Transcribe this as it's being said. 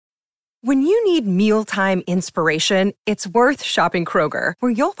When you need mealtime inspiration, it's worth shopping Kroger,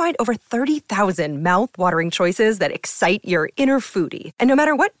 where you'll find over 30,000 mouth-watering choices that excite your inner foodie. And no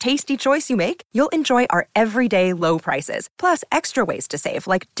matter what tasty choice you make, you'll enjoy our everyday low prices, plus extra ways to save,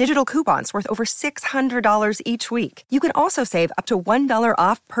 like digital coupons worth over $600 each week. You can also save up to $1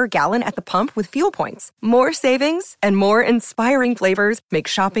 off per gallon at the pump with fuel points. More savings and more inspiring flavors make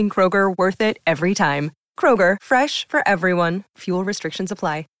shopping Kroger worth it every time. Kroger, fresh for everyone. Fuel restrictions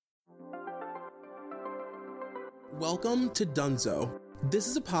apply. Welcome to Dunzo. This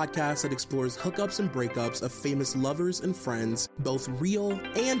is a podcast that explores hookups and breakups of famous lovers and friends, both real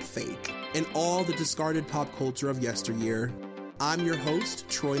and fake, and all the discarded pop culture of yesteryear. I'm your host,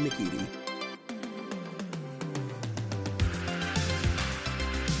 Troy McEady.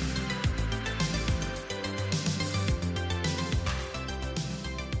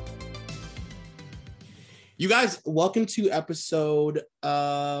 You guys, welcome to episode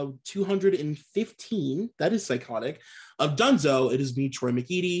 215, that is psychotic, of Dunzo. It is me, Troy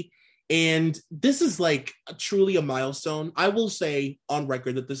McEady, and this is like truly a milestone. I will say on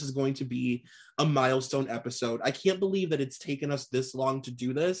record that this is going to be a milestone episode. I can't believe that it's taken us this long to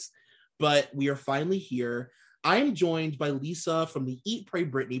do this, but we are finally here. I am joined by Lisa from the Eat, Pray,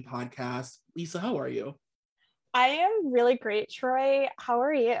 Britney podcast. Lisa, how are you? I am really great, Troy. How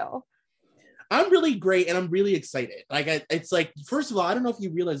are you? I'm really great, and I'm really excited. It's like, first of all, I don't know if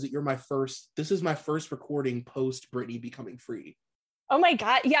you realize that this is my first recording post Britney becoming free. Oh my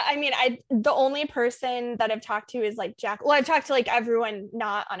God. Yeah. I mean, the only person that I've talked to is like Jack. Well, I've talked to like everyone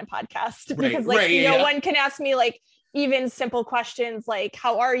not on a podcast because no one can ask me like even simple questions like,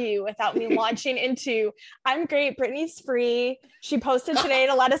 how are you, without me launching into, I'm great, Britney's free. She posted today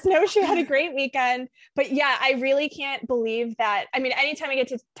to let us know she had a great weekend. But yeah, I really can't believe that. I mean, anytime I get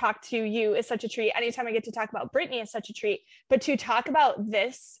to talk to you is such a treat. Anytime I get to talk about Britney is such a treat. But to talk about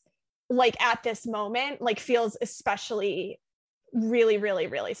this, like at this moment, like feels especially really, really,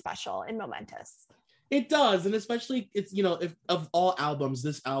 really special and momentous. It does. And especially it's, if of all albums,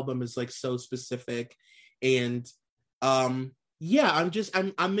 this album is like so specific. And I'm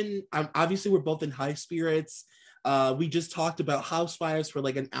obviously we're both in high spirits. We just talked about Housewives for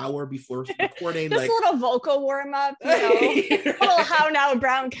like an hour before recording. Just like a little vocal warm up, a little how now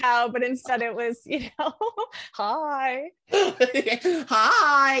brown cow, but instead it was, hi.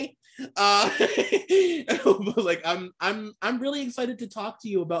 Hi. Like I'm really excited to talk to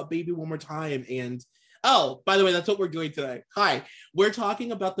you about Baby One More Time. And oh, by the way, that's what we're doing today. Hi, we're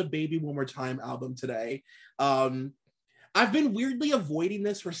talking about the Baby One More Time album today. I've been weirdly avoiding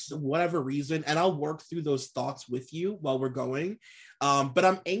this for whatever reason, and I'll work through those thoughts with you while we're going. But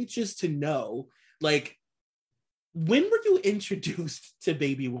I'm anxious to know, like, when were you introduced to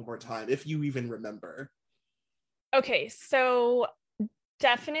Baby One More Time, if you even remember? Okay, so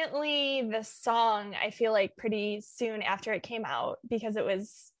definitely the song, I feel like pretty soon after it came out, because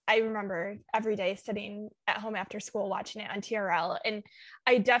I remember every day sitting at home after school watching it on TRL. And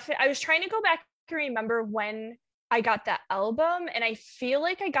I was trying to go back and remember when I got that album, and I feel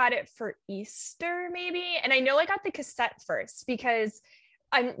like I got it for Easter maybe. And I know I got the cassette first because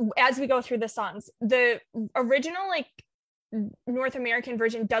as we go through the songs, the original like North American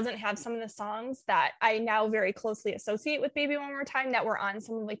version doesn't have some of the songs that I now very closely associate with Baby One More Time that were on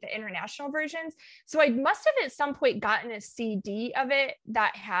some of like the international versions. So I must have at some point gotten a CD of it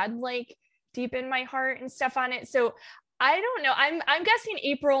that had like Deep in My Heart and stuff on it. So I don't know. I'm guessing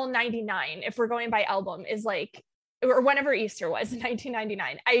April 99, if we're going by album, is like, or whenever Easter was in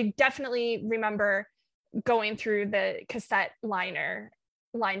 1999. I definitely remember going through the cassette liner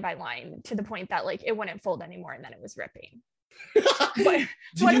line by line to the point that like it wouldn't fold anymore and then it was ripping.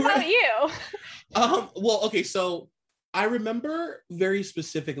 What about you? Well, okay, so I remember very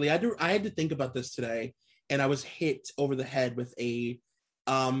specifically, I had to think about this today, and I was hit over the head with a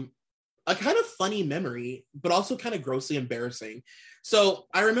kind of funny memory, but also kind of grossly embarrassing. So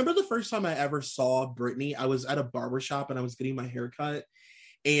I remember the first time I ever saw Britney, I was at a barbershop and I was getting my hair cut.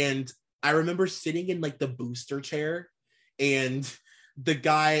 And I remember sitting in like the booster chair and the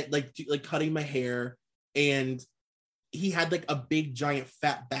guy like cutting my hair, and he had like a big giant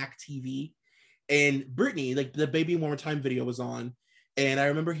fat back TV, and Britney, like the Baby One More Time video was on. And I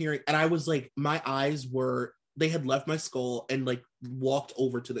remember hearing, and I was like, my eyes were, they had left my skull and like walked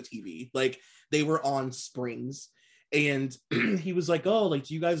over to the TV. Like they were on springs. And he was like, oh, like,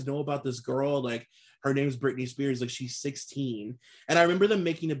 do you guys know about this girl? Like her name's Britney Spears. Like she's 16. And I remember them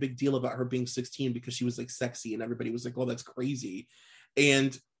making a big deal about her being 16 because she was like sexy, and everybody was like, oh, that's crazy.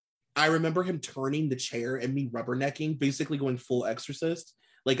 And I remember him turning the chair and me rubbernecking, basically going full Exorcist.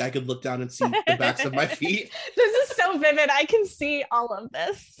 Like I could look down and see the backs of my feet. This is so so vivid. I can see all of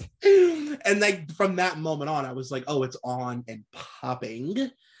this. And like from that moment on, I was like, oh, it's on and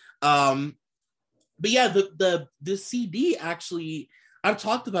popping. But yeah, the CD actually, I've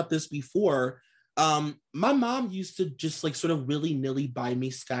talked about this before. My mom used to just like sort of willy-nilly buy me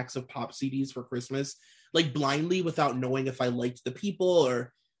stacks of pop CDs for Christmas, like blindly without knowing if I liked the people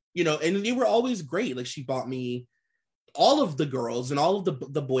or, you know, and they were always great. Like she bought me all of the girls and all of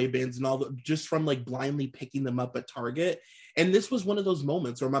the boy bands and all the, just from like blindly picking them up at Target. And this was one of those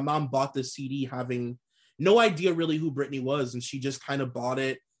moments where my mom bought this CD having no idea really who Britney was. And she just kind of bought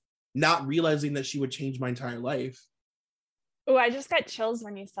it, not realizing that she would change my entire life. Oh, I just got chills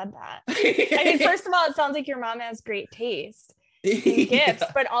when you said that. I mean, first of all, it sounds like your mom has great taste in gifts,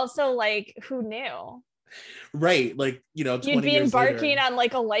 but also like, who knew? Right. Like, you know, you'd be embarking on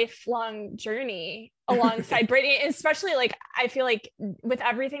like a lifelong journey alongside Britney, especially like, I feel like with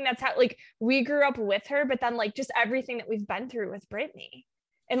everything that's like, we grew up with her, but then like just everything that we've been through with Britney.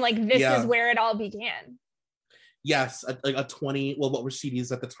 And like, this is where it all began. Yes. Like a 20, well, what were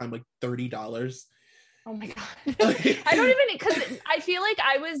CDs at the time? Like $30. Oh my God. I don't even, because I feel like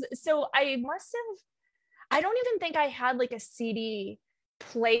I don't even think I had like a CD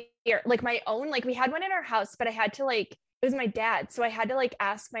player, like my own. Like we had one in our house, but I had to like, it was my dad, so I had to like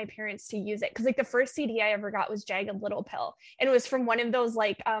ask my parents to use it, because like the first CD I ever got was Jagged Little Pill, and it was from one of those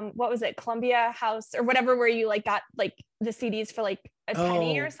like what was it, Columbia House or whatever, where you like got like the CDs for like a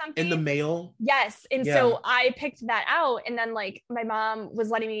penny or something in the mail. Yes. And so I picked that out, and then like my mom was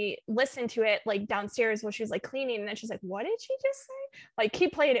letting me listen to it like downstairs while she was like cleaning, and then she's like, what did she just say? Like,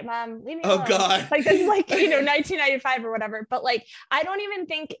 keep playing it, Mom, leave me alone. God, like this is like, you know, 1995 or whatever. But like, I don't even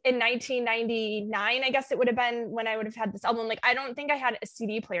think in 1999, I guess it would have been when I would have had this album, like I don't think I had a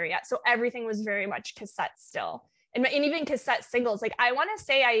CD player yet, so everything was very much cassette still, and even cassette singles. Like I want to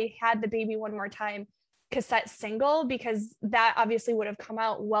say I had the Baby One More Time cassette single, because that obviously would have come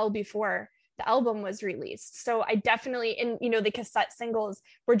out well before the album was released. So I definitely, and you know, the cassette singles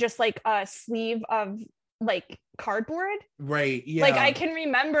were just like a sleeve of like cardboard. Right. Yeah. Like I can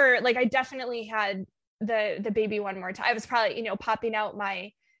remember, like I definitely had the Baby One More Time. I was probably, you know, popping out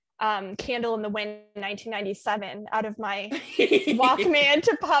my Candle in the Wind 1997 out of my Walkman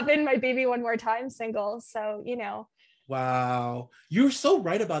to pop in my Baby One More Time single. So, you know. Wow. You're so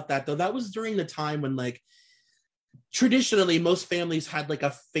right about that, though. That was during the time when, like, traditionally most families had like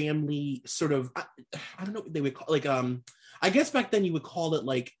a family sort of, I don't know what they would call, like, I guess back then you would call it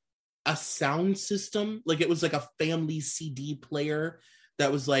like a sound system. Like it was like a family CD player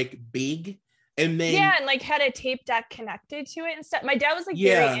that was like big. And then and like had a tape deck connected to it and stuff. My dad was like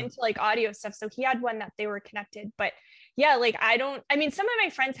very into like audio stuff, so he had one that they were connected. But yeah, like I mean, some of my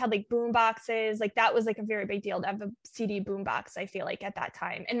friends had like boom boxes. Like that was like a very big deal to have a CD boom box, I feel like, at that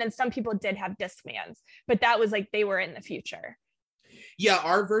time. And then some people did have Discmans, but that was like they were in the future. Yeah,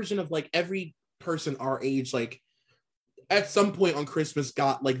 our version of like every person our age, like at some point on Christmas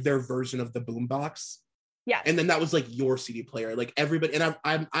got like their version of the boom box. Yeah. And then that was like your CD player. Like everybody, and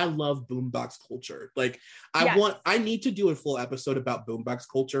I love boombox culture. Like I need to do a full episode about boombox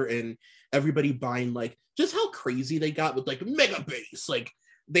culture and everybody buying like just how crazy they got with like mega bass. Like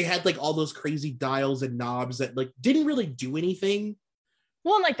they had like all those crazy dials and knobs that like didn't really do anything.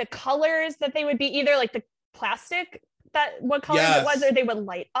 Well, and like the colors that they would be either like the plastic, that what color it was, or they would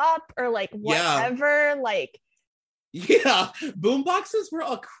light up or like whatever. Like boomboxes were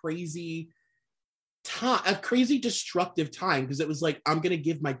a crazy time, a crazy destructive time, because it was like, I'm gonna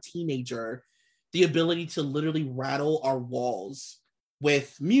give my teenager the ability to literally rattle our walls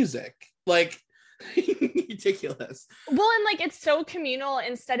with music. Like ridiculous. Well, and like it's so communal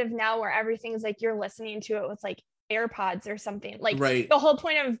instead of now where everything's like you're listening to it with like AirPods or something. Like the whole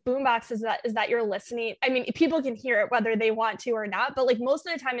point of boombox is that you're listening. I mean, people can hear it whether they want to or not, but like most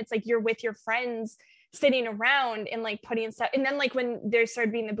of the time it's like you're with your friends sitting around and like putting stuff. And then like when there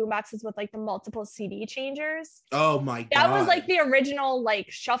started being the boomboxes with like the multiple CD changers. Oh my God. That was like the original like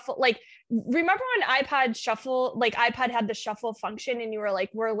shuffle. Like remember when iPod shuffle, like iPod had the shuffle function and you were like,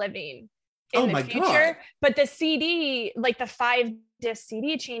 we're living in the future. God. But the CD, like the 5-disc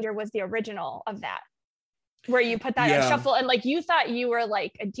CD changer was the original of that, where you put that on shuffle and like you thought you were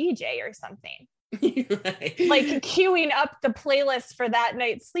like a DJ or something. Right. Like queuing up the playlist for that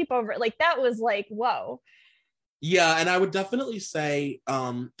night's sleepover. Like that was like, whoa. Yeah, and I would definitely say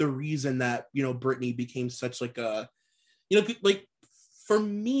the reason that, you know, Britney became such like a, you know, like for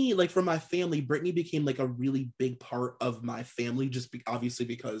me, like for my family, Britney became like a really big part of my family, just obviously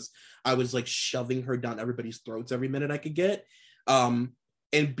because I was like shoving her down everybody's throats every minute I could get.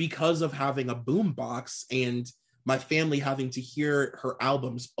 And because of having a boom box and my family having to hear her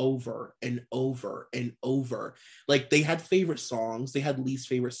albums over and over and over. Like they had favorite songs, they had least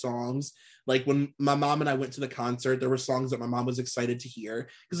favorite songs. Like when my mom and I went to the concert, there were songs that my mom was excited to hear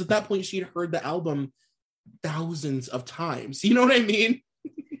because at that point she had heard the album thousands of times. You know what I mean?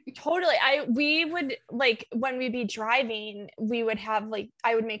 Totally. We would, like, when we'd be driving, we would have, like,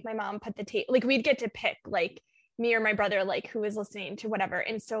 I would make my mom put the tape, like we'd get to pick, like, me or my brother, like, who was listening to whatever.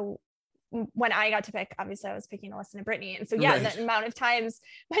 And so when I got to pick, obviously I was picking to listen to Britney. And so yeah, right. The amount of times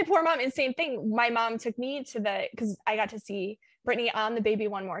my poor mom, and same thing, my mom took me to because I got to see Britney on the Baby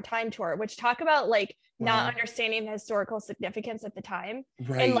One More Time tour, which talk about like not understanding the historical significance at the time,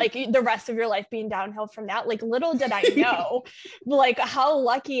 right. And like the rest of your life being downhill from that. Like little did I know like how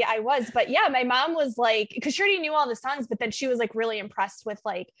lucky I was. But yeah, my mom was like, because she already knew all the songs, but then she was like really impressed with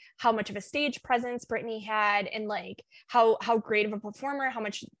like how much of a stage presence Britney had, and like how great of a performer, how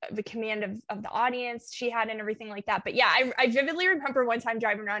much of a command of the audience she had and everything like that. But yeah, I vividly remember one time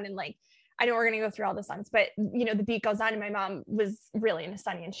driving around and like, I know we're going to go through all the songs, but you know, the beat goes on and my mom was really into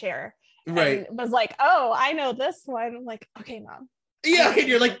Sonny and Cher, right? And was like, oh, I know this one. I'm like, okay, mom. Yeah, and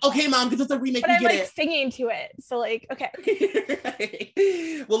you're like, okay, mom, because it's a remake. But I'm like singing to it. So like, okay.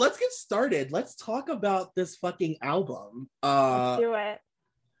 Right. Well, let's get started. Let's talk about this fucking album. Let's do it.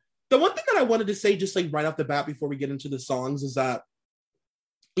 The one thing that I wanted to say just like right off the bat before we get into the songs is that,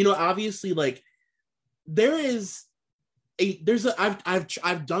 you know, obviously like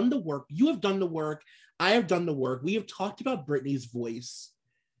I've done the work. You have done the work. I have done the work. We have talked about Britney's voice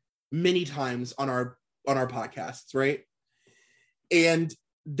many times on our podcasts, right? And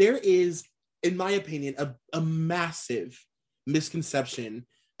there is, in my opinion, a massive misconception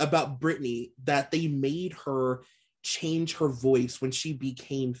about Britney that they made her change her voice when she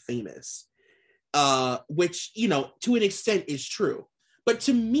became famous, which, you know, to an extent is true. But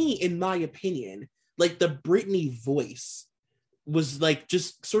to me, in my opinion, like the Britney voice was like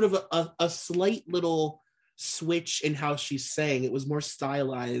just sort of a slight little switch in how she sang. It was more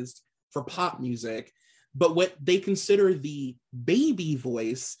stylized for pop music. But what they consider the baby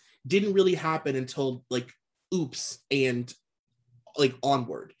voice didn't really happen until like Oops and like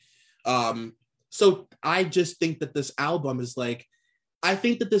onward. So I just think that this album is like, I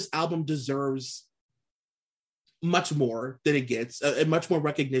think that this album deserves much more than it gets, and much more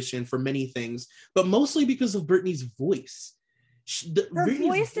recognition for many things, but mostly because of Britney's voice. Her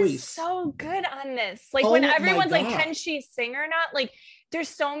voice is so good on this. Like when everyone's like, can she sing or not? Like there's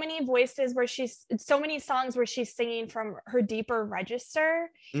so many voices where so many songs where she's singing from her deeper register,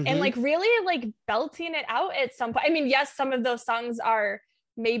 and like really like belting it out at some point. I mean, yes, some of those songs are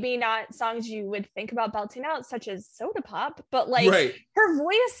maybe not songs you would think about belting out, such as Soda Pop, but like her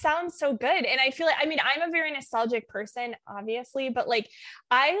voice sounds so good. And I feel like, I mean, I'm a very nostalgic person, obviously, but like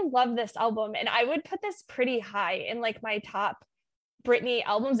I love this album, and I would put this pretty high in like my top Britney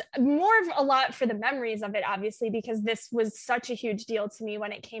albums, more of a lot for the memories of it, obviously, because this was such a huge deal to me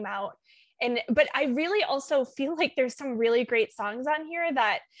when it came out. But I really also feel like there's some really great songs on here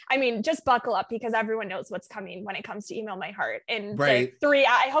that, I mean, just buckle up because everyone knows what's coming when it comes to Email My Heart. And the 3,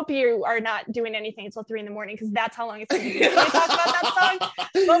 I hope you are not doing anything until 3 a.m, because that's how long it's going to be to talk about that song.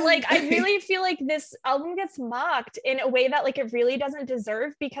 But like, I really feel like this album gets mocked in a way that like it really doesn't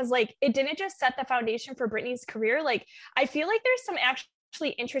deserve, because like it didn't just set the foundation for Britney's career. Like I feel like there's some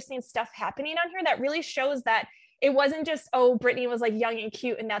actually interesting stuff happening on here that really shows that it wasn't just, oh, Britney was like young and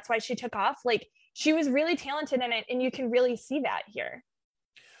cute and that's why she took off. Like she was really talented in it, and you can really see that here.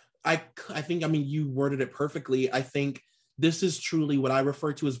 I think, I mean, you worded it perfectly. I think this is truly what I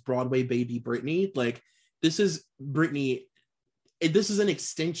refer to as Broadway baby Britney. Like this is Britney. This is an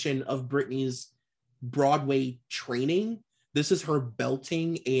extension of Britney's Broadway training. This is her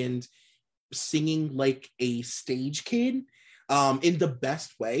belting and singing like a stage kid, in the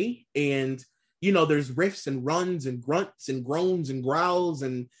best way. And you know, there's riffs and runs and grunts and groans and growls,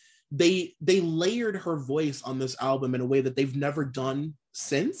 and they layered her voice on this album in a way that they've never done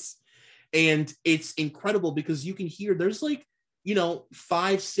since. And it's incredible because you can hear there's like, you know,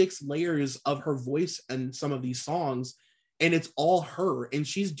 5-6 layers of her voice in some of these songs, and it's all her, and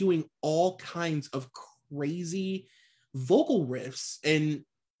she's doing all kinds of crazy vocal riffs. And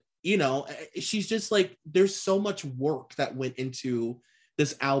you know, she's just like, there's so much work that went into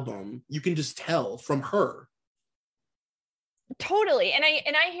this album. You can just tell from her. Totally. And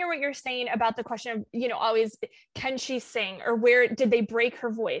I hear what you're saying about the question of, you know, always, can she sing, or where did they break her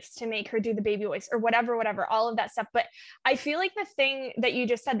voice to make her do the baby voice, or whatever, all of that stuff. But I feel like the thing that you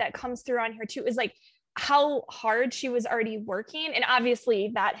just said that comes through on here too is like how hard she was already working. And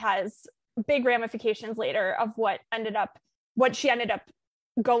obviously that has big ramifications later of what she ended up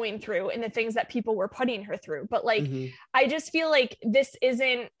going through and the things that people were putting her through. But like, Mhm. I just feel like this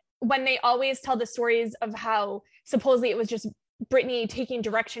isn't, when they always tell the stories of how supposedly it was just Britney taking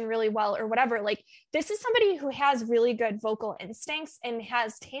direction really well or whatever, like this is somebody who has really good vocal instincts and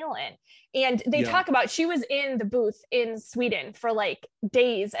has talent. And they Yeah. talk about, she was in the booth in Sweden for like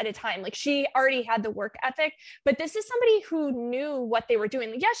days at a time. Like she already had the work ethic, but this is somebody who knew what they were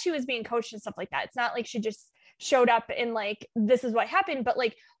doing. Like, yes, she was being coached and stuff like that. It's not like she just showed up and like, this is what happened, but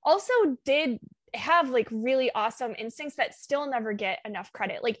like also did have like really awesome instincts that still never get enough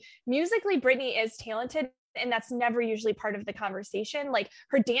credit. Like musically, Britney is talented, and that's never usually part of the conversation. Like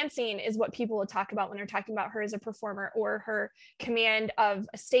her dancing is what people will talk about when they're talking about her as a performer, or her command of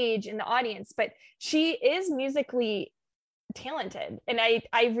a stage in the audience, but she is musically talented. And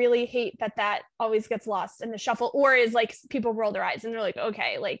I really hate that always gets lost in the shuffle, or is like people roll their eyes and they're like,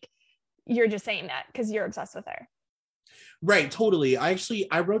 okay, like you're just saying that because you're obsessed with her. Right, totally. I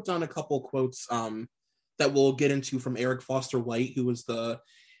wrote down a couple quotes that we'll get into from Eric Foster White, who was the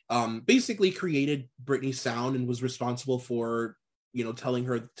basically created Britney's sound and was responsible for, you know, telling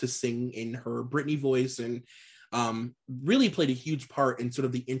her to sing in her Britney voice, and really played a huge part in sort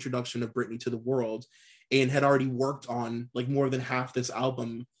of the introduction of Britney to the world, and had already worked on like more than half this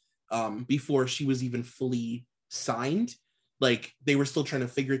album before she was even fully signed. Like they were still trying to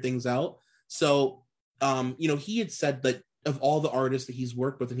figure things out. So you know, he had said that of all the artists that he's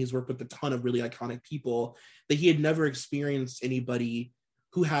worked with, and he's worked with a ton of really iconic people, that he had never experienced anybody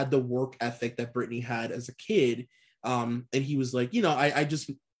who had the work ethic that Britney had as a kid. And he was like, you know, I just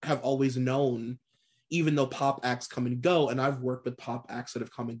have always known, even though pop acts come and go, and I've worked with pop acts that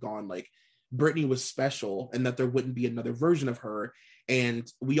have come and gone, like Britney was special and that there wouldn't be another version of her.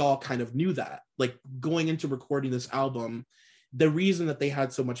 And we all kind of knew that. Like going into recording this album, the reason that they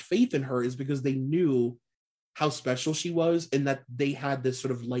had so much faith in her is because they knew how special she was, and that they had this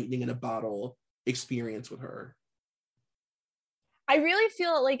sort of lightning in a bottle experience with her. I really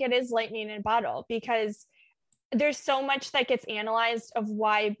feel like it is lightning in a bottle, because there's so much that gets analyzed of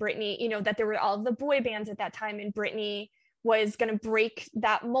why Britney, you know, that there were all of the boy bands at that time and Britney was going to break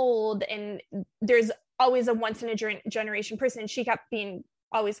that mold. And there's always a once in a generation person. She kept being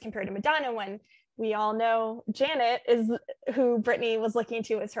always compared to Madonna, when we all know Janet is who Britney was looking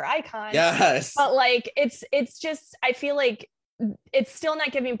to as her icon. Yes. But like, it's just, I feel like it's still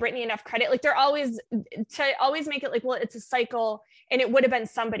not giving Britney enough credit. Like they're always make it like, well, it's a cycle and it would have been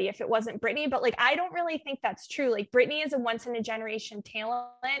somebody if it wasn't Britney. But like, I don't really think that's true. Like Britney is a once in a generation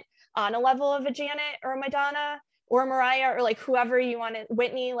talent on a level of a Janet or a Madonna or a Mariah or like whoever you want to,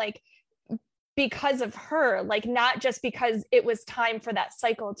 Whitney, like because of her, like not just because it was time for that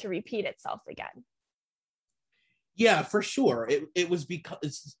cycle to repeat itself again. Yeah, for sure. It was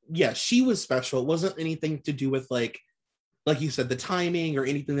because, yeah, she was special. It wasn't anything to do with like you said, the timing or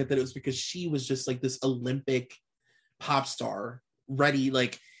anything like that. It was because she was just like this Olympic pop star, ready,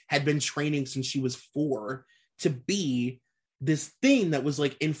 like had been training since she was 4 to be this thing that was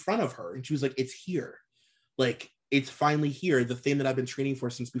like in front of her. And she was like, it's here. Like, it's finally here. The thing that I've been training for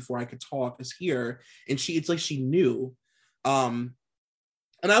since before I could talk is here. And it's like she knew. And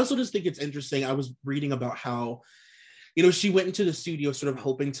I also just think it's interesting. I was reading about how, you know, she went into the studio sort of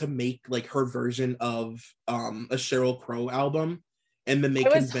hoping to make like her version of a Sheryl Crow album. And then they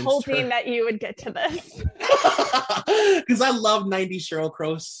convinced her. I was hoping that you would get to this. Because I love 90s Sheryl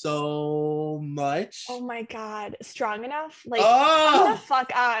Crow so much. Oh my God. Strong Enough? Like, come the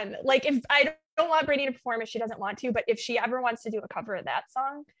fuck on. Like, if I don't want Britney to perform if she doesn't want to, but if she ever wants to do a cover of that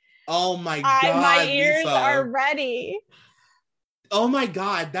song, oh my God, my ears Lisa. are ready. Oh my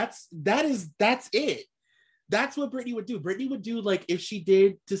God, that's it. That's what Britney would do. Britney would do, like, if she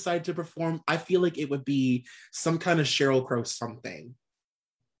did decide to perform, I feel like it would be some kind of Sheryl Crow something.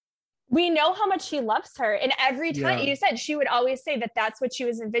 We know how much she loves her. And every time you said, she would always say that that's what she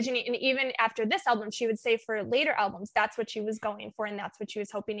was envisioning. And even after this album, she would say for later albums, that's what she was going for. And that's what she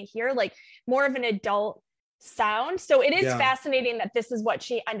was hoping to hear, like more of an adult sound. So it is fascinating that this is what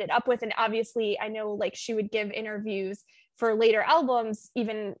she ended up with. And obviously I know like she would give interviews for later albums,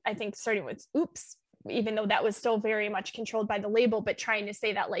 even I think starting with Oops, even though that was still very much controlled by the label, but trying to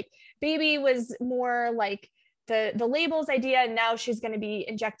say that like Baby was more like the label's idea, and now she's going to be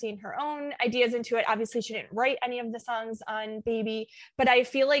injecting her own ideas into it. Obviously she didn't write any of the songs on Baby, but I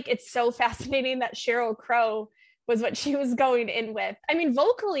feel like it's so fascinating that Sheryl Crow was what she was going in with. I mean,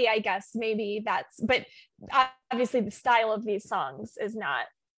 vocally, I guess maybe that's, but obviously the style of these songs is not,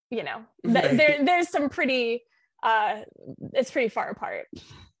 you know, there's some pretty, it's pretty far apart.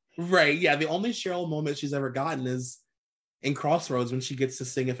 Right. Yeah. The only Sheryl moment she's ever gotten is in Crossroads when she gets to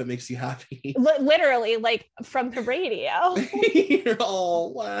sing If It Makes You Happy. Literally, like from the radio.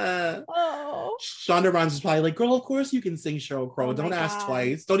 Oh, wow. Oh. Shonda Rhimes is probably like, girl, of course you can sing Sheryl Crow. Oh Don't ask God.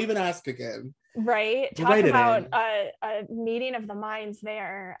 Twice. Don't even ask again. Right. We'll Talk about a meeting of the minds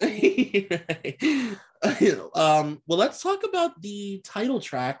there. Right. Well, let's talk about the title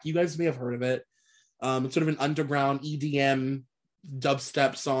track. You guys may have heard of it. It's sort of an underground EDM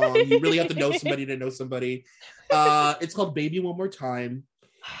dubstep song. You really have to know somebody to know somebody. It's called Baby One More Time.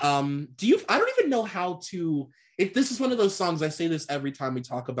 I don't even know how to, if this is one of those songs, I say this every time we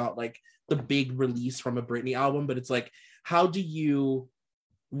talk about like the big release from a Britney album, but it's like, how do you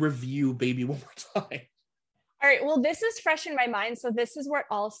review Baby One More Time? All right, well, this is fresh in my mind, so this is where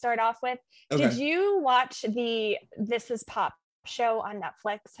I'll start off with. Okay. Did you watch the This Is Pop show on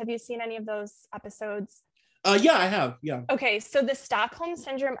Netflix? Have you seen any of those episodes? Yeah, I have. Yeah. Okay, so the Stockholm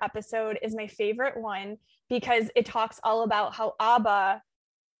Syndrome episode is my favorite one because it talks all about how ABBA,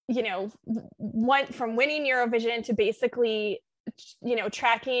 went from winning Eurovision to basically,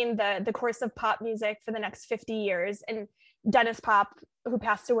 tracking the course of pop music for the next 50 years. And Dennis Pop, who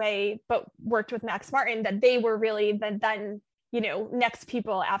passed away but worked with Max Martin, that they were really the then next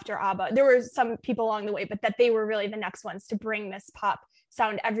people after ABBA. There were some people along the way, but that they were really the next ones to bring this pop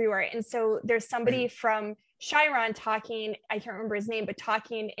sound everywhere. And so there's somebody from Chiron talking, I can't remember his name, but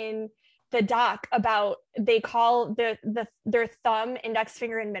talking in the doc about, they call their thumb, index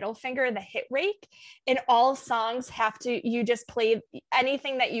finger, and middle finger the hit rake. And all songs you just play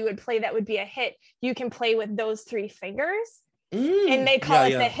anything that you would play that would be a hit, you can play with those three fingers. And they call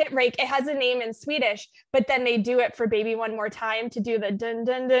it the hit rake. It has a name in Swedish, but then they do it for Baby One More Time to do the dun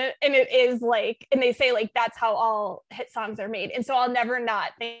dun dun. And it is like, and they say like, that's how all hit songs are made. And so I'll never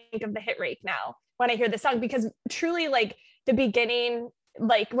not think of the hit rake now when I hear the song, because truly like the beginning,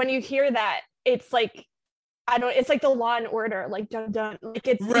 like when you hear that, it's like, it's like the Law and Order, like dun dun, like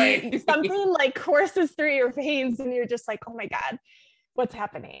it's right. Something like courses through your veins and you're just like, oh my God, what's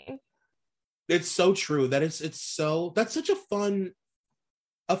happening? It's so true. That's such a fun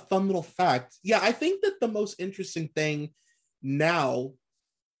little fact. Yeah, I think that the most interesting thing now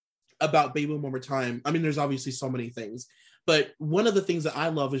about Baby One More Time, I mean, there's obviously so many things, but one of the things that I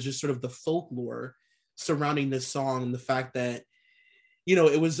love is just sort of the folklore surrounding this song, and the fact that,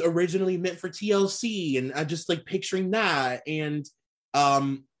 it was originally meant for TLC, and I just like picturing that, and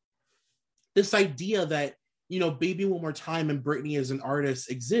this idea that, Baby One More Time and Britney as an artist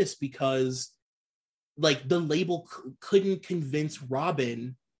exists because like the label couldn't convince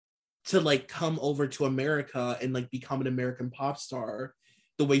Robin to like come over to America and like become an American pop star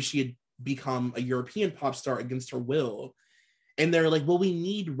the way she had become a European pop star against her will. And they're like, well, we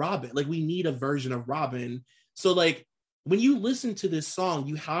need Robin, like we need a version of Robin. So like when you listen to this song,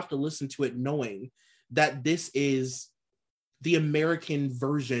 you have to listen to it knowing that this is the American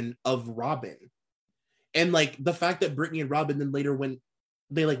version of Robin. And like the fact that Britney and Robin then later, when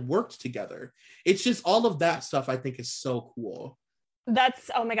they like worked together, it's just all of that stuff I think is so cool. That's,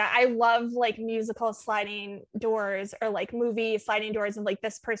 oh my God, I love like musical sliding doors, or like movie sliding doors of like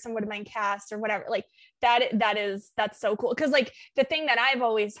this person would have been cast or whatever. Like that's so cool. Cause like the thing that I've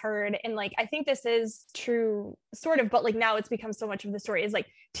always heard, and like I think this is true sort of, but like now it's become so much of the story, is like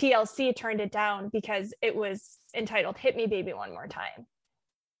TLC turned it down because it was entitled Hit Me Baby One More Time.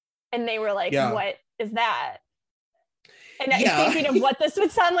 And they were like, what is that? And thinking of what this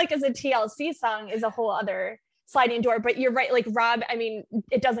would sound like as a TLC song is a whole other sliding door. But you're right, like I mean,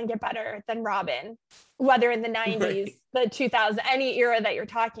 it doesn't get better than Robin, whether in the 90s, the 2000s, any era that you're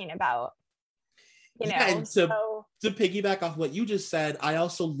talking about. And to piggyback off what you just said, I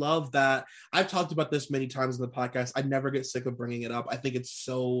also love that, I've talked about this many times in the podcast, I never get sick of bringing it up. I think it's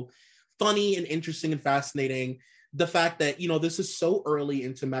so funny and interesting and fascinating. The fact that, this is so early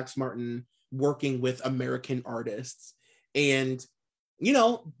into Max Martin working with American artists. And,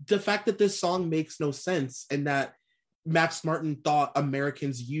 the fact that this song makes no sense, and that Max Martin thought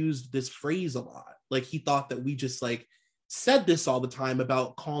Americans used this phrase a lot. Like he thought that we just like said this all the time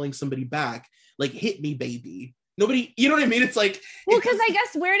about calling somebody back, like hit me baby. Nobody, you know what I mean? It's like, well, because I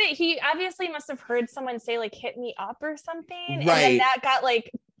guess he obviously must have heard someone say like hit me up or something. Right. And then that got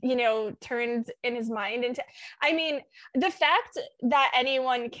like, turned in his mind into, I mean, the fact that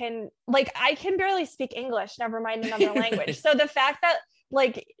anyone can, like, I can barely speak English, never mind another language. So the fact that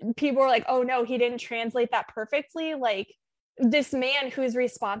like people were like, oh no, he didn't translate that perfectly. Like this man who's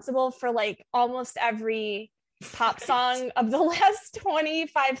responsible for like almost every pop song of the last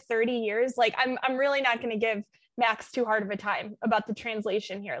 25, 30 years. Like I'm really not going to give Max too hard of a time about the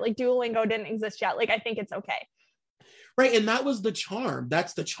translation here. Like Duolingo didn't exist yet. Like I think it's okay. Right. And that was the charm.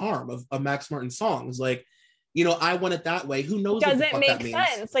 That's the charm of Max Martin songs. Like you know, I want it that way. Who knows what the Doesn't fuck that make means?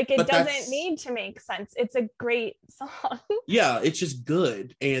 sense. Like, it But doesn't need to make sense. It's a great song. yeah, it's just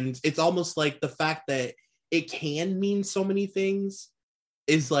good. And it's almost like the fact that it can mean so many things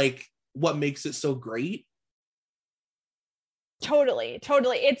is like what makes it so great. Totally.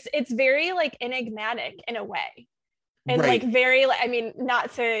 It's very like enigmatic in a way. And Right. like very, I mean,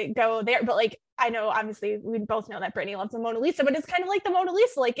 not to go there, but like, I know obviously we both know that Britney loves the Mona Lisa, but it's kind of like the Mona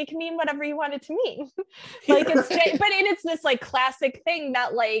Lisa, like it can mean whatever you want it to mean. Like it's Right. but it's this like classic thing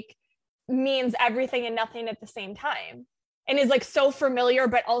that like means everything and nothing at the same time, and is like so familiar,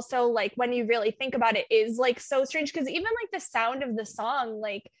 but also like when you really think about it is like so strange, because even like the sound of the song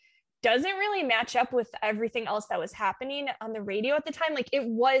like doesn't really match up with everything else that was happening on the radio at the time. Like it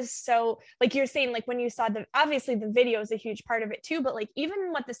was so, like you're saying, like when you saw the, obviously the video is a huge part of it too, but like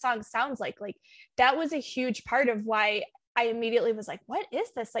even what the song sounds like that was a huge part of why I immediately was like, what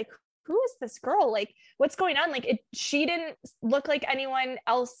is this? Like, who is this girl? Like, what's going on? Like she didn't look like anyone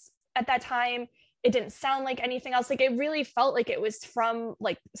else at that time. It didn't sound like anything else. Like it really felt like it was from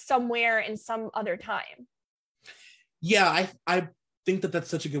like somewhere in some other time. Yeah, I think that that's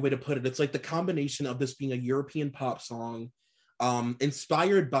such a good way to put it. It's like the combination of this being a European pop song,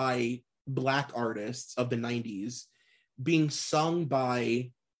 inspired by Black artists of the 90s, being sung by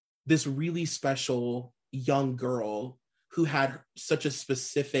this really special young girl who had such a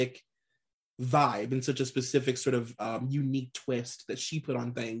specific vibe and such a specific sort of unique twist that she put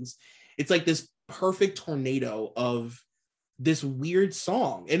on things. It's like this perfect tornado of this weird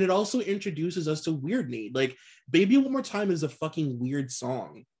song, and it also introduces us to Weirdney. Like Baby One More Time is a fucking weird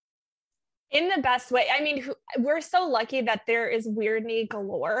song in the best way. I mean, we're so lucky that there is Weirdney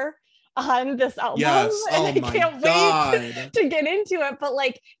galore on this album. Yes. And oh I can't wait to get into it. But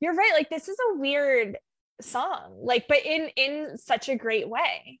like you're right, like this is a weird song, like, but in such a great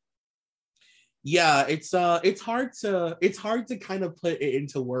way. Yeah, it's hard to kind of put it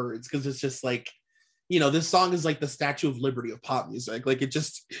into words, because it's just like, you know, this song is like the Statue of Liberty of pop music. Like it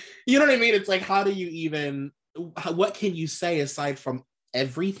just, you know what I mean? It's like, how do you even, what can you say aside from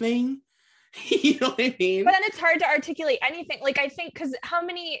everything? You know what I mean? But then it's hard to articulate anything. Like I think, because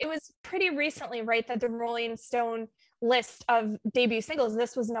it was pretty recently, right, that the Rolling Stone list of debut singles,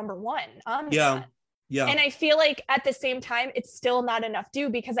 this was number one on that. Yeah. And I feel like at the same time, it's still not enough due,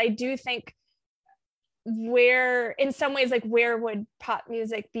 because I do think in some ways, like where would pop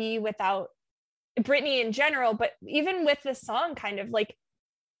music be without Britney in general, but even with this song, kind of like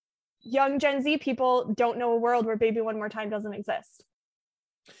young Gen Z people don't know a world where Baby One More Time doesn't exist.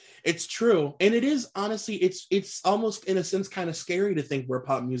 It's true. And it is, honestly, it's almost in a sense kind of scary to think where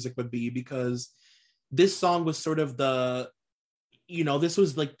pop music would be, because this song was sort of this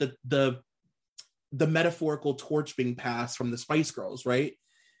was like the metaphorical torch being passed from the Spice Girls, right?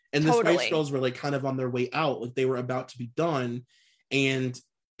 And the Spice Girls were like kind of on their way out, like they were about to be done. And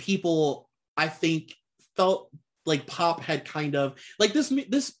people, I think, felt like pop had kind of like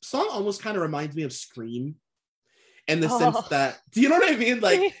this song almost kind of reminds me of Scream, in the sense that, do you know what I mean?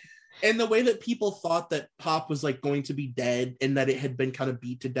 Like, and the way that people thought that pop was like going to be dead, and that it had been kind of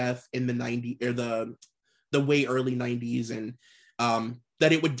beat to death in the 90s, or the way early 90s, and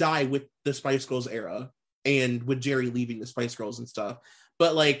that it would die with the Spice Girls era and with Jerry leaving the Spice Girls and stuff.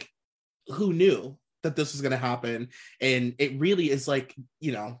 But like, who knew that this was going to happen? And it really is like,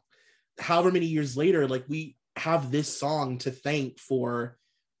 you know, however many years later, like we have this song to thank for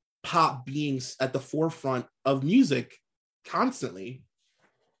pop being at the forefront of music constantly.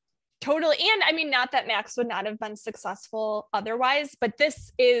 Totally. And I mean, not that Max would not have been successful otherwise, but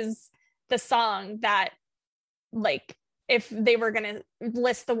this is the song that, like, if they were going to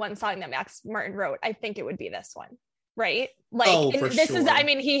list the one song that Max Martin wrote, I think it would be this one. Right? Like, this is, I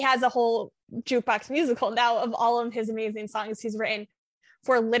mean, he has a whole jukebox musical now of all of his amazing songs he's written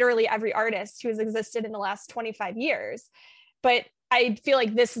for literally every artist who has existed in the last 25 years. But I feel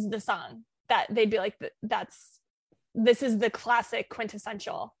like this is the song that they'd be like, this is the classic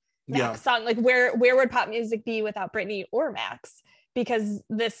quintessential Max song. Like where would pop music be without Britney or Max? Because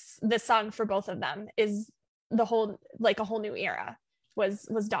this song for both of them is the whole, like a whole new era was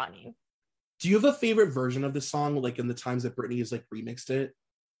dawning. Do you have a favorite version of the song, like in the times that Britney has like remixed it?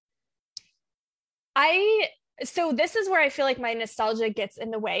 So this is where I feel like my nostalgia gets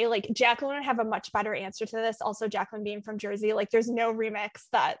in the way. Like Jacqueline would have a much better answer to this. Also, Jacqueline being from Jersey, like there's no remix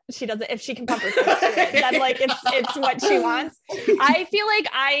that she doesn't, if she can pump her fist to it, then like it's what she wants. I feel like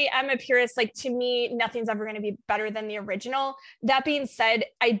I am a purist. Like to me, nothing's ever going to be better than the original. That being said,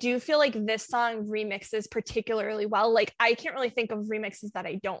 I do feel like this song remixes particularly well. Like I can't really think of remixes that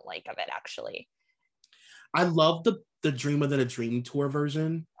I don't like of it, actually. I love the Dream Within a Dream tour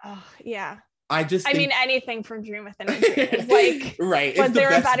version. Oh, yeah. I mean, anything from Dream Within a Dream is like, right. Was there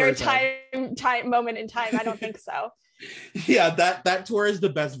a better moment in time? I don't think so. Yeah, that tour is the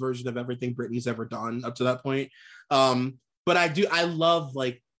best version of everything Britney's ever done up to that point. But I love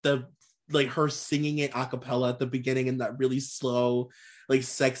like her singing it a cappella at the beginning in that really slow, like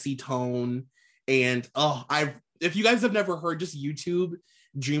sexy tone. And if you guys have never heard, just YouTube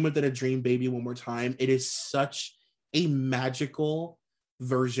Dream Within a Dream Baby One More Time. It is such a magical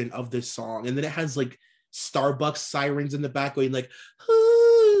version of this song. And then it has like Starbucks sirens in the back going like,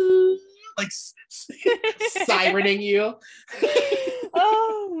 like sirening you.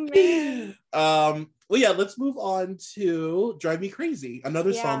 Oh man. Well, yeah, let's move on to Drive Me Crazy,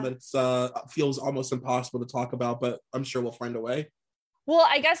 another song that's feels almost impossible to talk about, but I'm sure we'll find a way. Well,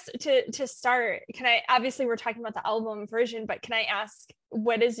 I guess to start, obviously we're talking about the album version, but can I ask,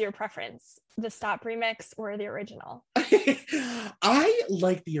 what is your preference? The Stop remix or the original? I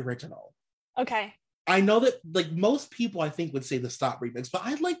like the original. Okay. I know that like most people I think would say the Stop remix, but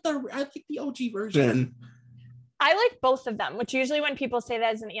I like the OG version. I like both of them, which usually when people say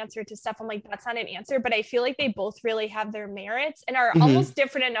that as an answer to stuff, I'm like, that's not an answer, but I feel like they both really have their merits and are almost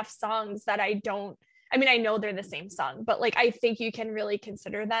different enough songs that I know they're the same song, but like, I think you can really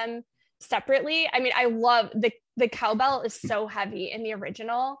consider them separately. I mean, I love the cowbell is so heavy in the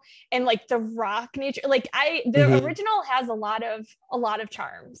original, and like the rock nature, like the original has a lot of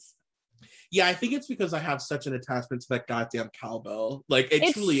charms. Yeah, I think it's because I have such an attachment to that goddamn cowbell. Like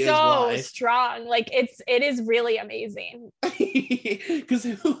it truly is why. So strong. Like it is really amazing. Because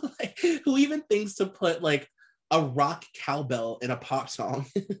who even thinks to put like a rock cowbell in a pop song?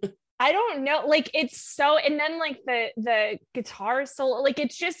 I don't know. Like it's so, and then like the guitar solo, like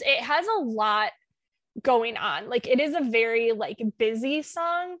it has a lot going on. Like it is a very like busy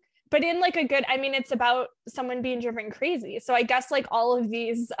song, but in like a good, I mean, it's about someone being driven crazy. So I guess like all of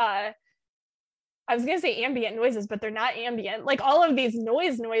these I was gonna say ambient noises, but they're not ambient. Like all of these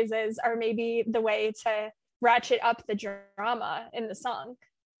noises are maybe the way to ratchet up the drama in the song.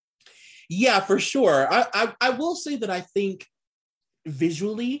 Yeah, for sure. I will say that I think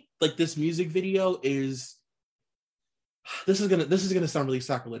visually, like this music video is. This is gonna sound really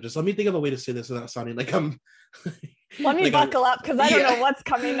sacrilegious. Let me think of a way to say this without sounding like I'm. Let me buckle up because I don't know what's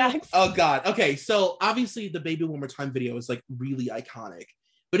coming next. Oh God. Okay, so obviously the Baby One More Time video is like really iconic.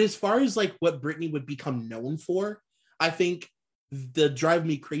 But as far as like what Britney would become known for, I think the Drive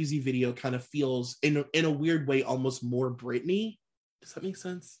Me Crazy video kind of feels in a weird way almost more Britney. Does that make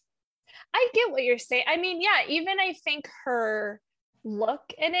sense? I get what you're saying. I mean, yeah, even I think her look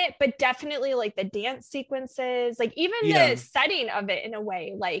in it, but definitely like the dance sequences, like even the setting of it in a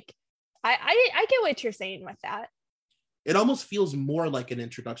way, like I get what you're saying with that. It almost feels more like an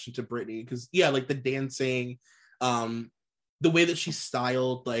introduction to Britney because like the dancing, the way that she's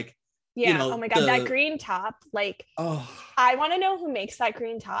styled, like oh my God, that green top, like I want to know who makes that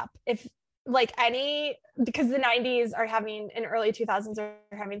green top. If like because the 90s are having, and early 2000s are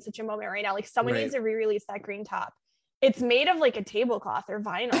having such a moment right now, like someone needs to re-release that green top. It's made of like a tablecloth or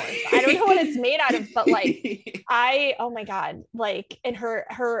vinyl. I don't know what it's made out of, but like oh my God, like in her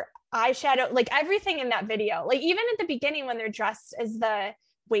eyeshadow, like everything in that video, like even at the beginning when they're dressed as the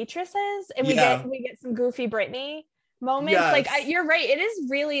waitresses and we get some goofy Britney moments. Like you're right, it is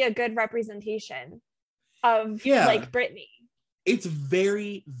really a good representation of like Britney. It's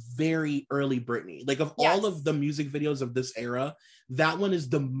very, very early Britney. Like of all of the music videos of this era, that one is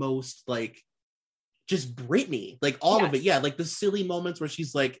the most like just Britney. Like all of it. Yeah, like the silly moments where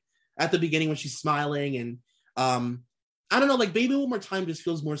she's like at the beginning when she's smiling, and I don't know, like Baby One More Time just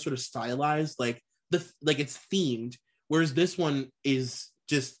feels more sort of stylized, like it's themed, whereas this one is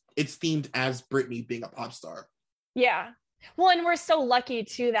just it's themed as Britney being a pop star. Yeah. Well, and we're so lucky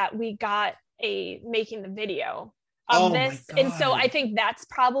too that we got a making the video of this. And so I think that's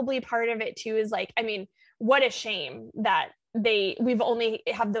probably part of it too, is like, I mean, what a shame that we've only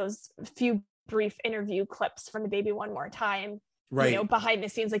have those few brief interview clips from the Baby One More Time, behind the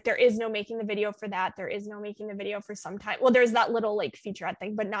scenes. Like there is no making the video for that. There is no making the video for some time. Well, there's that little like featurette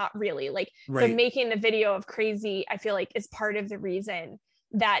thing, but not really. Like the making the video of Crazy, I feel like is part of the reason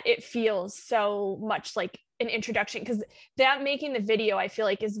that it feels so much like an introduction, because that making the video I feel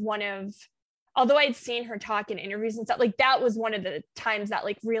like is one of, although I'd seen her talk in interviews and stuff, like that was one of the times that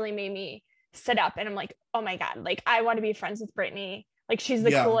like really made me sit up and I'm like, oh my God, like I want to be friends with Britney. Like she's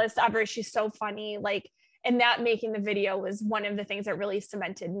the coolest ever. She's so funny. Like, and that making the video was one of the things that really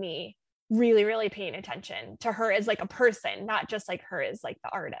cemented me really, really paying attention to her as like a person, not just like her as like the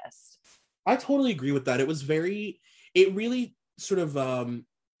artist. I totally agree with that. It really sort of,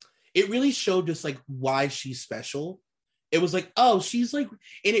 it really showed just like why she's special. It was like, oh, she's like,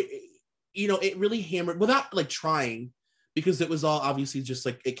 and you know, it really hammered without like trying, because it was all obviously just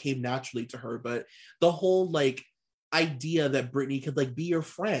like it came naturally to her. But the whole like idea that Britney could like be your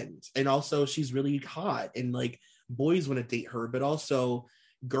friend, and also she's really hot, and like boys want to date her, but also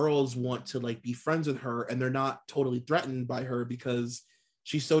girls want to like be friends with her, and they're not totally threatened by her because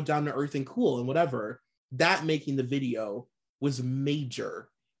she's so down to earth and cool and whatever. That making the video was major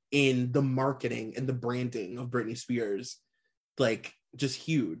in the marketing and the branding of Britney Spears, like just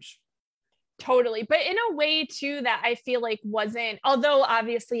huge. Totally. But in a way too, that I feel like wasn't, although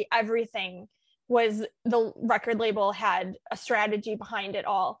obviously everything was, the record label had a strategy behind it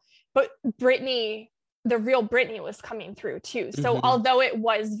all, but Britney, the real Britney was coming through too. So although it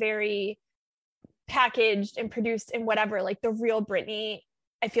was very packaged and produced and whatever, like the real Britney,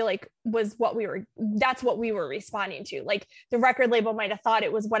 I feel like was that's what we were responding to. Like the record label might have thought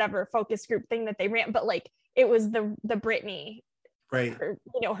it was whatever focus group thing that they ran, but like it was the Britney, right? Her,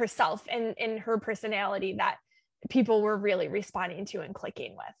 you know, herself and in her personality that people were really responding to and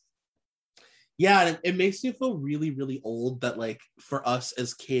clicking with. Yeah, and it makes me feel really, really old that like for us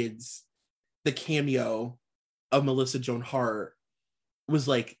as kids, the cameo of Melissa Joan Hart was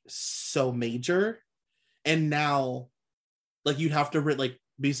like so major, and now like you'd have to like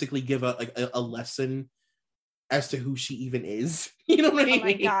basically give a lesson as to who she even is. You know what I mean? Oh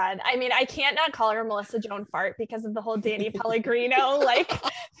my God. I mean, I can't not call her Melissa Joan Fart because of the whole Danny Pellegrino like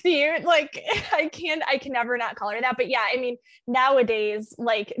feud. Like I can never not call her that. But yeah, I mean, nowadays,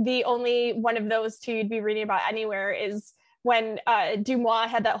 like the only one of those two you'd be reading about anywhere is when Dumois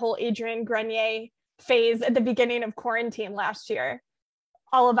had that whole Adrian Grenier phase at the beginning of quarantine last year,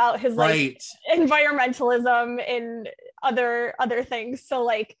 all about his like environmentalism and other things. So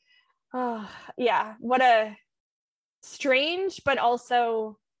like, oh yeah, what a strange but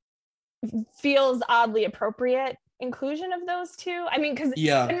also feels oddly appropriate inclusion of those two. I mean, because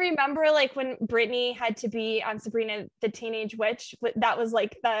I remember like when Britney had to be on Sabrina the Teenage Witch, that was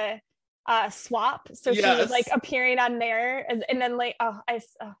like the swap, so she was like appearing on there and then like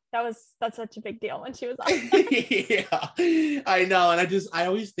that's such a big deal when she was on yeah, I know. And I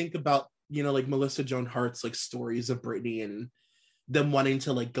always think about, you know, like Melissa Joan Hart's like stories of Britney and them wanting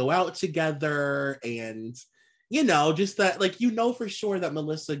to like go out together, and you know, just that like, you know, for sure that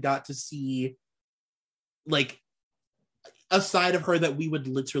Melissa got to see like a side of her that we would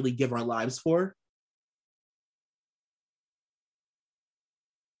literally give our lives for.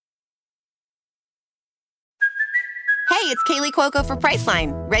 Hey, it's Kaylee Cuoco for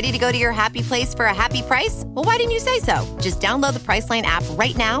Priceline. Ready to go to your happy place for a happy price? Well, why didn't you say so? Just download the Priceline app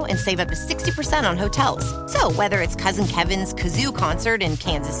right now and save up to 60% on hotels. So whether it's Cousin Kevin's Kazoo Concert in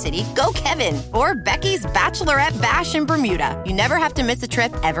Kansas City, go Kevin, or Becky's Bachelorette Bash in Bermuda, you never have to miss a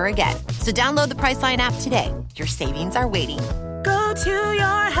trip ever again. So download the Priceline app today. Your savings are waiting. Go to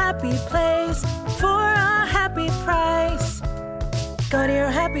your happy place for a happy price. Go to your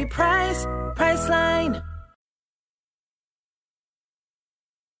happy price, Priceline.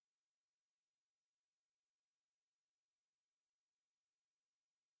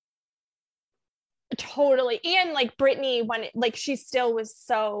 Totally. And like Britney, when like she still was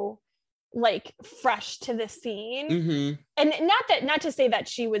so like fresh to the scene, and not to say that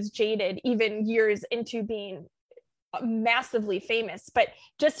she was jaded even years into being massively famous, but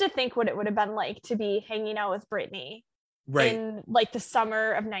just to think what it would have been like to be hanging out with Britney in like the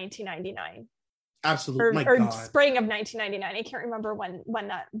summer of 1999. Absolutely. Or spring of 1999. I can't remember when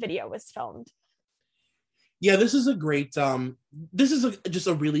that video was filmed. Yeah, this is a great just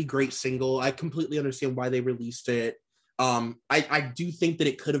a really great single. I completely understand why they released it. I do think that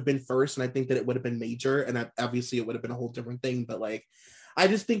it could have been first, and I think that it would have been major, and obviously it would have been a whole different thing, but like I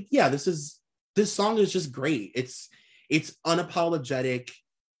just think this song is just great. It's unapologetic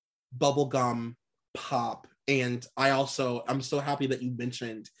bubblegum pop, and I'm so happy that you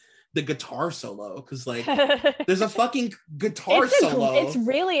mentioned the guitar solo, because like there's a fucking guitar solo. It's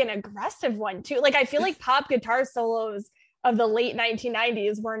really an aggressive one too. Like I feel like pop guitar solos of the late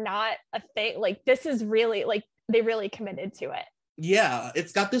 1990s were not a thing. Like this is really like they really committed to it. Yeah,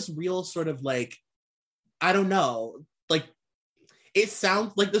 it's got this real sort of like, I don't know, like it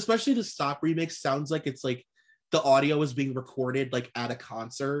sounds like, especially the Stop remix sounds like it's like the audio is being recorded like at a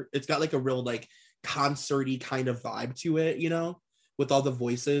concert. It's got like a real like concert-y kind of vibe to it, you know, with all the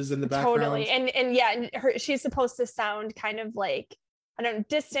voices in the background. Totally. And yeah, she's supposed to sound kind of like, I don't know,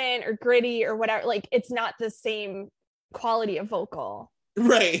 distant or gritty or whatever. Like it's not the same quality of vocal.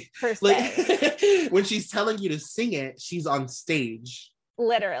 Right. Per se. Like when she's telling you to sing it, she's on stage.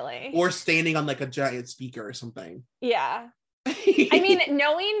 Literally. Or standing on like a giant speaker or something. Yeah. I mean,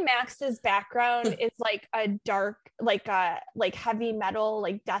 knowing Max's background is like a dark, like heavy metal,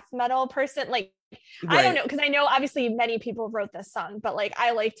 like death metal person. Like, right. I don't know, because I know obviously many people wrote this song, but like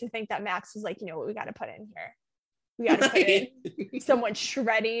I like to think that Max was like, you know what, we got to put in here. We got to put in someone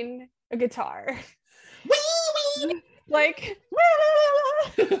shredding a guitar. Like,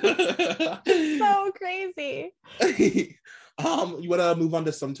 so crazy. You want to move on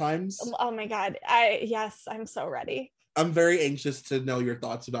to Sometimes? Oh my God. Yes, I'm so ready. I'm very anxious to know your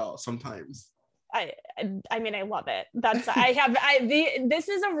thoughts about Sometimes. I mean, I love it. This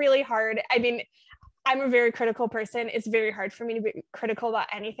is a really hard, I mean, I'm a very critical person. It's very hard for me to be critical about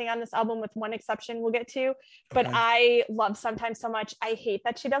anything on this album, with one exception we'll get to. But okay. I love Sometimes so much. I hate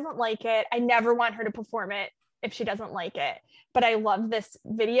that she doesn't like it. I never want her to perform it if she doesn't like it. But I love this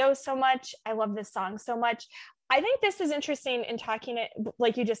video so much. I love this song so much. I think this is interesting in talking it,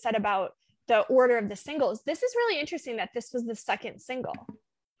 like you just said, about the order of the singles. This is really interesting that this was the second single.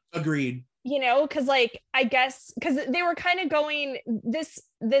 Agreed. You know, because like, I guess, because they were kind of going, this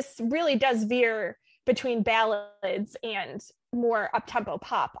really does veer between ballads and more up-tempo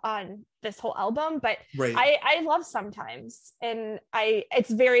pop on this whole album, but right. I love Sometimes, and it's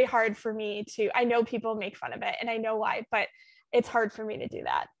very hard for me to, I know people make fun of it and I know why, but it's hard for me to do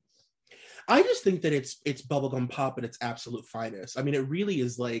that. I just think that it's bubblegum pop at its absolute finest. I mean, it really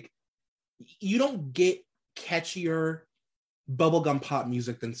is. Like, you don't get catchier bubblegum pop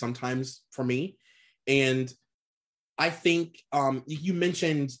music than Sometimes for me. And I think you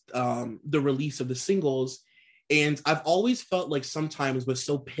mentioned the release of the singles, and I've always felt like Sometimes was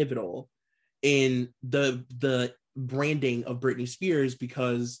so pivotal in the branding of Britney Spears,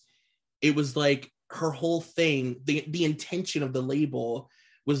 because it was like her whole thing, the intention of the label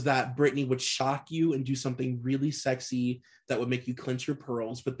was that Britney would shock you and do something really sexy that would make you clench your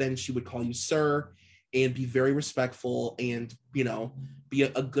pearls, but then she would call you sir and be very respectful and, you know, be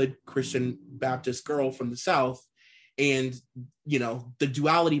a good Christian Baptist girl from the South. And, you know, the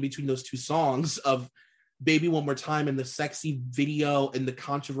duality between those two songs of Baby One More Time and the sexy video and the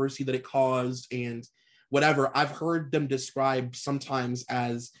controversy that it caused and whatever, I've heard them describe Sometimes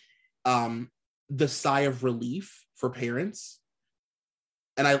as the sigh of relief for parents.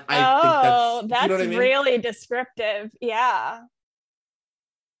 And I think that's you know what I mean? Really descriptive. Yeah.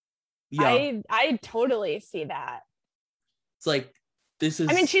 I totally see that. It's like, this is,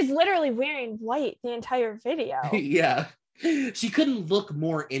 I mean, she's literally wearing white the entire video. Yeah. She couldn't look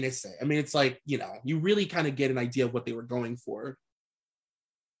more innocent. I mean, it's like, you know, you really kind of get an idea of what they were going for.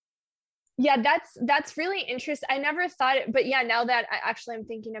 Yeah, that's really interesting. I never thought it, but yeah, now that I'm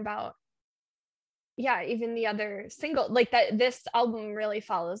thinking about, yeah, even the other single, like that, this album really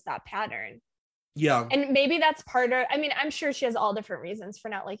follows that pattern. Yeah. And maybe that's part of, I mean, I'm sure she has all different reasons for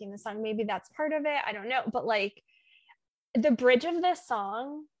not liking the song. Maybe that's part of it. I don't know. But like the bridge of this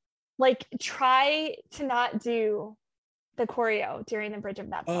song, like try to not do the choreo during the bridge of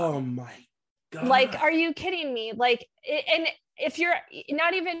that song. Oh my God. Like, are you kidding me? Like, and if you're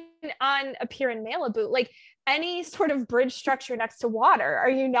not even on a pier in Malibu, like any sort of bridge structure next to water, are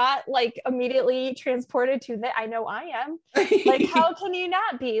you not like immediately transported to that? I know I am. Like, how can you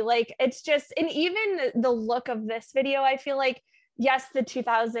not be? Like, it's just, and even the look of this video, I feel like, yes, the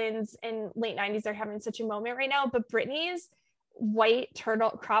 2000s and late 90s are having such a moment right now, but Britney's white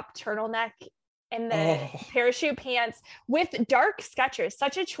crop turtleneck and the parachute pants with dark Skechers,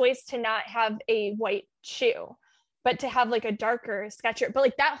 such a choice to not have a white shoe, but to have like a darker Skechers. But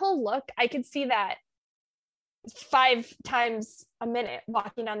like that whole look, I could see that 5 times a minute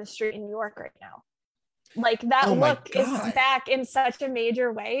walking down the street in New York right now. Like that look is back in such a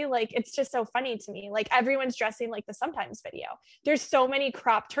major way. Like, it's just so funny to me. Like, everyone's dressing like the Sometimes video. There's so many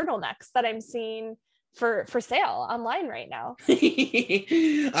crop turtlenecks that I'm seeing for sale online right now.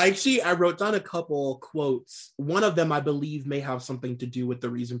 I wrote down a couple quotes. One of them, I believe, may have something to do with the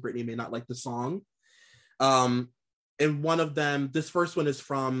reason Britney may not like the song. And one of them, this first one is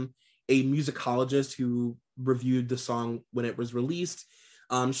from a musicologist who reviewed the song when it was released.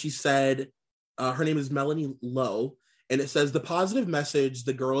 She said, her name is Melanie Lowe, and it says, the positive message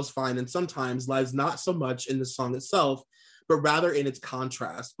the girls find in Sometimes lies not so much in the song itself, but rather in its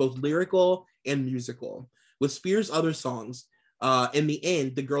contrast, both lyrical and musical. With Spears' other songs, in the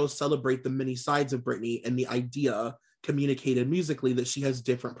end, the girls celebrate the many sides of Britney and the idea communicated musically that she has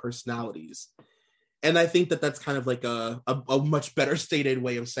different personalities. And I think that that's kind of like a much better stated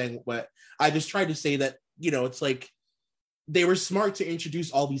way of saying what I just tried to say, that, you know, it's like they were smart to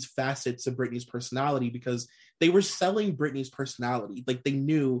introduce all these facets of Britney's personality because they were selling Britney's personality. Like, they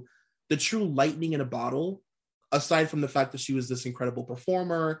knew the true lightning in a bottle, aside from the fact that she was this incredible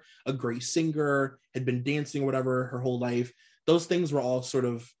performer, a great singer, had been dancing or whatever her whole life. those things were all sort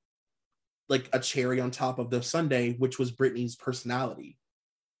of like a cherry on top of the sundae, which was Britney's personality.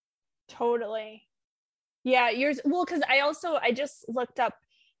 Totally. Yeah, yours. Well, because I just looked up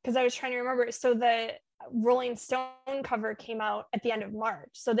because I was trying to remember. So the Rolling Stone cover came out at the end of March.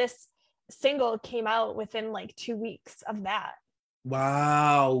 So this single came out within like 2 weeks of that.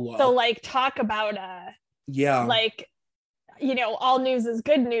 Wow. So like talk about like, you know, all news is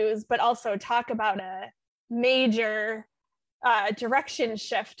good news, but also talk about a major direction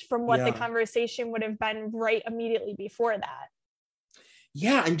shift from what the conversation would have been right immediately before that.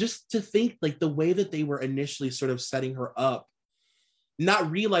 Yeah, and just to think like the way that they were initially sort of setting her up,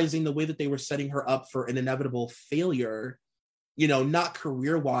 not realizing the way that they were setting her up for an inevitable failure, you know, not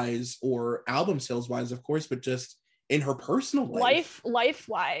career-wise or album sales-wise, of course, but just in her personal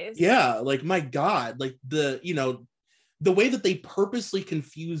life-wise. Yeah, like my God, like the way that they purposely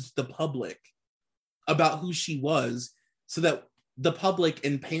confused the public about who she was so that the public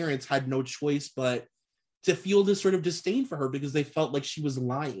and parents had no choice but to feel this sort of disdain for her because they felt like she was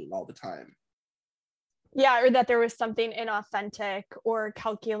lying all the time. Yeah, or that there was something inauthentic or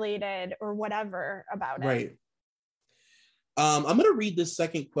calculated or whatever about it. Right. I'm going to read this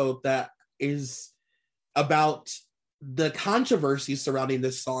second quote that is about the controversy surrounding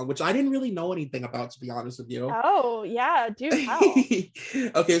this song, which I didn't really know anything about, to be honest with you. Oh, yeah, do tell.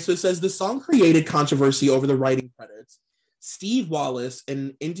 Okay, so it says the song created controversy over the writing credits. Steve Wallace,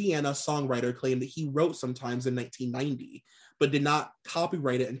 an Indiana songwriter, claimed that he wrote Sometimes in 1990, but did not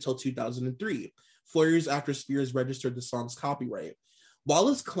copyright it until 2003, 4 years after Spears registered the song's copyright.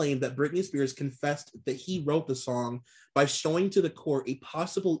 Wallace claimed that Britney Spears confessed that he wrote the song by showing to the court a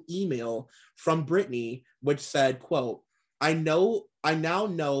possible email from Britney, which said, quote, I now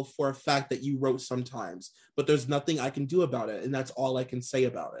know for a fact that you wrote Sometimes, but there's nothing I can do about it, and that's all I can say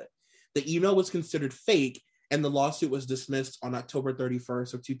about it. The email was considered fake, and the lawsuit was dismissed on October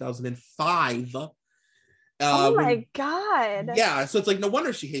 31st of 2005. Oh my God. Yeah, so it's like, no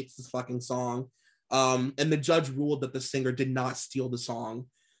wonder she hates this fucking song. And the judge ruled that the singer did not steal the song.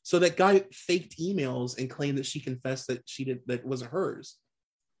 So that guy faked emails and claimed that she confessed that that wasn't hers.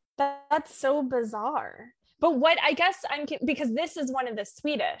 That's so bizarre. But what I guess because this is one of the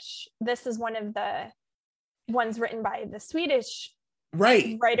ones written by the Swedish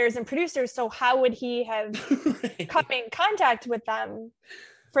writers and producers. So how would he have come in contact with them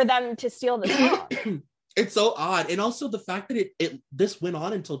for them to steal the song? It's so odd. And also the fact that this went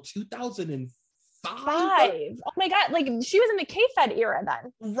on until 2005. Oh my God. Like she was in the K-Fed era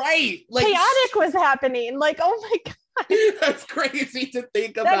then. Right. Like Chaotic was happening. Like, oh my God. That's crazy to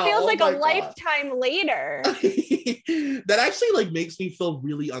think about. That feels like a lifetime later. That actually like makes me feel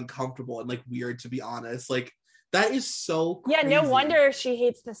really uncomfortable and like weird, to be honest. Like that is so crazy. Yeah, no wonder she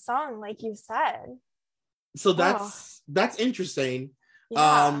hates the song, like you said. So that's interesting.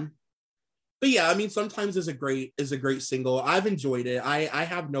 Yeah. But yeah, I mean, Sometimes is a great single. I've enjoyed it. I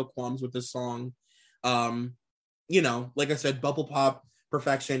have no qualms with this song. You know, like I said, bubble pop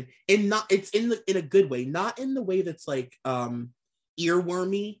perfection, and it's in a good way, not in the way that's like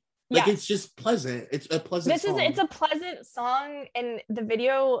earwormy. Like it's just pleasant. It's a pleasant song. It's a pleasant song, and the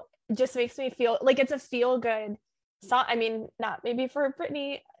video just makes me feel like it's a feel good song. I mean, not maybe for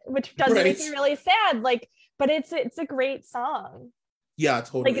Britney, which does make me really sad. Like, but it's a great song. Yeah,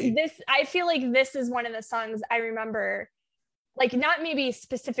 totally. Like this, I feel like this is one of the songs I remember, like not maybe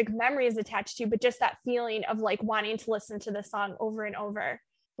specific memories attached to, but just that feeling of like wanting to listen to the song over and over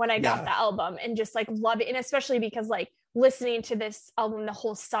when I got the album and just like love it. And especially because like listening to this album the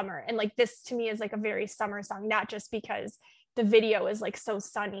whole summer, and like this to me is like a very summer song, not just because the video is like so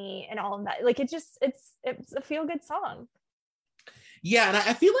sunny and all of that. Like it's a feel good song. Yeah, and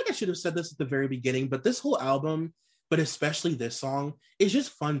I feel like I should have said this at the very beginning, but this whole album, but especially this song, is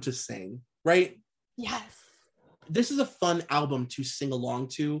just fun to sing, right? Yes. This is a fun album to sing along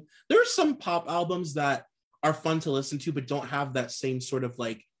to. There are some pop albums that are fun to listen to, but don't have that same sort of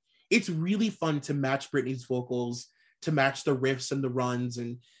like, it's really fun to match Britney's vocals, to match the riffs and the runs.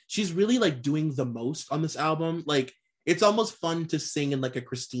 And she's really like doing the most on this album. Like it's almost fun to sing in like a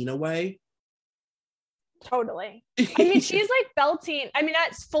Christina way. Totally. I mean, she's like belting. I mean,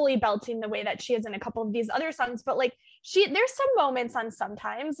 not fully belting the way that she is in a couple of these other songs, but like there's some moments on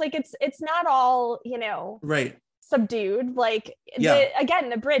Sometimes. Like it's not all, you know, right, subdued. Like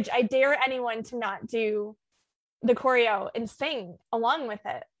the bridge. I dare anyone to not do the choreo and sing along with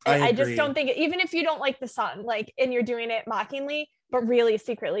it. I just don't think even if you don't like the song, like, and you're doing it mockingly, but really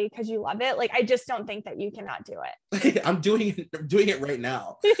secretly because you love it, like I just don't think that you cannot do it. I'm doing it right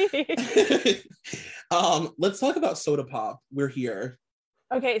now. Let's talk about Soda Pop. We're here.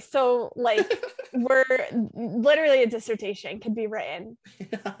 Okay, so like we're literally a dissertation could be written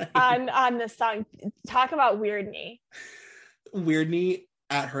on this song. Talk about Weirdney. Weirdney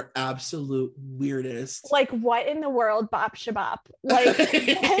at her absolute weirdest. Like, what in the world, Bop Shabop? Like, what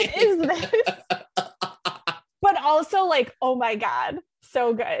is this? But also, like, oh my God,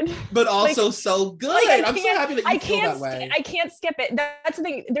 so good. But also like, so good. Like, I'm so happy that you feel that way. I can't skip it. That's the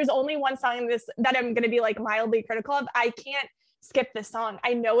thing. There's only one song in this that I'm going to be like mildly critical of. I can't skip this song.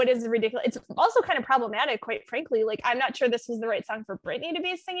 I know it is ridiculous. It's also kind of problematic, quite frankly. Like, I'm not sure this was the right song for Britney to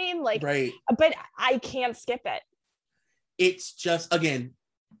be singing. Like, right. But I can't skip it. It's just, again,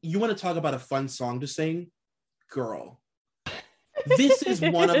 you want to talk about a fun song to sing? Girl. This is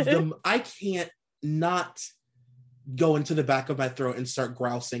one of them. I can't not go into the back of my throat and start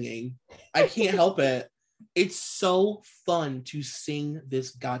growl singing. I can't help it. It's so fun to sing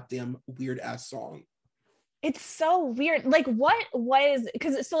this goddamn weird ass song. It's so weird. Like, what was,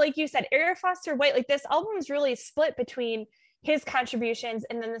 because so like you said, Eric Foster White, like this album is really split between his contributions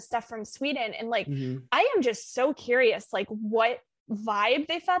and then the stuff from Sweden. And like, I am just so curious, like what vibe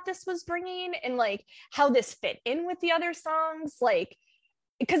they thought this was bringing and like how this fit in with the other songs. Like,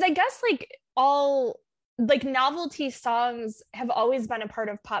 because I guess like all like novelty songs have always been a part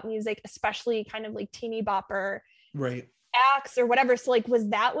of pop music, especially kind of like teeny bopper right acts or whatever. So like, was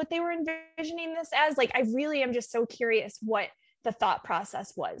that what they were envisioning this as? Like, I really am just so curious what the thought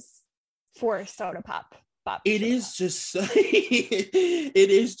process was for Soda Pop. It is just so, it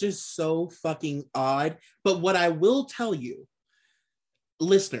is just so fucking odd. But what I will tell you,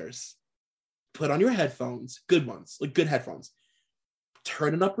 listeners, put on your headphones, good ones, like good headphones,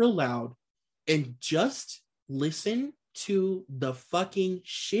 turn it up real loud, and just listen to the fucking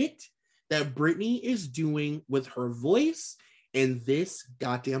shit that Britney is doing with her voice in this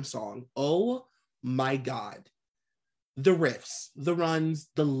goddamn song. Oh my God. The riffs, the runs,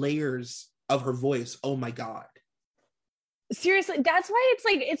 the layers of her voice. Oh my God. Seriously, that's why it's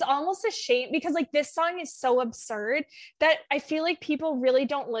like, it's almost a shame because like this song is so absurd that I feel like people really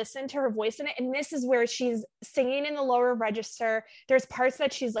don't listen to her voice in it. And this is where she's singing in the lower register. There's parts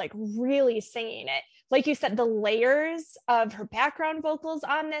that she's like really singing it. Like you said, the layers of her background vocals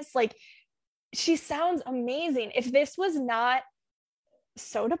on this, like she sounds amazing. If this was not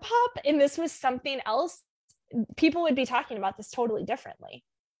Soda Pop and this was something else, people would be talking about this totally differently.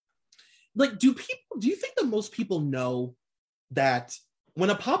 Like, do you think that most people know that when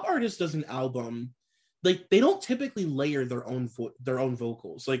a pop artist does an album, like they don't typically layer their own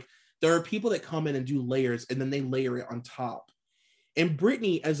vocals? Like there are people that come in and do layers and then they layer it on top. And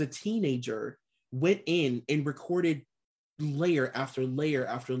Britney, as a teenager, went in and recorded layer after layer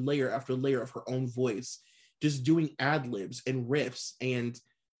after layer after layer of her own voice, just doing ad-libs and riffs and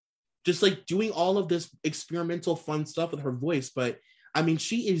just like doing all of this experimental fun stuff with her voice. But I mean,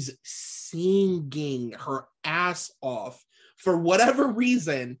 she is singing her ass off for whatever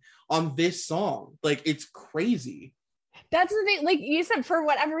reason on this song. Like, it's crazy. That's the thing. Like you said, for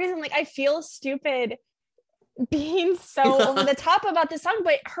whatever reason, like I feel stupid being so over the top about this song,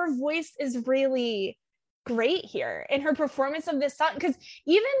 but her voice is really great here in her performance of this song. Because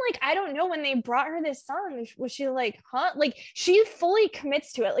even like, I don't know, when they brought her this song, was she like, huh? Like she fully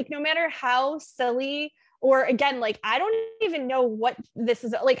commits to it. Like no matter how silly or again, like, I don't even know what this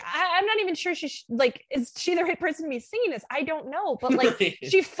is. Like, I'm not even sure like, is she the right person to be singing this? I don't know. But like,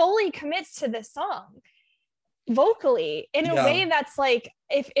 she fully commits to this song vocally in a way that's like,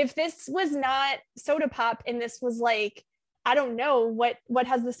 if this was not Soda Pop and this was like, I don't know what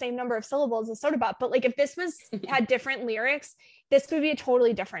has the same number of syllables as Soda Pop, but like, if this had different lyrics, this would be a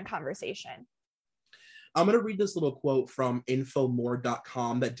totally different conversation. I'm going to read this little quote from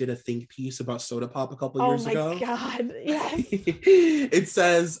infomore.com that did a think piece about Soda Pop a couple years ago. Oh my God, yes. It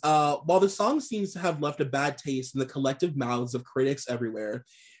says, while the song seems to have left a bad taste in the collective mouths of critics everywhere,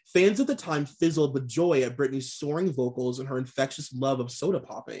 fans at the time fizzled with joy at Britney's soaring vocals and her infectious love of soda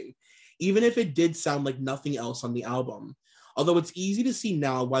popping, even if it did sound like nothing else on the album. Although it's easy to see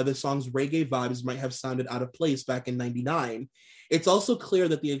now why the song's reggae vibes might have sounded out of place back in '99, it's also clear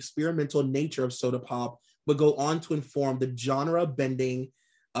that the experimental nature of Soda Pop would go on to inform the genre bending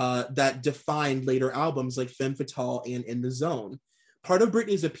that defined later albums like Femme Fatale and In the Zone. Part of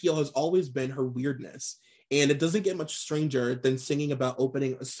Britney's appeal has always been her weirdness, and it doesn't get much stranger than singing about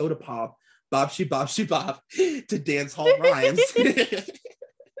opening a soda pop, bop she bop she bop, to dance hall rhymes.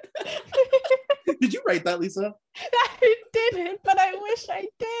 Did you write that, Lisa? I didn't, but I wish I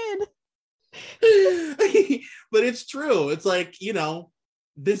did. But it's true. It's like, you know,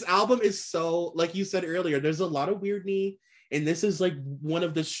 this album is so, like you said earlier, there's a lot of Weirdney, and this is like one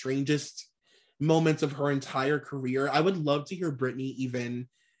of the strangest moments of her entire career. I would love to hear Britney even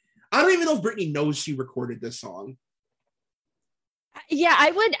I don't even know if Britney knows she recorded this song. Yeah,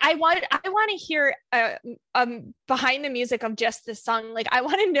 I want to hear behind the music of just this song. Like, I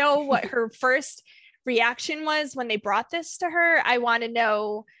want to know what her first reaction was when they brought this to her. I want to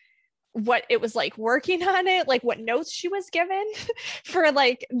know what it was like working on it, like what notes she was given for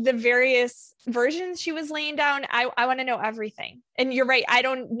like the various versions she was laying down. I want to know everything. And you're right, I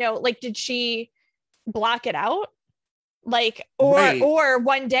don't know, like, did she block it out? Like, or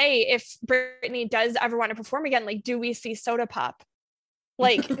one day if Britney does ever want to perform again, like, do we see Soda Pop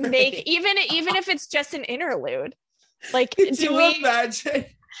like make even if it's just an interlude? Like, imagine?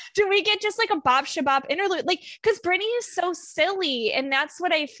 Do we get just like a Bop Shabop interlude? Like, because Britney is so silly, and that's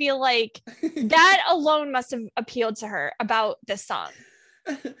what I feel like that alone must have appealed to her about this song.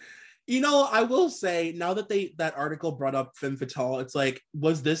 You know, I will say, now that that article brought up Femme Fatale, it's like,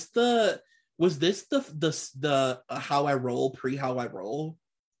 was this the How I Roll pre How I Roll?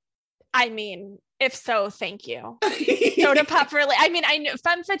 I mean, if so, thank you. Soda Pop really, I mean, I know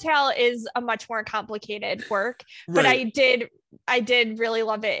Femme Fatale is a much more complicated work, but right. I did really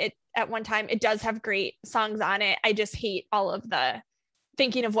love it at one time. It does have great songs on it. I just hate all of the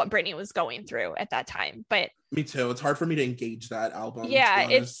thinking of what Britney was going through at that time. But me too. It's hard for me to engage that album. Yeah,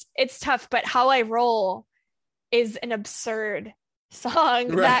 it's tough. But How I Roll is an absurd song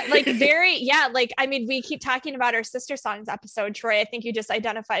that like like, I mean, we keep talking about our sister songs episode, Troy. I think you just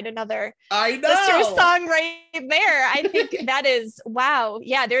identified another sister song right there. I think that is, wow.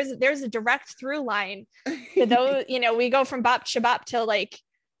 Yeah, there's a direct through line to those, you know, we go from Bop Shabop to like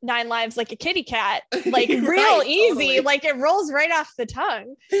 9 Lives Like a Kitty Cat, like right, real easy, totally. Like it rolls right off the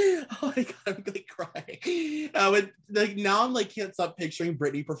tongue. Oh my God, I'm gonna cry. Like now I'm like, can't stop picturing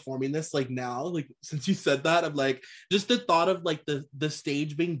Britney performing this. Like now, like since you said that, I'm like, just the thought of like the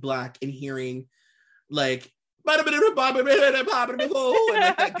stage being black and hearing like and like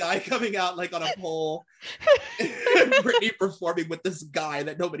that guy coming out like on a pole, and Britney performing with this guy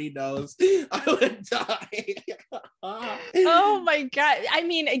that nobody knows, I would die. Oh my God. I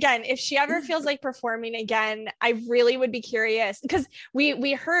mean, again, if she ever feels like performing again, I really would be curious, because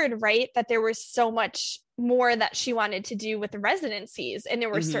we heard, right, that there was so much more that she wanted to do with the residencies, and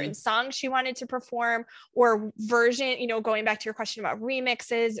there were certain songs she wanted to perform, or version, you know, going back to your question about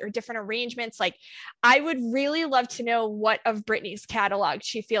remixes or different arrangements. Like, I would really love to know what of Britney's catalog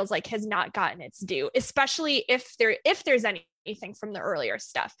she feels like has not gotten its due, especially if there's anything from the earlier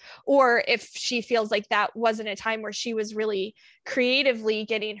stuff, or if she feels like that wasn't a time where she was really creatively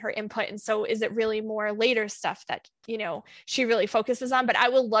getting her input, and so is it really more later stuff that, you know, she really focuses on. But I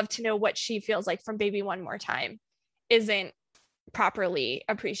would love to know what she feels like from Baby One More Time isn't properly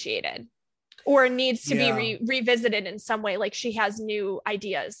appreciated or needs to be revisited in some way, like she has new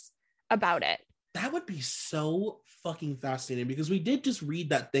ideas about it. That would be so fucking fascinating, because we did just read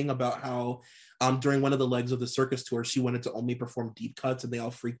that thing about how during one of the legs of the circus tour, she wanted to only perform deep cuts and they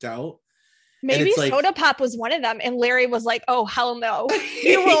all freaked out. Maybe Soda Pop was one of them, and Larry was like, oh, hell no,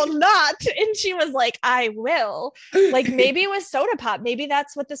 you will not. And she was like, I will. Like, maybe it was Soda Pop. Maybe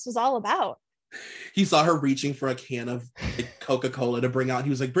that's what this was all about. He saw her reaching for a can of like, Coca-Cola to bring out. He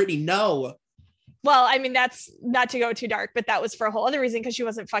was like, Britney, no. Well, I mean, that's not to go too dark, but that was for a whole other reason, because she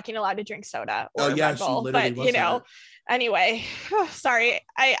wasn't fucking allowed to drink soda or Red Bull. But, you know, anyway, sorry,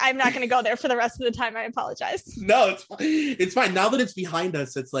 I'm not going to go there for the rest of the time. I apologize. No, it's fine. It's fine. Now that it's behind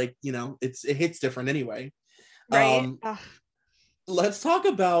us, it's like, you know, it hits different anyway. Right. Let's talk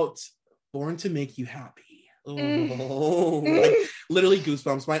about Born to Make You Happy. Oh, like, literally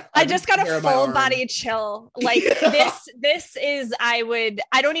goosebumps. I just got a full body chill. Like this is,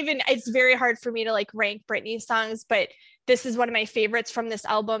 it's very hard for me to like rank Britney songs, but this is one of my favorites from this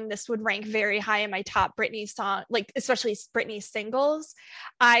album. This would rank very high in my top Britney song, like especially Britney singles.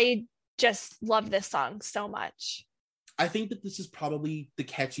 I just love this song so much. I think that this is probably the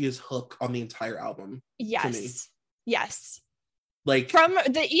catchiest hook on the entire album. Yes. Yes. Like from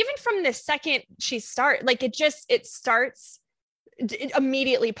the second she starts, like it starts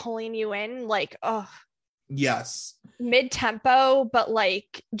immediately pulling you in, like, oh yes, mid-tempo, but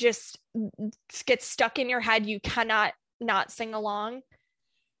like just gets stuck in your head. You cannot not sing along.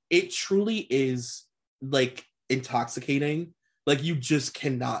 It truly is like intoxicating. Like you just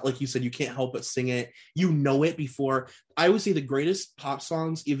cannot, like you said, you can't help but sing it. You know it before. I would say the greatest pop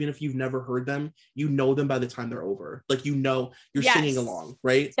songs, even if you've never heard them, you know them by the time they're over. Like, you know, you're singing along,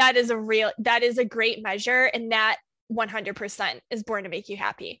 right? That is a great measure. And that 100% is Born to Make You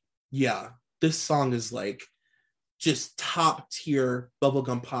Happy. Yeah. This song is like just top tier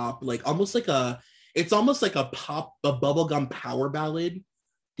bubblegum pop, like it's almost like a bubblegum power ballad.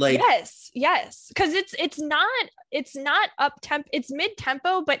 Like, yes, because it's not up tempo, it's mid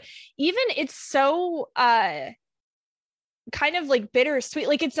tempo, but even it's so kind of like bittersweet.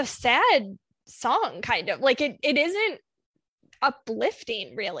 Like it's a sad song, kind of like it isn't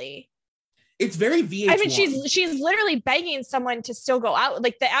uplifting really. it's very VH1. I mean, she's literally begging someone to still go out.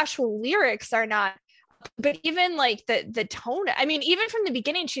 Like the actual lyrics are not, but even like the tone, I mean, even from the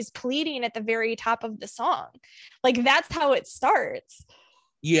beginning, she's pleading at the very top of the song. Like that's how it starts.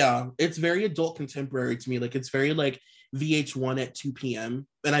 Yeah, it's very adult contemporary to me. Like it's very like VH1 at 2 p.m.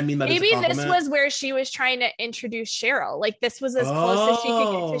 And I mean that maybe as a this compliment. was where she was trying to introduce Cheryl. Like this was as close as she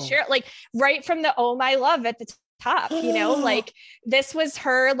could get to Cheryl. Like right from the "Oh My Love" at the top, you know, like this was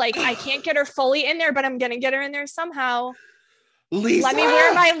her. Like I can't get her fully in there, but I'm gonna get her in there somehow. Lisa! Let me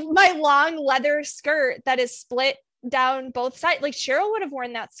wear my long leather skirt that is split down both sides. Like Cheryl would have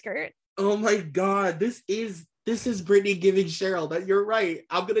worn that skirt. Oh my God, this is Britney giving Cheryl. That you're right.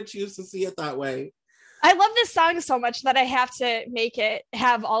 I'm gonna choose to see it that way. I love this song so much that I have to make it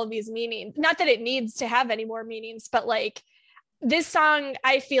have all of these meanings. Not that it needs to have any more meanings, but like this song,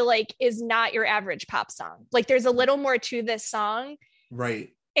 I feel like is not your average pop song. Like there's a little more to this song.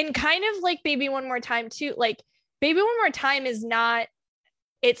 Right. And kind of like Baby One More Time too. Like Baby One More Time is not,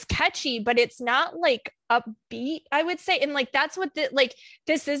 it's catchy, but it's not like upbeat, I would say. And like, that's what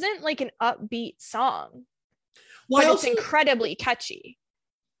this isn't like an upbeat song, Well, but it's incredibly catchy.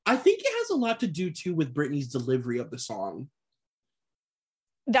 I think it has a lot to do too with Britney's delivery of the song.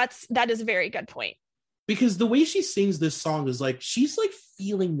 That is a very good point. Because the way she sings this song is like, she's like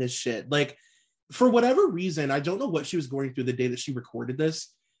feeling this shit. Like for whatever reason, I don't know what she was going through the day that she recorded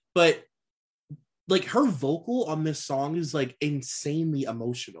this, but like her vocal on this song is like insanely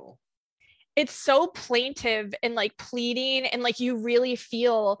emotional. It's so plaintive and like pleading, and like you really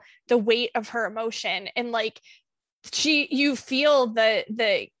feel the weight of her emotion, and like you feel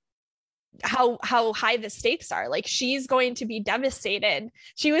the how high the stakes are. Like she's going to be devastated.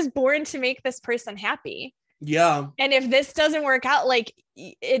 She was born to make this person happy. Yeah. And if this doesn't work out, like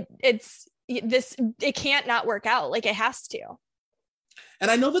it can't not work out. Like it has to. And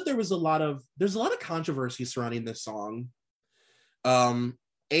I know that there's a lot of controversy surrounding this song.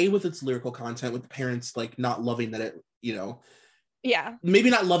 With its lyrical content, with the parents like not loving that it, you know, yeah, maybe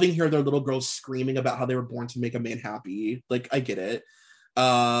not loving hear their little girls screaming about how they were born to make a man happy. Like I get it.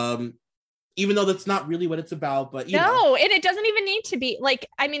 Even though that's not really what it's about, but you know. And it doesn't even need to be. Like,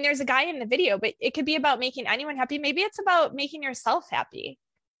 I mean, there's a guy in the video, but it could be about making anyone happy. Maybe it's about making yourself happy.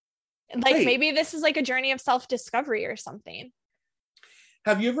 Like right. Maybe this is like a journey of self-discovery or something.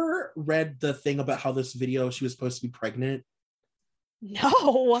 Have you ever read the thing about how this video, she was supposed to be pregnant?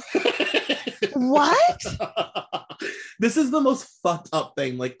 No. What? This is the most fucked up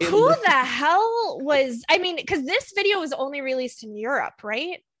thing. Like, who the hell was, I mean, because this video was only released in Europe,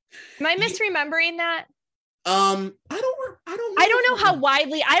 right? Am I misremembering that? I don't know how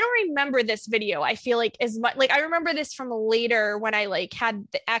widely. I don't remember this video. I feel like as much, like I remember this from later when I like had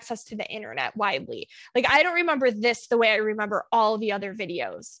the access to the internet widely. Like I don't remember this the way I remember all the other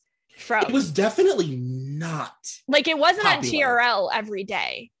videos from. It was definitely not like it wasn't popular. on TRL every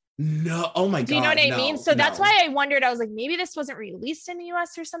day. No, oh my God. Do you know what I mean? So that's why I wondered, I was like, maybe this wasn't released in the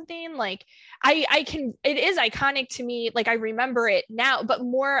US or something. Like it is iconic to me. Like I remember it now, but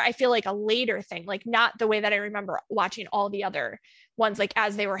more, I feel like a later thing, like not the way that I remember watching all the other ones, like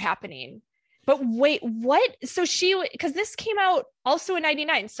as they were happening. But wait, what? So because this came out also in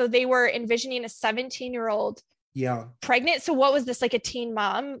 99. So they were envisioning a 17-year-old pregnant. So what was this, like a teen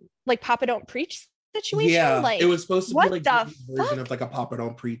mom, like Papa Don't Preach situation? Yeah, like it was supposed to be like the version of like a Papa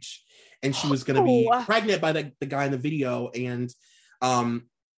Don't Preach, and she was gonna be pregnant by the guy in the video, and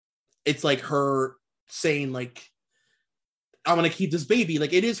it's like her saying like, I'm gonna keep this baby.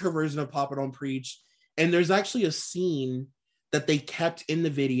 Like it is her version of Papa Don't Preach. And there's actually a scene that they kept in the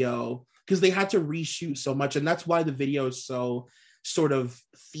video because they had to reshoot so much, and that's why the video is so sort of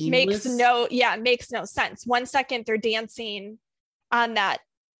themeless. Makes no sense. 1 second they're dancing on that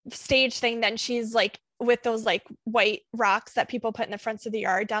stage thing, then she's like with those like white rocks that people put in the fronts of the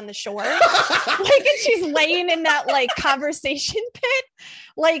yard down the shore, like, and she's laying in that like conversation pit.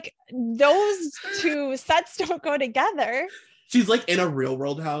 Like those two sets don't go together. She's like in a real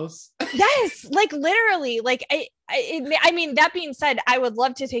world house. Yes, like literally. Like I mean, that being said, I would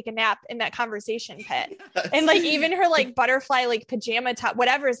love to take a nap in that conversation pit. Yes. And like even her like butterfly like pajama top,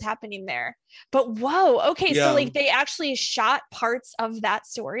 whatever is happening there. But whoa, okay, so like they actually shot parts of that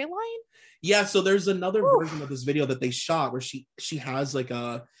storyline. Yeah, so there's another version of this video that they shot where she has like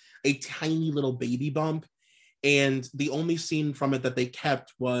a tiny little baby bump, and the only scene from it that they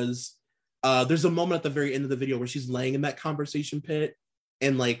kept was there's a moment at the very end of the video where she's laying in that conversation pit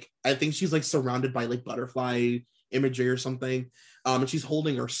and like I think she's like surrounded by like butterfly imagery or something, and she's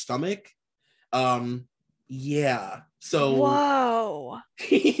holding her stomach. Yeah, so Whoa.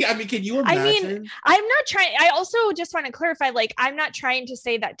 I mean, can you imagine? I mean, I'm not trying. I also just want to clarify, like, I'm not trying to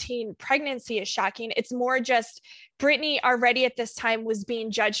say that teen pregnancy is shocking. It's more just Britney already at this time was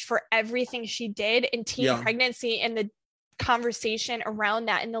being judged for everything she did, and teen pregnancy and the conversation around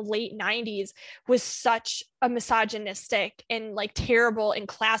that in the late 90s was such a misogynistic and like terrible and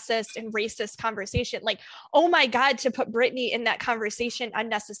classist and racist conversation. Like, oh my God, to put Britney in that conversation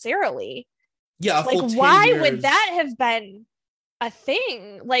unnecessarily. Yeah, like why would that have been a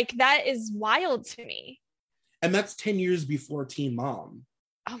thing? Like, that is wild to me. And that's 10 years before Teen Mom.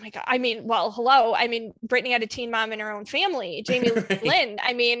 Oh my God. I mean, well, hello. I mean, Britney had a teen mom in her own family, Jamie right. Lynn.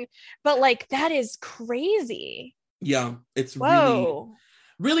 I mean, but like, that is crazy. Yeah, it's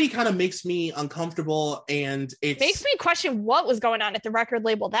really kind of makes me uncomfortable, and it makes me question what was going on at the record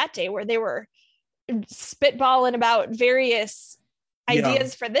label that day, where they were spitballing about various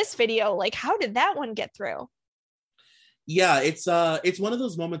ideas for this video. Like, how did that one get through? Yeah, it's one of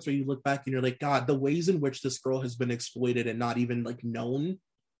those moments where you look back and you're like, God, the ways in which this girl has been exploited and not even like known.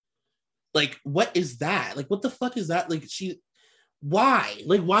 Like, what is that? Like, what the fuck is that? Like, why?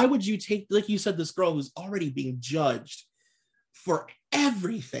 Like, why would you take, like you said, this girl who's already being judged for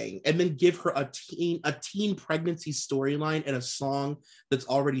everything and then give her a teen pregnancy storyline and a song that's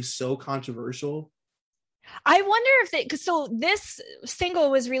already so controversial? I wonder if so this single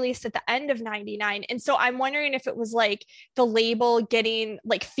was released at the end of 99. And so I'm wondering if it was like the label getting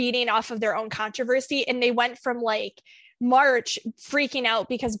like feeding off of their own controversy. And they went from like March freaking out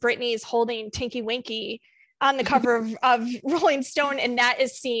because Britney's holding Tinky Winky on the cover of Rolling Stone, and that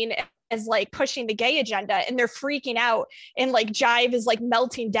is seen as like pushing the gay agenda, and they're freaking out, and like Jive is like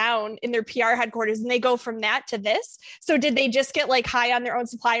melting down in their PR headquarters, and they go from that to this. So did they just get like high on their own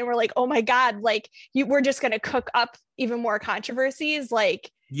supply and we're like, oh my God, like we're just going to cook up even more controversies?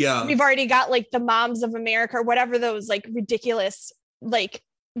 Like, yeah, we've already got like the Moms of America or whatever those like ridiculous like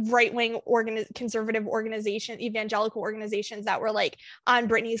right-wing conservative organization, evangelical organizations that were like on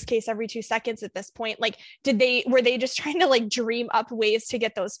Britney's case every 2 seconds at this point. Like, were they just trying to like dream up ways to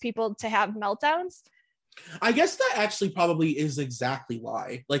get those people to have meltdowns? I guess that actually probably is exactly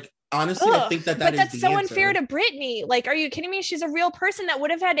why. Like, honestly, I think that but is that's the so answer. Unfair to Britney. Like, are you kidding me? She's a real person that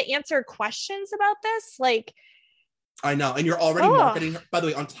would have had to answer questions about this. Like, I know. And you're already marketing her, by the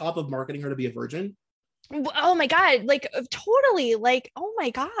way, on top of marketing her to be a virgin. Oh my God, like totally, like, oh my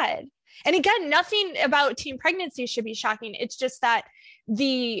God. And again, nothing about teen pregnancy should be shocking. It's just that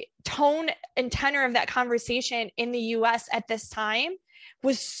the tone and tenor of that conversation in the US at this time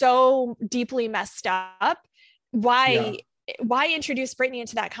was so deeply messed up. Why introduce Britney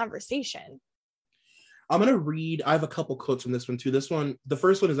into that conversation? I'm going to read, I have a couple quotes from this one too. The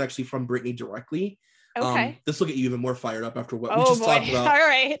first one is actually from Britney directly. Okay. This will get you even more fired up after what we just talked about. All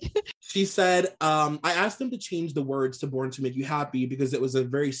right. She said, I asked them to change the words to Born to Make You Happy because it was a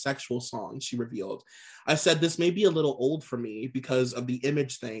very sexual song, she revealed. I said, this may be a little old for me because of the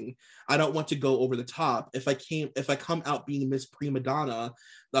image thing. I don't want to go over the top. If I come out being Miss Prima Donna,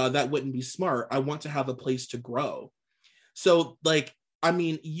 that wouldn't be smart. I want to have a place to grow. So like, I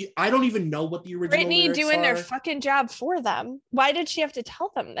mean, I don't even know what the original Britney doing their fucking job for them. Why did she have to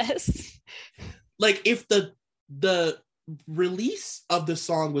tell them this? Like, if the release of the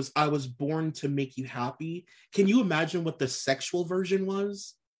song was I Was Born to Make You Happy, can you imagine what the sexual version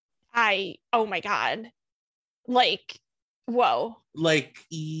was? Oh my God. Like, whoa. Like,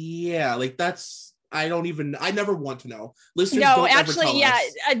 yeah, like that's, I never want to know. Listeners, no, actually, yeah,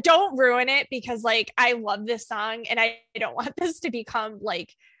 don't ruin it, because like, I love this song and I don't want this to become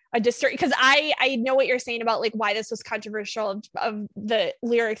like a distortion, because I know what you're saying about like why this was controversial of the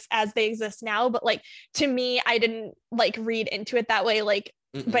lyrics as they exist now, but like to me, I didn't like read into it that way. Like,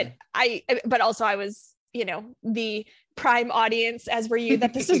 but also I was, the prime audience, as were you,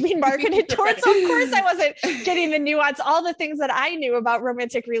 that this was being marketed towards. Right. So of course I wasn't getting the nuance, all the things that I knew about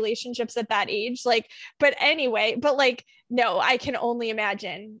romantic relationships at that age. Like, but anyway, but like, no, I can only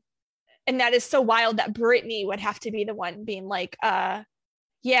imagine. And that is so wild that Britney would have to be the one being like,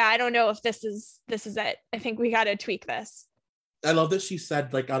 yeah, I don't know if this is it. I think we got to tweak this. I love that she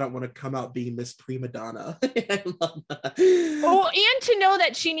said, like, I don't want to come out being Miss Prima Donna. I love that. Oh, and to know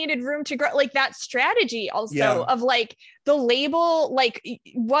that she needed room to grow, like that strategy also of like the label, like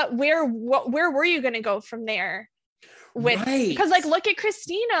where were you going to go from there? Because like, look at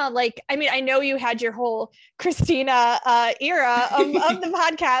Christina. Like, I mean, I know you had your whole Christina era of the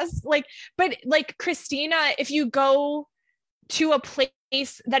podcast, like, but like Christina, if you go to a place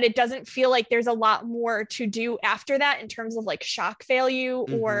that it doesn't feel like there's a lot more to do after that in terms of like shock value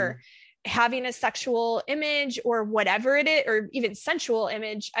or having a sexual image or whatever it is, or even sensual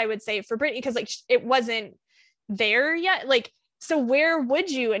image, I would say, for Britney, because like it wasn't there yet. Like, so where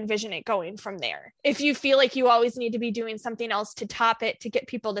would you envision it going from there? If you feel like you always need to be doing something else to top it, to get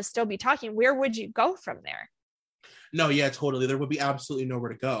people to still be talking, where would you go from there? No, yeah, totally. There would be absolutely nowhere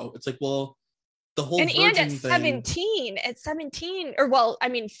to go. It's like, well, the whole and at thing, 17, or well, I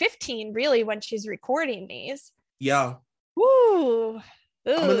mean 15 really, when she's recording these. Yeah. Woo.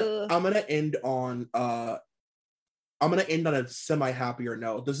 I'm gonna end on a semi-happier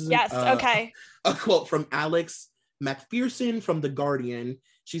note. This is okay. A quote from Alex McPherson from The Guardian.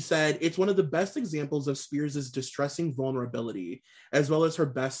 She said, "It's one of the best examples of Spears' distressing vulnerability, as well as her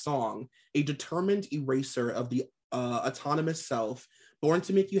best song, a determined eraser of the autonomous self. Born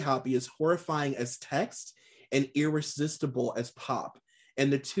to Make You Happy is horrifying as text and irresistible as pop,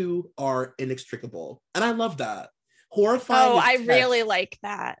 and the two are inextricable." And I love that. Horrifying. Oh, I really like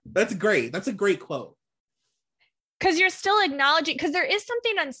that. That's great. That's a great quote. Because you're still acknowledging, because there is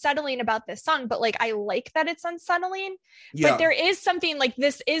something unsettling about this song, but like I like that it's unsettling. Yeah. But there is something like,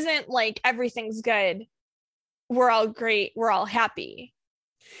 this isn't like everything's good, we're all great, we're all happy.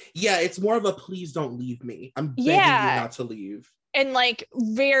 Yeah, it's more of a please don't leave me. I'm begging you not to leave. And like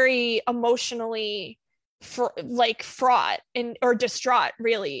very emotionally fraught or distraught,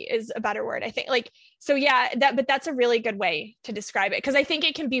 really is a better word, I think. Like, so yeah, but that's a really good way to describe it, because I think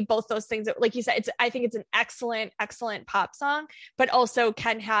it can be both those things. Like you said, I think it's an excellent pop song, but also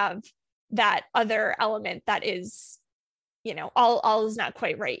can have that other element that is, all is not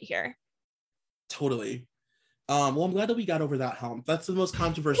quite right here. Totally. Well, I'm glad that we got over that hump. That's the most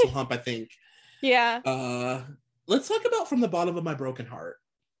controversial hump, I think. Yeah. Let's talk about From the Bottom of My Broken Heart.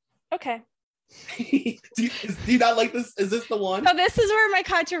 Okay. do you not like this? Is this the one? So this is where my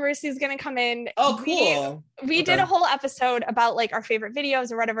controversy is going to come in. Oh, cool. We did a whole episode about like our favorite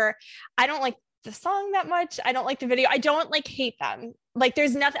videos or whatever. I don't like the song that much. I don't like the video. I don't like hate them. Like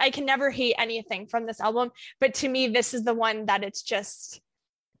there's nothing, I can never hate anything from this album. But to me, this is the one that it's just,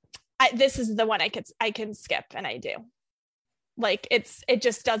 this is the one I can skip, and I do. Like it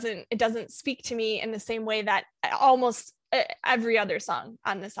doesn't speak to me in the same way that almost every other song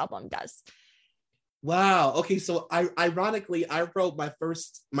on this album does. Wow. Okay. So ironically, I wrote my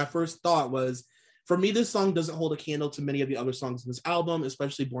first thought was, for me, this song doesn't hold a candle to many of the other songs in this album,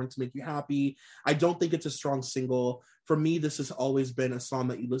 especially Born to Make You Happy. I don't think it's a strong single. For me, this has always been a song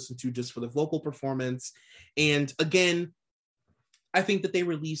that you listen to just for the vocal performance. And again, I think that they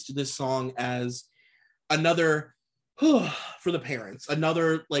released this song as another for the parents,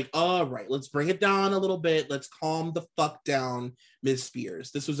 another like, all right, let's bring it down a little bit, let's calm the fuck down, Ms.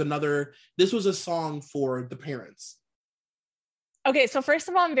 Spears. This was a song for the parents. Okay, so first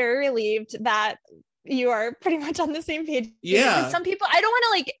of all, I'm very relieved that you are pretty much on the same page. Yeah. Some people, I don't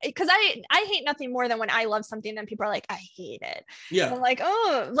want to because I hate nothing more than when I love something then people are like, I hate it. Yeah. And I'm like,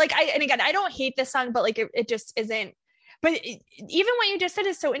 oh, like and again, I don't hate this song, but like it just isn't. But even what you just said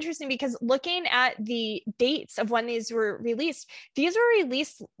is so interesting, because looking at the dates of when these were released,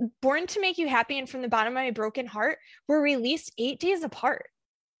 Born to Make You Happy and From the Bottom of My Broken Heart were released 8 days apart.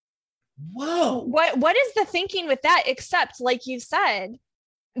 Whoa. What is the thinking with that? Except, like you said,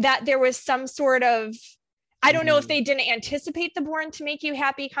 that there was some sort of, I don't know if they didn't anticipate the Born to Make You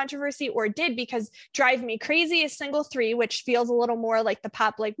Happy controversy or did, because Drive Me Crazy is single 3, which feels a little more like the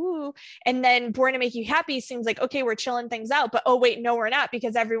pop, like, woo. And then Born to Make You Happy seems like, okay, we're chilling things out. But, oh, wait, no, we're not,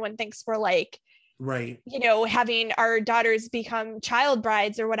 because everyone thinks we're like, right, having our daughters become child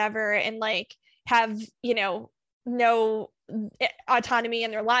brides or whatever, and like have, no autonomy in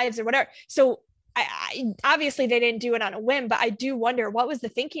their lives or whatever. So I obviously they didn't do it on a whim, but I do wonder what was the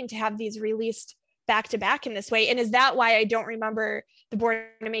thinking to have these released back to back in this way. And is that why I don't remember the Born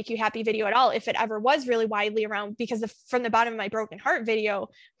to Make You Happy video at all, if it ever was really widely around, because the From the Bottom of My Broken Heart video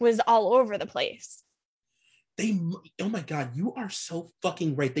was all over the place. Oh my God, you are so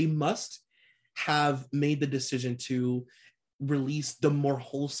fucking right. They must have made the decision to release the more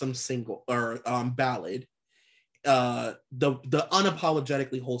wholesome single or ballad, the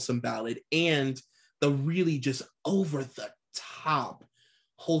unapologetically wholesome ballad, and the really just over the top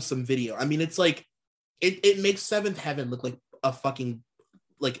wholesome video. I mean, it's like it makes Seventh Heaven look like a fucking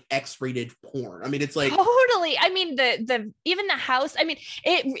like X-rated porn. I mean, it's like totally. I mean, the even the house. I mean,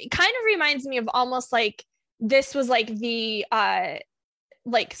 it kind of reminds me of almost like this was like the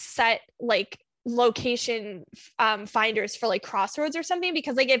like set like location finders for like Crossroads or something,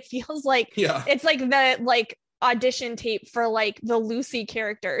 because like it feels like it's like the like audition tape for like the Lucy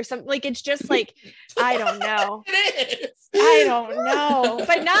character or something. Like, it's just like, I don't know. It is. I don't know,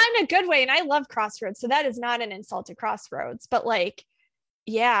 but not in a good way. And I love Crossroads, so that is not an insult to Crossroads, but like,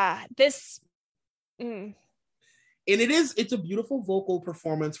 yeah, this. And it's a beautiful vocal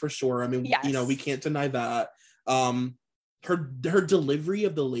performance for sure. I mean, yes. You know, we can't deny that. Her delivery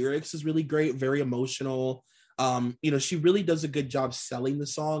of the lyrics is really great, very emotional. You know, she really does a good job selling the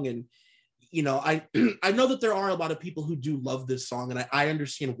song. And, you know, I know that there are a lot of people who do love this song, and I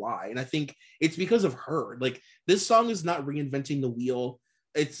understand why. And I think it's because of her. Like, this song is not reinventing the wheel.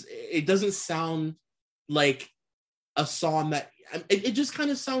 It doesn't sound like a song that it just kind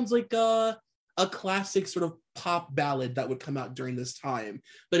of sounds like a classic sort of pop ballad that would come out during this time.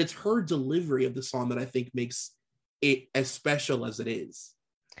 But it's her delivery of the song that I think makes it as special as it is.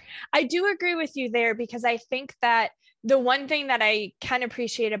 I do agree with you there, because I think that the one thing that I can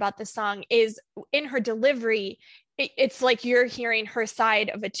appreciate about the song is in her delivery, it's like you're hearing her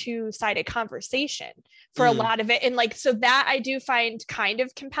side of a two-sided conversation for a lot of it. And like, so that I do find kind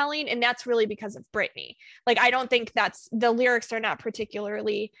of compelling. And that's really because of Britney. Like, I don't think the lyrics are not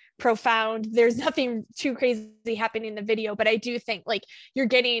particularly profound. There's nothing too crazy happening in the video, but I do think like you're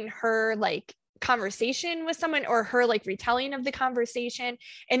getting her like conversation with someone, or her like retelling of the conversation.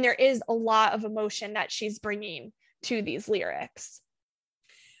 And there is a lot of emotion that she's bringing to these lyrics.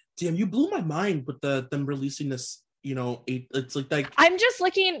 Damn, you blew my mind with them releasing this, you know, it's like I'm just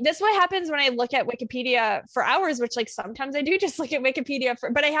looking, this is what happens when I look at Wikipedia for hours, which like sometimes I do just look at Wikipedia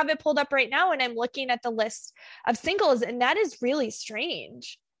but I have it pulled up right now and I'm looking at the list of singles, and that is really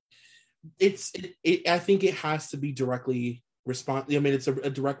strange. I think it has to be directly response. I mean, it's a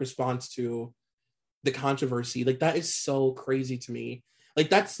direct response to the controversy. Like, that is so crazy to me. Like,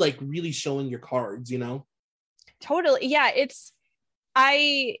 that's like really showing your cards, you know? Totally. Yeah. It's,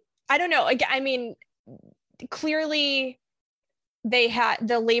 I don't know. I mean, clearly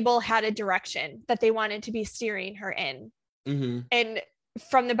the label had a direction that they wanted to be steering her in. Mm-hmm. And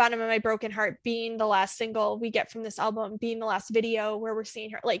From the Bottom of My Broken Heart being the last single we get from this album, being the last video where we're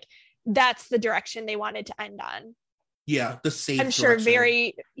seeing her, like, that's the direction they wanted to end on. Yeah, the safe I'm sure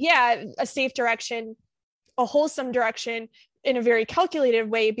direction. a safe direction, a wholesome direction in a very calculated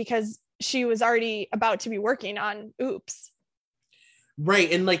way, because she was already about to be working on Oops.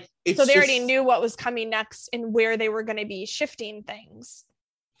 Right, and like, so they already knew what was coming next and where they were going to be shifting things.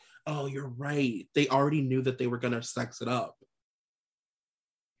 Oh, you're right. They already knew that they were going to sex it up.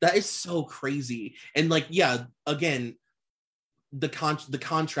 That is so crazy. And like, yeah, again, the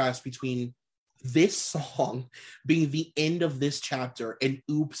contrast between this song being the end of this chapter and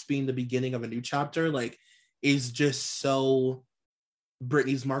Oops being the beginning of a new chapter, like, is just so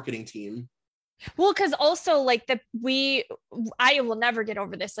Britney's marketing team. Well, because also like I will never get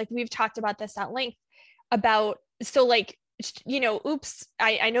over this. Like, we've talked about this at length about, so like, you know, Oops,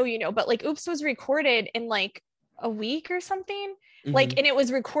 I know, you know, but like Oops was recorded in like a week or something. Mm-hmm. Like, and it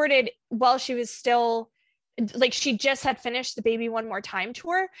was recorded while she was still, like, she just had finished the Baby One More Time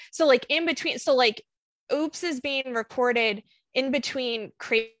tour. So like in between, so like Oops is being recorded in between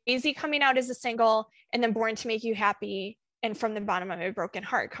Crazy coming out as a single and then Born to Make You Happy and From the Bottom of My Broken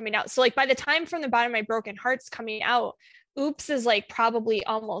Heart coming out. So like by the time From the Bottom of My Broken Heart's coming out, Oops is like probably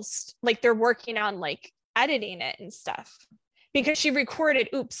almost like they're working on like editing it and stuff, because she recorded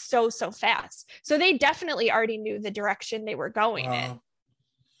Oops so fast. So they definitely already knew the direction they were going in.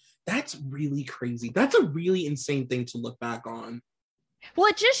 That's really crazy. That's a really insane thing to look back on. Well,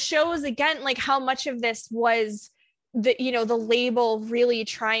 it just shows again, like, how much of this was the label really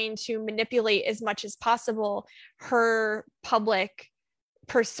trying to manipulate as much as possible her public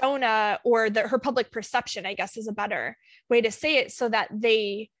persona, or her public perception, I guess is a better way to say it, so that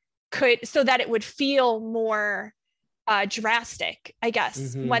it would feel more drastic, I guess,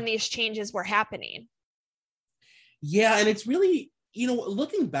 mm-hmm. when these changes were happening. Yeah, and it's really, you know,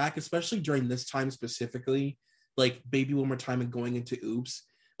 looking back, especially during this time specifically, like Baby One More Time and going into Oops,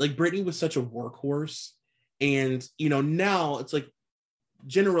 like Britney was such a workhorse. And, you know, now it's like,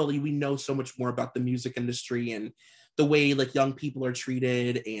 generally we know so much more about the music industry and the way like young people are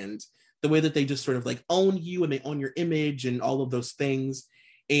treated and the way that they just sort of like own you and they own your image and all of those things.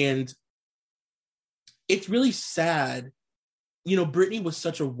 And it's really sad. You know, Britney was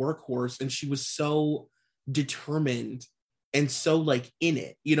such a workhorse and she was so determined and so like in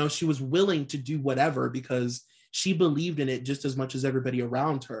it, you know, she was willing to do whatever because she believed in it just as much as everybody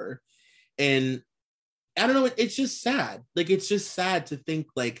around her. And I don't know, it's just sad. Like, it's just sad to think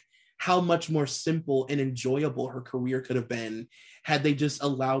like how much more simple and enjoyable her career could have been had they just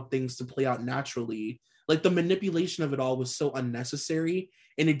allowed things to play out naturally. Like, the manipulation of it all was so unnecessary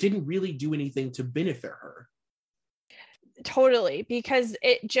and it didn't really do anything to benefit her. Totally, because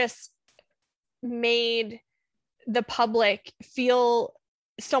it just made the public feel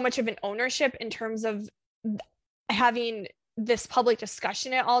so much of an ownership in terms of having this public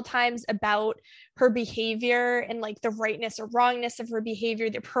discussion at all times about her behavior and like the rightness or wrongness of her behavior,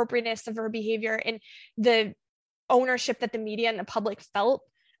 the appropriateness of her behavior, and the ownership that the media and the public felt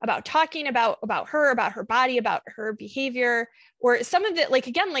about talking about her, about her body, about her behavior. Or some of it, like,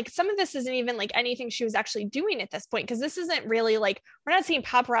 again, like some of this isn't even like anything she was actually doing at this point, because this isn't really like, we're not seeing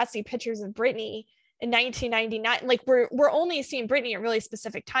paparazzi pictures of Britney in 1999. Like we're only seeing Britney at really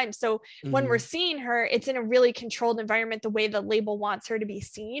specific times. So when we're seeing her, it's in a really controlled environment, the way the label wants her to be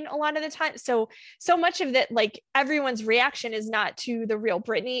seen a lot of the time. So much of that, like everyone's reaction is not to the real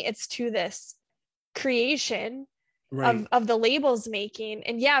Britney, it's to this creation of the labels making.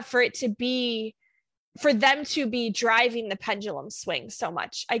 And yeah, for them to be driving the pendulum swing so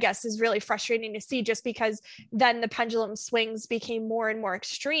much, I guess, is really frustrating to see, just because then the pendulum swings became more and more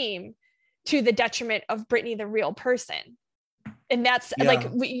extreme to the detriment of Britney, the real person. And that's like,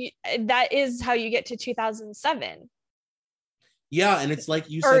 that is how you get to 2007. Yeah. And it's like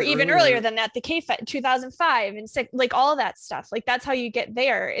you said, or even earlier than that, the K-Fed 2005 and 6, like all that stuff. Like that's how you get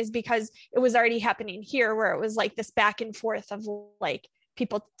there, is because it was already happening here, where it was like this back and forth of like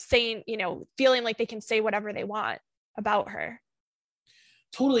people saying, you know, feeling like they can say whatever they want about her.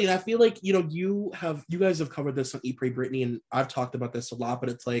 Totally. And I feel like, you know, you guys have covered this on Eat Pray Britney, and I've talked about this a lot, but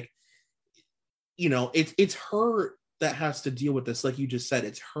it's like, you know, it's her that has to deal with this. Like you just said,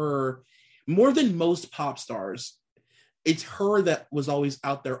 it's her more than most pop stars. It's her that was always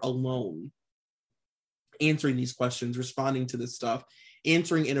out there alone, answering these questions, responding to this stuff,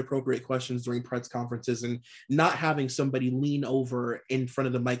 answering inappropriate questions during press conferences, and not having somebody lean over in front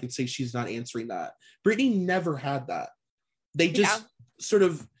of the mic and say she's not answering that. Britney never had that. They just sort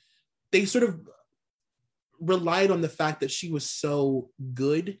of relied on the fact that she was so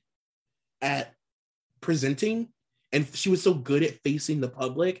good at presenting, and she was so good at facing the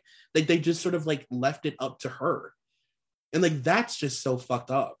public, that they just sort of like left it up to her. And like, that's just so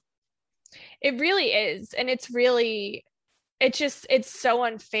fucked up. It really is. And it's so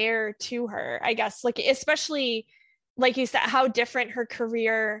unfair to her, I guess. Like, especially like you said, how different her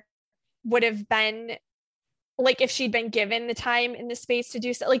career would have been, like if she'd been given the time and the space to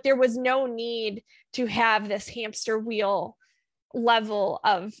do so. Like there was no need to have this hamster wheel level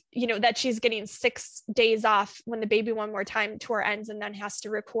of, you know, that she's getting 6 days off when the Baby One More Time tour ends, and then has to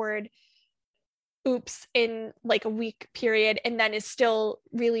record Oops in like a week period, and then is still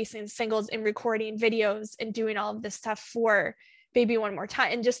releasing singles and recording videos and doing all of this stuff for Baby One More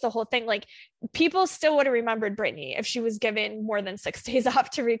Time. And just the whole thing, like people still would have remembered Britney if she was given more than 6 days off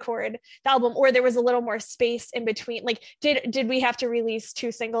to record the album, or there was a little more space in between. Like did we have to release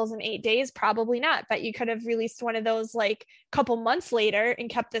 2 singles in 8 days? Probably not, but you could have released one of those like a couple months later and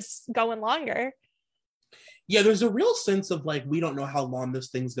kept this going longer. Yeah, there's a real sense of like, we don't know how long this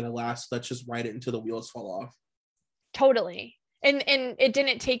thing's gonna last, let's just ride it until the wheels fall off. Totally. And it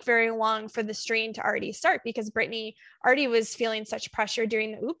didn't take very long for the strain to already start, because Britney already was feeling such pressure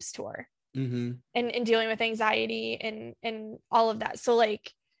during the Oops tour, and dealing with anxiety and all of that. So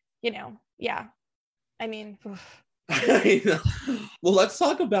like, you know, yeah, I mean, I know. Well, let's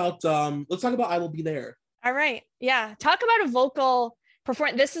talk about I Will Be There. All right. Yeah. Talk about a vocal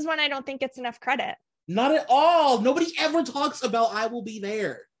performance. This is one I don't think gets enough credit. Not at all. Nobody ever talks about I Will Be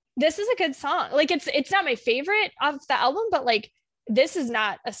There. This is a good song. Like it's not my favorite of the album, but like this is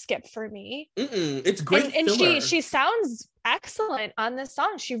not a skip for me. It's great. And she sounds excellent on this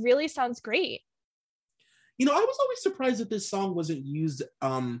song. She really sounds great. You know, I was always surprised that this song wasn't used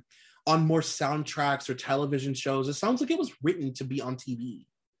on more soundtracks or television shows. It sounds like it was written to be on TV.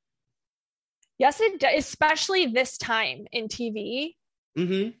 Yes, it does, especially this time in TV.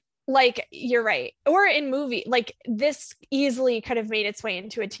 Like, you're right. Or in movie, like this easily could have made its way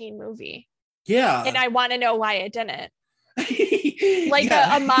into a teen movie. Yeah. And I want to know why it didn't. Like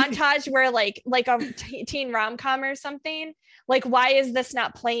a montage where like a teen rom-com or something. Like, why is this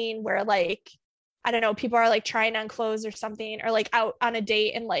not playing where like, I don't know, people are like trying on clothes or something, or like out on a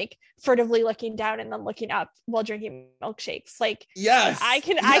date and like furtively looking down and then looking up while drinking milkshakes. Like, yes, I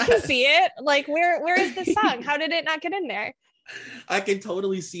can see it. Like, where is this song? How did it not get in there? I can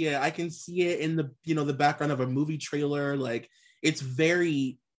totally see it. I can see it in the, you know, the background of a movie trailer. Like it's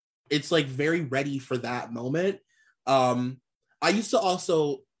like very ready for that moment. I used to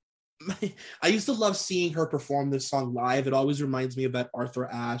love seeing her perform this song live. It always reminds me of that Arthur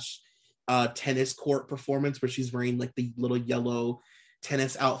Ashe tennis court performance where she's wearing like the little yellow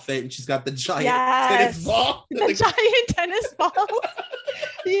tennis outfit and she's got the giant tennis ball. The giant tennis ball.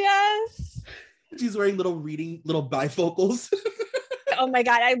 Yes. She's wearing little bifocals. Oh my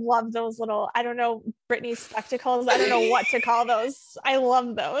God, I love those little, I don't know, Britney spectacles. I don't know what to call those. I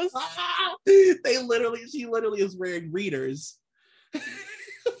love those. She literally is wearing readers.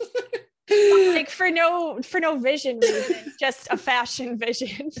 Like for no vision reason, just a fashion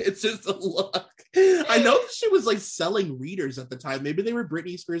vision. It's just a look. I know she was like selling readers at the time. Maybe they were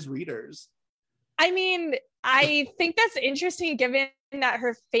Britney Spears readers. I mean, I think that's interesting given that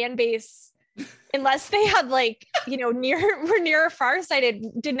her fan base, unless they had like, were near farsighted,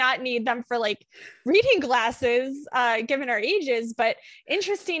 did not need them for like reading glasses, given our ages, but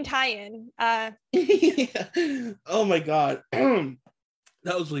interesting tie-in. Yeah. Oh my God.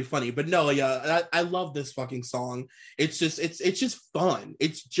 That was really funny. But no, yeah, I love this fucking song. It's just fun.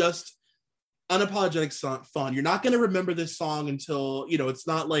 It's just unapologetic fun. You're not going to remember this song until, it's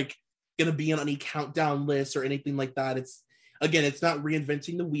not like going to be on any countdown list or anything like that. It's not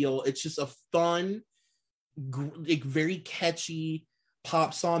reinventing the wheel. It's just a fun, like very catchy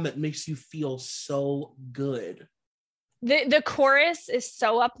pop song that makes you feel so good. The chorus is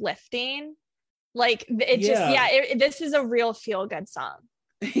so uplifting. Like this is a real feel good song.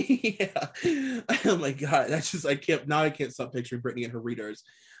 Yeah. Oh my God. I can't stop picturing Britney and her readers.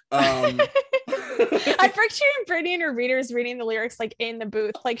 I picturing Britney and her readers reading the lyrics like in the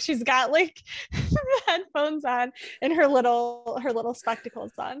booth, like she's got like headphones on and her little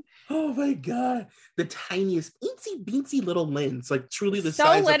spectacles on. Oh my God, the tiniest itsy beatsy little lens, like truly the so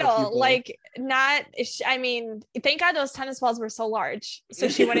size little, of a pupil. like not. I mean, thank God those tennis balls were so large, so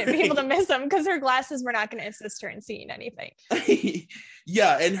she wouldn't be able to miss them because her glasses were not going to assist her in seeing anything.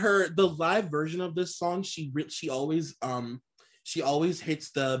 Yeah, and the live version of this song, she always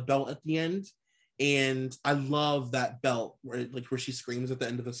hits the belt at the end. And I love that belt where she screams at the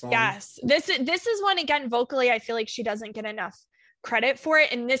end of the song. Yes. This is one, again, vocally, I feel like she doesn't get enough credit for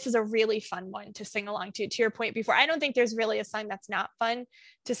it. And this is a really fun one to sing along to your point before. I don't think there's really a song that's not fun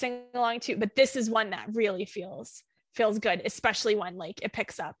to sing along to, but this is one that really feels good, especially when like it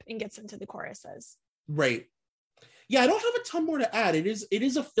picks up and gets into the choruses. Right. Yeah, I don't have a ton more to add. It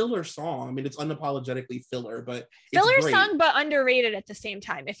is a filler song. I mean, it's unapologetically filler, but it's filler great. Song, but underrated at the same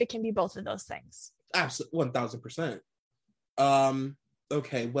time, if it can be both of those things. Absolutely, 1000%.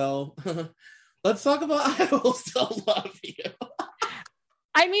 Okay, well, let's talk about I Will Still Love You.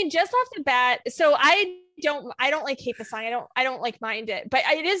 I mean, just off the bat, so I don't like hate the song. I don't like mind it, but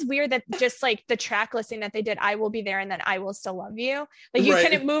it is weird that just like the track listing that they did, I Will Be There and then I Will Still Love You. Like you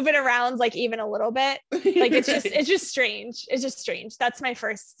couldn't move it around like even a little bit. Like it's just strange. It's just strange. That's my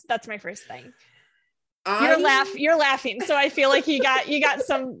first thing. You're laughing. So I feel like you got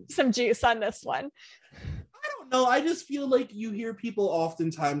some juice on this one. I don't know. I just feel like you hear people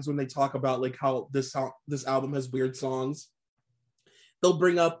oftentimes when they talk about like how this album has weird songs. They'll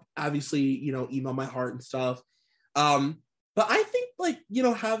bring up, obviously, Email My Heart and stuff. But I think like,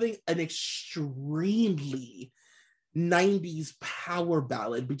 having an extremely 90s power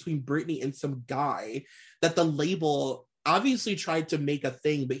ballad between Britney and some guy that the label obviously tried to make a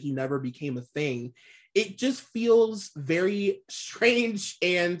thing, but he never became a thing. It just feels very strange.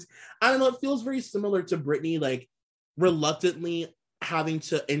 And I don't know, it feels very similar to Britney, like reluctantly having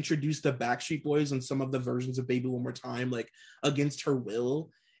to introduce the Backstreet Boys on some of the versions of Baby One More Time, like against her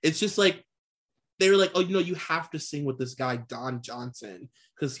will. It's just like they were like, oh, you have to sing with this guy Don Johnson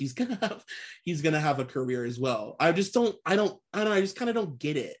because he's gonna have a career as well. I just kind of don't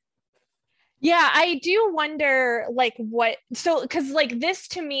get it. Yeah, I do wonder like because like this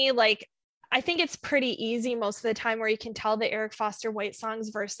to me, like I think it's pretty easy most of the time where you can tell the Eric Foster White songs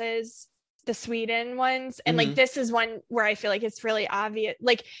versus the Sweden ones. And like this is one where I feel like it's really obvious,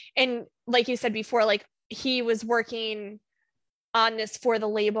 like, and like you said before, like he was working on this for the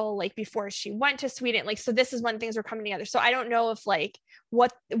label like before she went to Sweden, like, so this is when things were coming together. So I don't know if like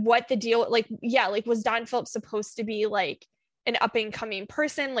what the deal, like, yeah, like was Don Phillips supposed to be like an up and coming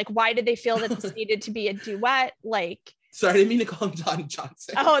person? Like why did they feel that this needed to be a duet? Like, sorry, I didn't mean to call him Don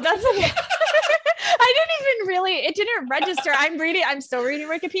Johnson. Oh, that's okay. It didn't register. I'm still reading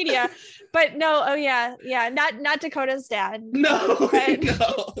Wikipedia, but no. Oh yeah. Not Dakota's dad. No, but,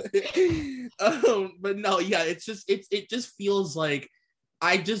 no. But no, yeah. It just feels like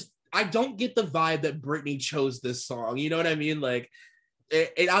I don't get the vibe that Britney chose this song. You know what I mean? Like,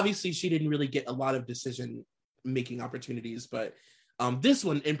 it obviously she didn't really get a lot of decision making opportunities, but this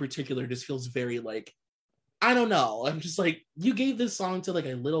one in particular just feels very like, I don't know. I'm just like, you gave this song to like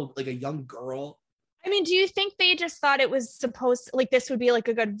a young girl. I mean, do you think they just thought it was supposed like this would be like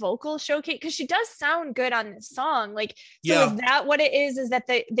a good vocal showcase? Because she does sound good on this song. Like, so yeah. Is that what it is? Is that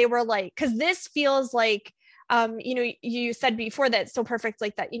they were like, because this feels like, you said before that so perfect,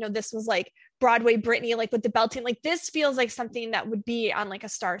 like that, this was like Broadway Britney, like with the belting, like this feels like something that would be on like a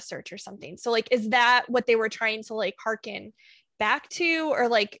Star Search or something. So like, is that what they were trying to like harken back to, or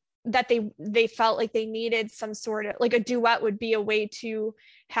like that they felt like they needed some sort of like a duet would be a way to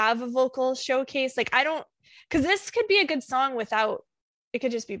have a vocal showcase? Like, I don't, because this could be a good song without, it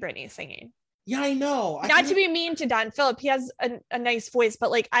could just be Britney singing. Yeah, I know. Not to be mean to Don Phillip, he has a nice voice, but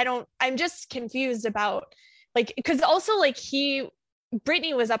like I'm just confused about like, because also like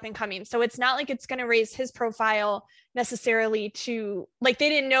Britney was up and coming, so it's not like it's going to raise his profile necessarily to like, they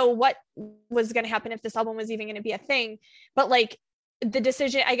didn't know what was going to happen if this album was even going to be a thing, but like the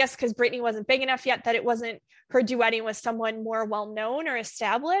decision, I guess, because Britney wasn't big enough yet, that it wasn't her duetting with someone more well-known or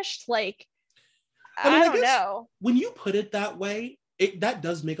established. Like, I don't know. When you put it that way, that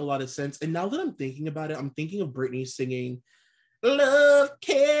does make a lot of sense. And now that I'm thinking about it, I'm thinking of Britney singing "Love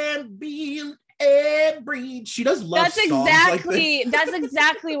Can Be and Breathe." She does love that's songs exactly like that's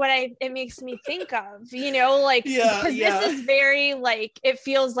exactly what it makes me think of, you know, like, because this is very like, it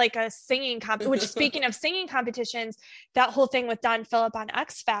feels like a singing which, speaking of singing competitions, that whole thing with Don Phillip on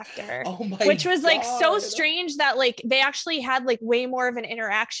X Factor, which was like so strange that like they actually had like way more of an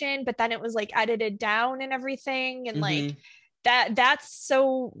interaction, but then it was like edited down and everything, and like that's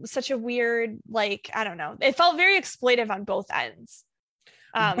such a weird, like, I don't know, it felt very exploitive on both ends.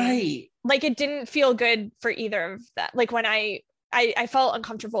 Right, like it didn't feel good for either of that. Like when I felt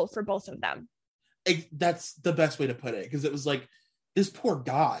uncomfortable for both of them. That's the best way to put it, because it was like, this poor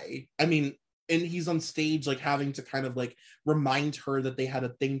guy, I mean, and he's on stage like having to kind of like remind her that they had a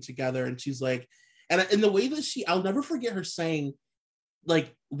thing together, and she's like, and in the way that I'll never forget her saying,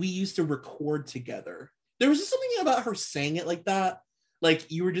 like, we used to record together. There was just something about her saying it like that,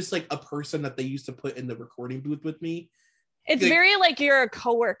 like you were just like a person that they used to put in the recording booth with me. It's like, very like you're a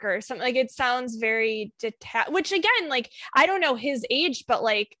coworker or something. Like it sounds very detached, which again, like, I don't know his age, but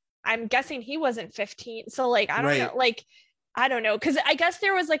like, I'm guessing he wasn't 15. So like, I don't know, like, I don't know. Cause I guess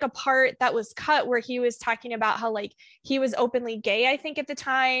there was like a part that was cut where he was talking about how like he was openly gay, I think at the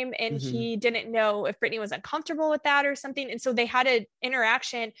time. And he didn't know if Britney was uncomfortable with that or something. And so they had an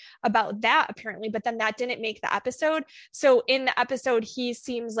interaction about that apparently, but then that didn't make the episode. So in the episode, he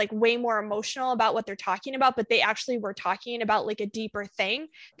seems like way more emotional about what they're talking about, but they actually were talking about like a deeper thing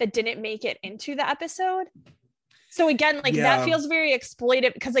that didn't make it into the episode. So again, like that feels very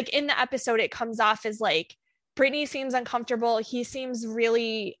exploitive, because like in the episode, it comes off as like, Britney seems uncomfortable. He seems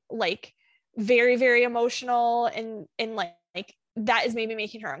really like very, very emotional, and like that is maybe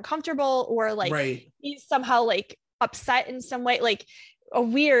making her uncomfortable, or like he's somehow like upset in some way, like a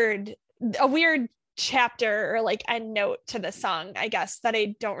weird chapter or like end note to the song, I guess, that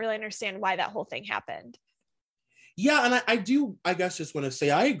I don't really understand why that whole thing happened. Yeah. And I guess just want to say,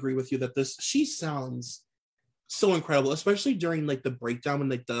 I agree with you that she sounds so incredible, especially during like the breakdown when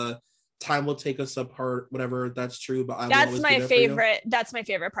like the time will take us apart, whatever. That's true, but that's my favorite. That's my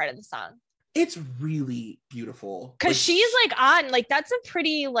favorite part of the song. It's really beautiful because she's like on like, that's a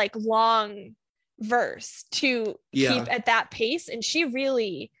pretty like long verse to keep at that pace, and she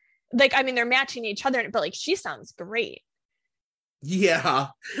really like, I mean, they're matching each other, but like she sounds great. Yeah,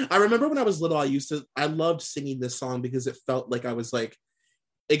 I remember when I was little, I loved singing this song because it felt like I was like,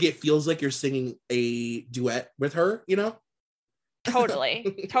 it feels like you're singing a duet with her, you know. Totally.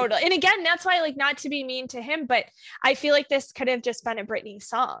 And again, that's why, like, not to be mean to him, but I feel like this could have just been a Britney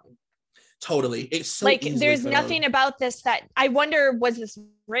song. Totally. It's so like there's nothing about this that I wonder, was this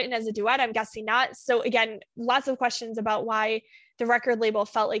written as a duet? I'm guessing not. So again, lots of questions about why the record label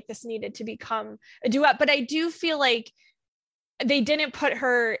felt like this needed to become a duet, but I do feel like they didn't put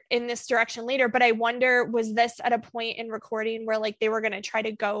her in this direction later, but I wonder, was this at a point in recording where like they were going to try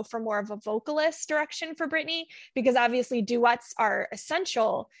to go for more of a vocalist direction for Britney? Because obviously duets are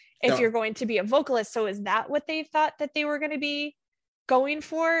essential if you're going to be a vocalist. So is that what they thought that they were going to be going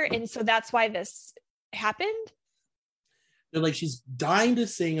for? And so that's why this happened? They're like, she's dying to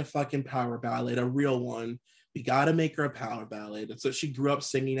sing a fucking power ballad, a real one. We got to make her a power ballad. And so she grew up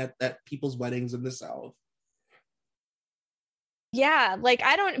singing at people's weddings in the South. Yeah, like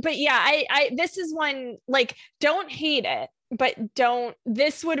I this is one, like, don't hate it, but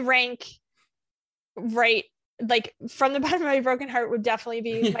this would rank right, like From the Bottom of My Broken Heart would definitely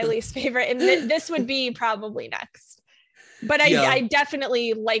be my least favorite, and this would be probably next. But I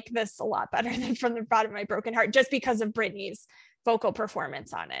definitely like this a lot better than From the Bottom of My Broken Heart, just because of Britney's vocal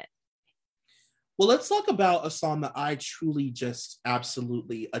performance on it. Well, let's talk about a song that I truly just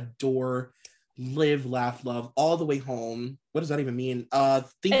absolutely adore. Live, laugh, love, all the way home. What does that even mean?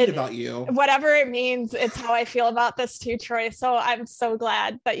 Thinking about you. Whatever it means, it's how I feel about this too, Troy. So I'm so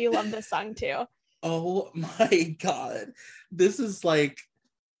glad that you love this song too. Oh my God. This is like,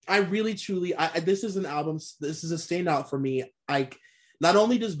 I really truly, this is an album, this is a standout for me. Not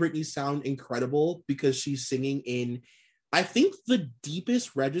only does Britney sound incredible because she's singing in, I think, the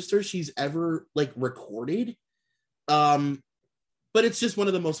deepest register she's ever like recorded. But it's just one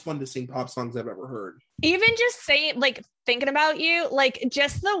of the most fun to sing pop songs I've ever heard. Even just saying, like, thinking about you, like,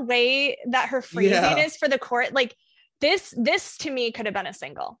 just the way that her phrasing is for the chorus, like, this to me could have been a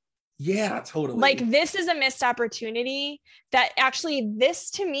single. Yeah, totally. Like, this is a missed opportunity that actually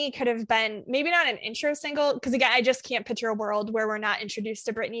this to me could have been maybe not an intro single. Cause again, I just can't picture a world where we're not introduced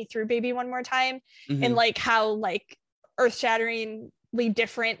to Britney through Baby One More Time and like how like earth shatteringly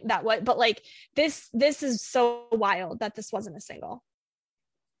different that was. But like this is so wild that this wasn't a single.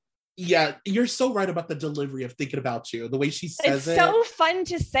 Yeah, you're so right about the delivery of Thinking About You. The way she says it's so fun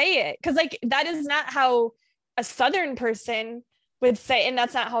to say it. Cause like that is not how a Southern person would say, and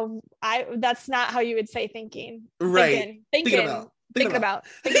that's not how you would say thinking. Right. Thinking about.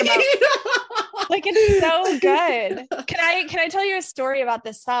 Like, it's so good. Can I tell you a story about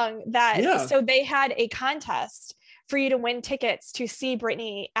this song so they had a contest for you to win tickets to see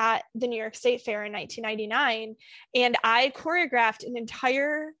Britney at the New York State Fair in 1999. And I choreographed an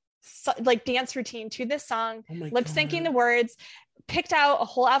entire like dance routine to this song, lip syncing the words, picked out a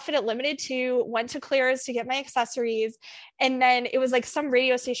whole outfit at Limited 2, went to Claire's to get my accessories. And then it was like some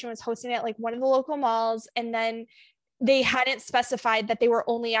radio station was hosting it, like one of the local malls. And then they hadn't specified that they were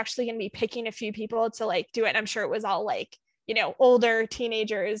only actually going to be picking a few people to like do it. And I'm sure it was all like, you know, older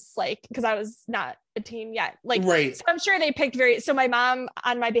teenagers, like, cause I was not a teen yet. Like, right. So I'm sure they picked so my mom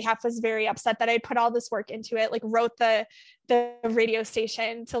on my behalf was very upset that I put all this work into it, like wrote the radio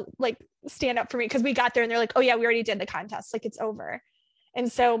station to like stand up for me. Cause we got there and they're like, oh yeah, we already did the contest. Like it's over. And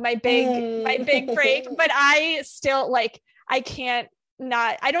so my big break, but I still like, I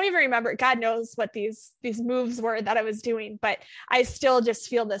don't even remember, God knows what these moves were that I was doing, but I still just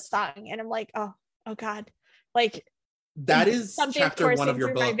feel this song and I'm like, oh God, like that is something chapter 1 of your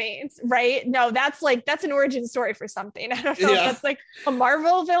book, my veins, right? No, that's an origin story for something. I don't know if that's like a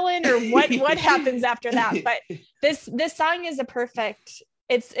Marvel villain or what happens after that. But this song is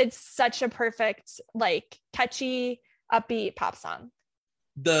it's such a perfect, like catchy, upbeat pop song.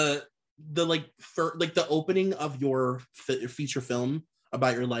 The like the opening of your feature film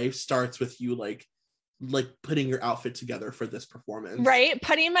about your life starts with you like putting your outfit together for this performance, right?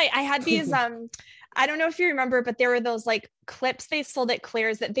 I had these I don't know if you remember, but there were those like clips they sold at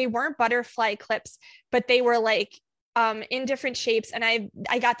Claire's that they weren't butterfly clips, but they were like in different shapes. And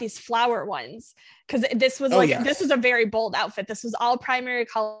I got these flower ones because this was this was a very bold outfit. This was all primary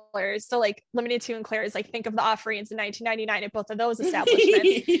colors. So like Limited 2 and Claire's, like think of the offerings in 1999 at both of those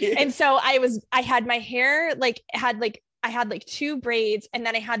establishments. And so I had my hair I had like 2 braids and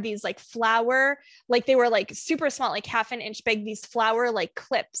then I had these like flower, like they were like super small, like half an inch big, these flower like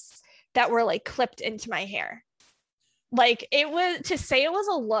clips that were like clipped into my hair. Like to say it was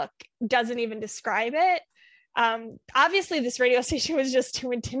a look doesn't even describe it. Obviously this radio station was just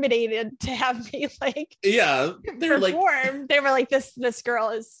too intimidated to have me like perform. They were like, this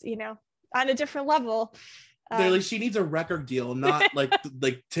girl is, you know, on a different level. They're like, she needs a record deal, not like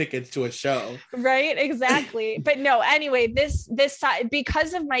tickets to a show. Right, exactly. But no, anyway, this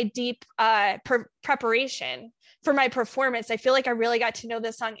because of my deep preparation for my performance, I feel like I really got to know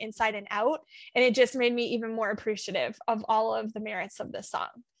this song inside and out, and it just made me even more appreciative of all of the merits of this song.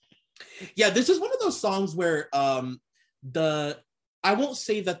 Yeah, this is one of those songs where I won't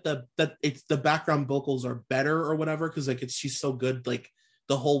say that it's the background vocals are better or whatever, because like she's so good like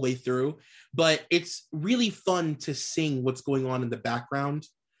the whole way through, but it's really fun to sing what's going on in the background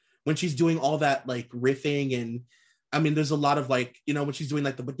when she's doing all that like riffing. And I mean there's a lot of like, you know, when she's doing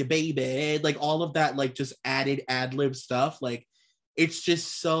like the your baby, like all of that like just added ad-lib stuff, like it's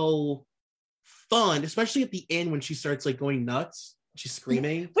just so fun, especially at the end when she starts like going nuts, she's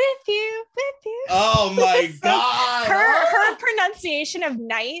screaming with you. Oh my God, her pronunciation of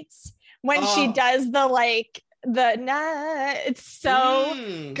nights when she does it's so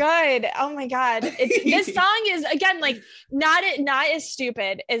good. Oh my God. This song is again like not as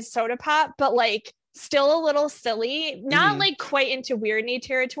stupid as Soda Pop, but like still a little silly, not like quite into Weird Knee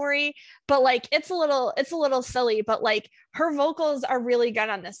territory, but like it's a little silly, but like her vocals are really good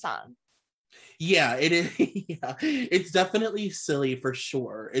on this song. Yeah, it is. Yeah, it's definitely silly for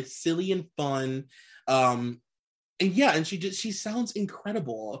sure. It's silly and fun. And yeah, and she sounds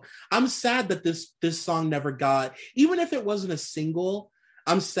incredible. I'm sad that this song never got, even if it wasn't a single,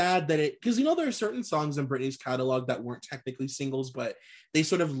 I'm sad that because you know there are certain songs in Britney's catalog that weren't technically singles, but they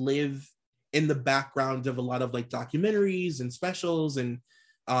sort of live in the background of a lot of like documentaries and specials. And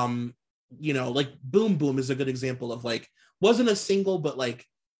you know, like Boom Boom is a good example of like, wasn't a single, but like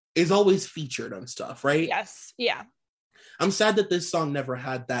is always featured on stuff, right? Yes. Yeah. I'm sad that this song never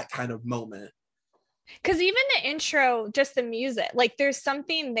had that kind of moment. Because even the intro, just the music, like there's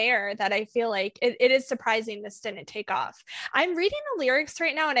something there that I feel like it is surprising this didn't take off. I'm reading the lyrics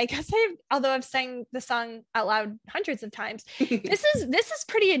right now, and I guess although I've sang the song out loud hundreds of times, this is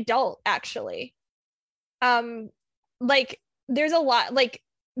pretty adult actually. Like there's a lot, like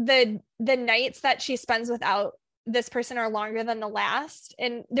the nights that she spends without this person are longer than the last,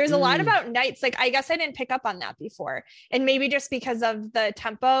 and there's a lot about nights. Like I guess I didn't pick up on that before, and maybe just because of the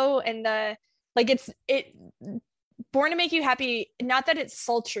tempo and the like it Born to Make You Happy, not that it's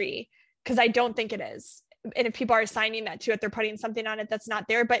sultry, because I don't think it is, and if people are assigning that to it, they're putting something on it that's not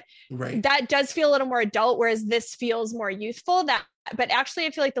there, but that does feel a little more adult, whereas this feels more youthful. But actually I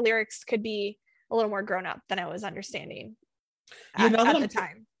feel like the lyrics could be a little more grown up than I was understanding at the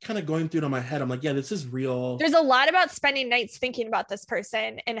time. Kind of going through it in my head, I'm like, yeah, this is real. There's a lot about spending nights thinking about this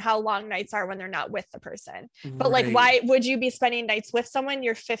person and how long nights are when they're not with the person. But like, why would you be spending nights with someone?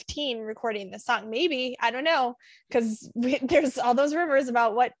 You're 15 recording this song. Maybe, I don't know, because there's all those rumors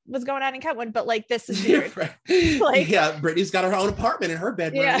about what was going on in Kentwood, but like, this is weird. Like, yeah, Brittany's got her own apartment in her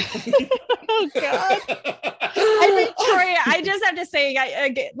bedroom. Yeah. Oh God. I mean, Troy, I just have to say,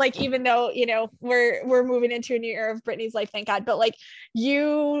 I like, even though, you know, we're moving into a new era of Brittany's life, thank God, but like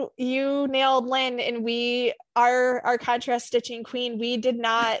you nailed Lynn, and we our contrast stitching queen, we did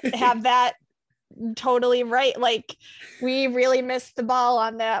not have that totally right. Like we really missed the ball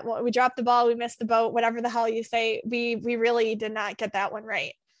on that. We dropped the ball, we missed the boat, whatever the hell you say. We really did not get that one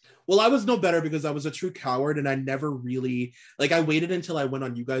right. Well, I was no better because I was a true coward, and I never really, like, I waited until I went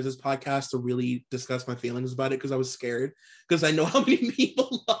on you guys' podcast to really discuss my feelings about it, because I was scared, because I know how many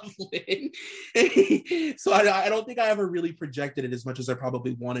people love Lynn. So I don't think I ever really projected it as much as I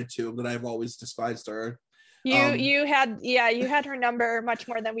probably wanted to, that I've always despised her. You had her number much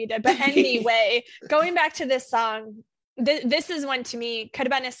more than we did. But anyway, going back to this song, this is one, to me,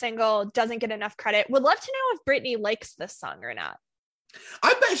 could have been a single, doesn't get enough credit. Would love to know if Brittany likes this song or not.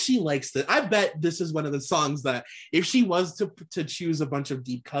 I bet she likes it. I bet this is one of the songs that if she was to choose a bunch of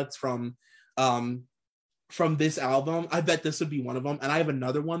deep cuts from this album, I bet this would be one of them. And I have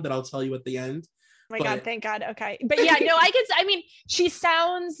another one that I'll tell you at the end. Oh my God, thank God. Okay. But yeah, no, I mean, she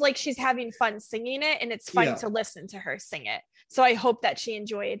sounds like she's having fun singing it, and it's fun to listen to her sing it. So I hope that she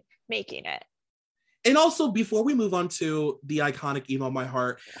enjoyed making it. And also, before we move on to the iconic Email My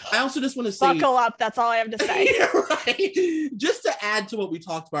Heart, I also just want to say... Buckle up, that's all I have to say. Right? Just to add to what we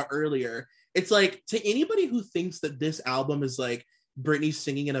talked about earlier, it's like, to anybody who thinks that this album is like Britney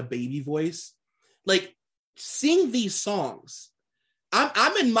singing in a baby voice, like, sing these songs.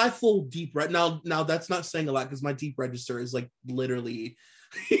 I'm in my full deep now that's not saying a lot, because my deep register is like literally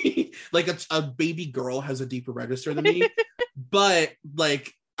like a baby girl has a deeper register than me. But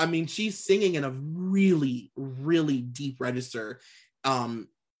like, I mean, she's singing in a really, really deep register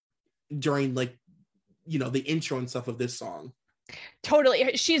during, like, you know, the intro and stuff of this song.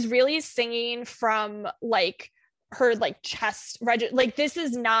 Totally. She's really singing from like her like chest register. Like, this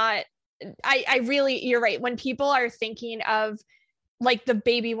is not, I really, you're right. When people are thinking of like the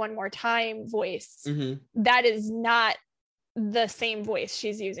Baby One More Time voice, that is not the same voice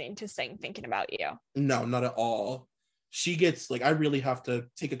she's using to sing Thinking About You. No, not at all. She gets like, I really have to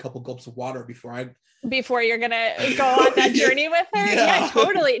take a couple gulps of water before you're gonna go on that journey with her. Yeah,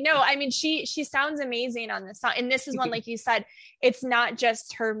 totally. No, I mean, she sounds amazing on this song, and this is one, like you said, it's not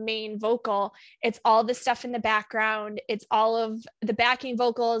just her main vocal, it's all the stuff in the background, it's all of the backing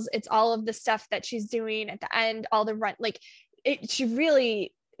vocals, it's all of the stuff that she's doing at the end, all the run, like she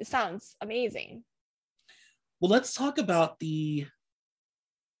really sounds amazing. Well, let's talk about the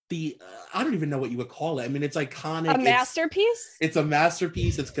I don't even know what you would call it. I mean, it's iconic. A masterpiece? It's a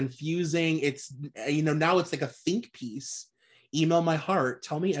masterpiece. It's confusing. It's, you know, now it's like a think piece. Email My Heart.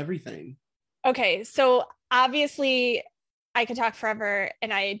 Tell me everything. Okay. So obviously I could talk forever,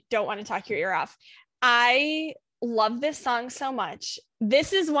 and I don't want to talk your ear off. I love this song so much.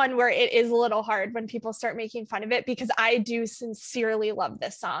 This is one where it is a little hard when people start making fun of it, because I do sincerely love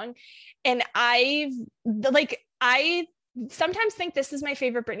this song. And I sometimes think this is my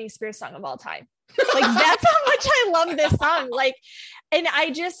favorite Britney Spears song of all time. Like, that's how much I love this song. Like, and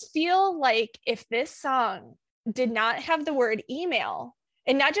I just feel like if this song did not have the word email,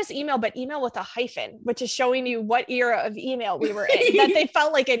 and not just email, but email with a hyphen, which is showing you what era of email we were in, that they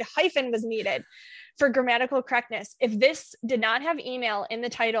felt like a hyphen was needed for grammatical correctness. If this did not have email in the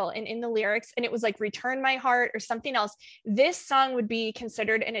title and in the lyrics, and it was like Return My Heart or something else, this song would be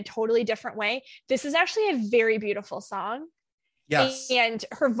considered in a totally different way. This is actually a very beautiful song. Yes. And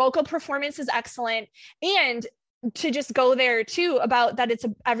her vocal performance is excellent. And to just go there too about that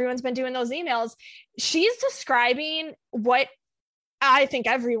everyone's been doing those emails. She's describing what I think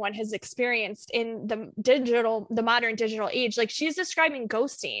everyone has experienced in the modern digital age. Like she's describing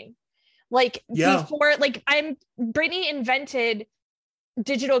ghosting. Like before, like Britney invented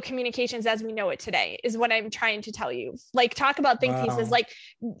digital communications as we know it today is what I'm trying to tell you. Like talk about think pieces. Like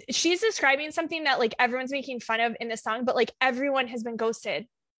she's describing something that like everyone's making fun of in the song, but like everyone has been ghosted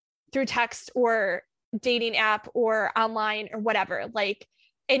through text or dating app or online or whatever. Like,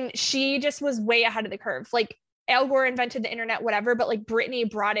 and she just was way ahead of the curve. Like Al Gore invented the internet, whatever, but like Britney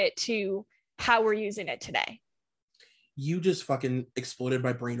brought it to how we're using it today. You just fucking exploded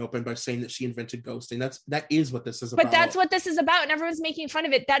my brain open by saying that she invented ghosting. That is what this is about. But that's what this is about, and everyone's making fun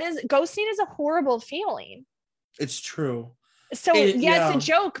of it. Ghosting is a horrible feeling. It's true. So it's a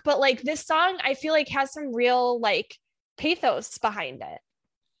joke, but like this song, I feel like has some real like pathos behind it.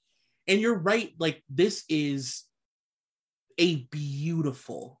 And you're right. Like this is a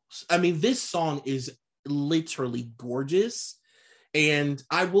beautiful. I mean, this song is literally gorgeous, and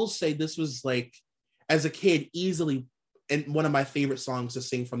I will say this was like, as a kid, easily. And one of my favorite songs to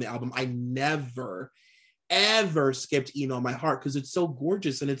sing from the album. I never, ever skipped Email My Heart because it's so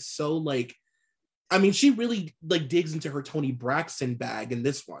gorgeous and it's so like, I mean, she really like digs into her Toni Braxton bag in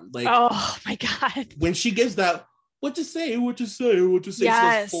this one. Like, oh my God. When she gives that, what to say.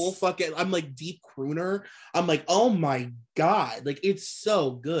 Yes. Full fucking, I'm like deep crooner. I'm like, oh my God. Like, it's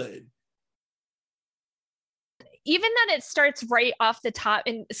so good. Even that it starts right off the top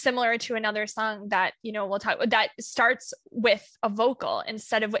and similar to another song that, you know, we'll talk about that starts with a vocal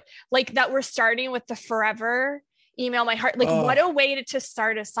instead of like that we're starting with the forever Email My Heart. Like what a way to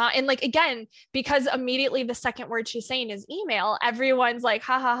start a song. And like, again, because immediately the second word she's saying is email, everyone's like,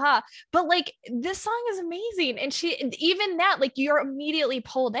 ha ha ha. But like, this song is amazing. And even that, like you're immediately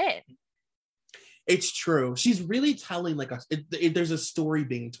pulled in. It's true. She's really telling like there's a story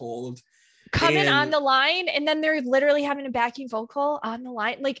being told. Coming on the line, and then they're literally having a backing vocal on the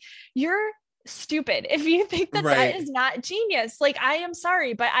line. Like you're stupid if you think that that is not genius. Like I am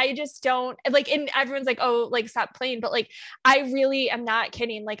sorry, but I just don't like. And everyone's like, oh, like stop playing. But like I really am not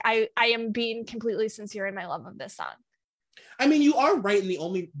kidding. Like I am being completely sincere in my love of this song. I mean, you are right, and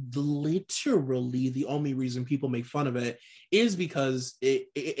literally the only reason people make fun of it is because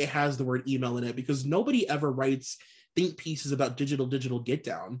it has the word email in it. Because nobody ever writes think pieces about digital get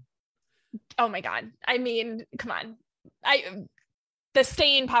down. Oh my God. I mean, come on. The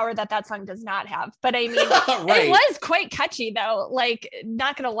staying power that song does not have, but I mean, It was quite catchy though. Like,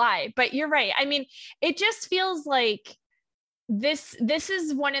 not gonna lie, but you're right. I mean, it just feels like this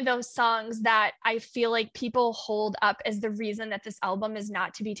is one of those songs that I feel like people hold up as the reason that this album is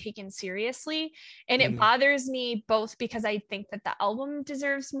not to be taken seriously. And it bothers me both because I think that the album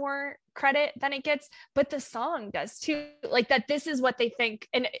deserves more credit than it gets, but the song does too. Like that this is what they think.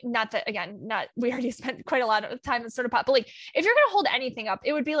 And not that, again, we already spent quite a lot of time in Soda Pop, but like if you're going to hold anything up,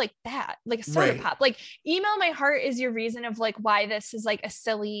 it would be like that, like a Soda Pop. Like Email My Heart is your reason of like why this is like a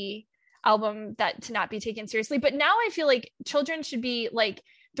silly album that to not be taken seriously. But now I feel like children should be like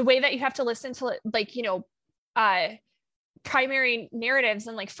the way that you have to listen to like, you know, primary narratives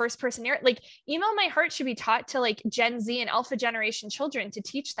and like first person narrative, like Email My Heart should be taught to like Gen Z and Alpha generation children to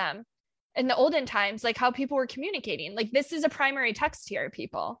teach them in the olden times, like how people were communicating. Like this is a primary text here,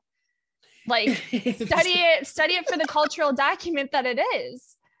 people. Like study it for the cultural document that it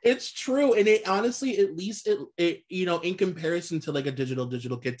is. It's true. And it honestly, at least it, you know, in comparison to like a digital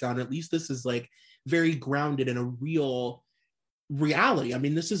get down, at least this is like very grounded in a real reality. I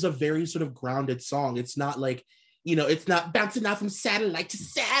mean, this is a very sort of grounded song. It's not like, you know, it's not bouncing out from satellite to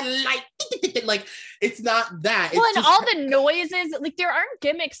satellite. Like, it's not that. Well, and all the noises, like there aren't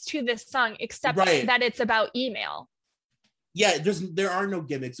gimmicks to this song except that it's about email. Yeah, there are no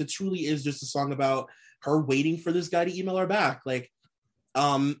gimmicks. It truly is just a song about her waiting for this guy to email her back. Like,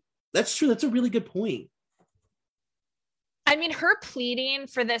 that's true. That's a really good point. I mean, her pleading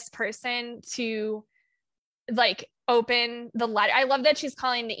for this person to like open the letter. I love that she's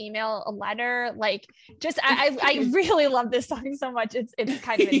calling the email a letter. Like, just I really love this song so much. It's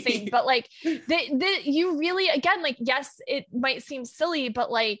kind of insane. But like you really, again, like, yes, it might seem silly, but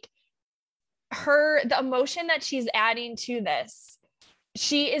like the emotion that she's adding to this,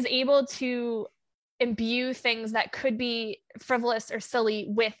 she is able to imbue things that could be frivolous or silly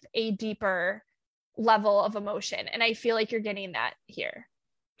with a deeper level of emotion. And I feel like you're getting that here.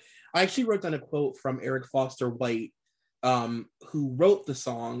 I actually wrote down a quote from Eric Foster White, who wrote the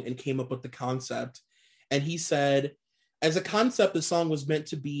song and came up with the concept. And he said, as a concept, the song was meant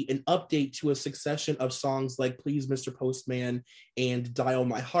to be an update to a succession of songs like Please Mr. Postman and Dial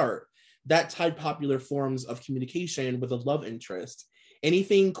My Heart. that tied popular forms of communication with a love interest.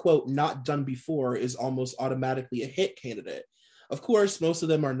 Anything, quote, not done before is almost automatically a hit candidate. Of course, most of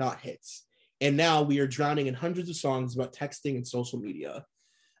them are not hits. And now we are drowning in hundreds of songs about texting and social media,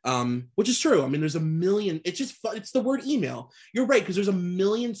 which is true. I mean, there's a million. It's the word email. You're right, because there's a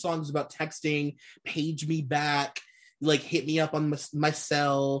million songs about texting, page me back, like hit me up on my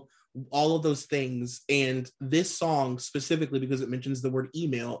cell, all of those things. And this song specifically, because it mentions the word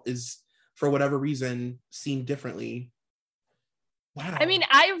email, is for whatever reason seen differently. Wow. I mean,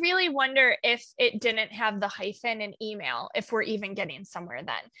 I really wonder if it didn't have the hyphen in email, if we're even getting somewhere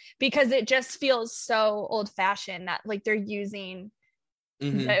then, because it just feels so old fashioned that like they're using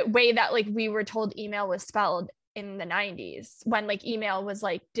the way that like we were told email was spelled in the 90s, when like email was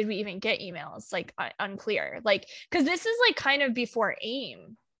like, did we even get emails? Like unclear, like, because this is like kind of before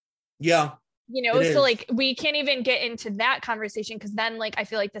AIM. Yeah. You know, so like we can't even get into that conversation, because then like I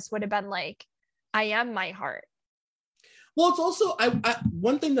feel like this would have been like, I am my heart. Well, it's also, I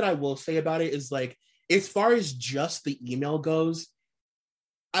one thing that I will say about it is like, as far as just the email goes,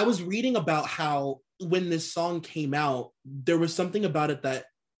 I was reading about how when this song came out, there was something about it that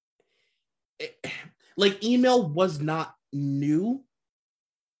like email was not new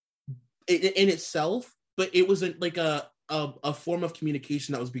in itself, but it wasn't like a form of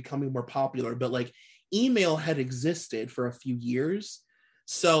communication that was becoming more popular. But like email had existed for a few years.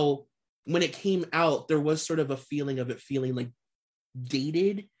 So when it came out, there was sort of a feeling of it feeling like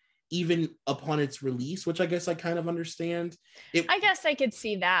dated even upon its release, which I guess I kind of understand. I guess I could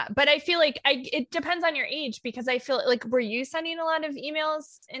see that, but I feel like it depends on your age, because I feel like, were you sending a lot of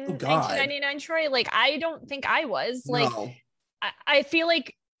emails in 1999, Troy? Like, I don't think I was. Like, no. I feel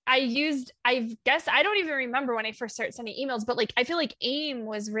like I guess I don't even remember when I first started sending emails, but like, I feel like AIM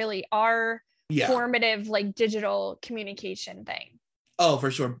was really our formative, like, digital communication thing. Oh,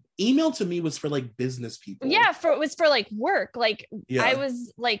 for sure. Email to me was for like business people. Yeah, it was for like work. Like I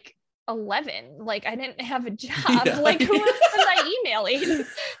was like 11. Like I didn't have a job. Yeah. Like who was I emailing?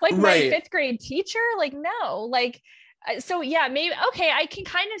 Like my 5th grade teacher? Like no. Like so yeah, maybe okay, I can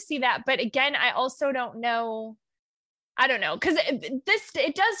kind of see that. But again, I also don't know. I don't know, because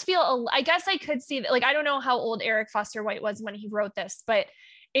it does feel, I guess I could see that, like, I don't know how old Eric Foster White was when he wrote this, but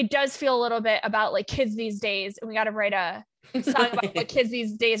it does feel a little bit about like kids these days, and we got to write a song about what kids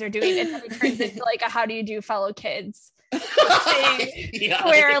these days are doing, and then it turns into like a how do you do fellow kids thing,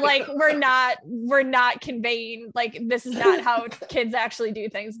 where like we're not conveying like this is not how kids actually do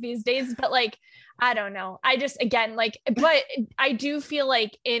things these days. But like I don't know, I just again like, but I do feel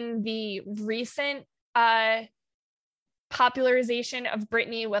like in the recent popularization of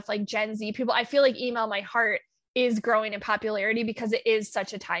Britney with like Gen Z people, I feel like Email My Heart is growing in popularity because it is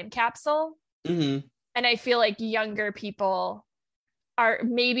such a time capsule. Mm-hmm. And I feel like younger people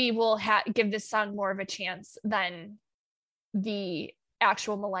will give this song more of a chance than the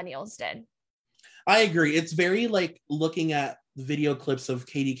actual millennials did. I agree. It's very like looking at video clips of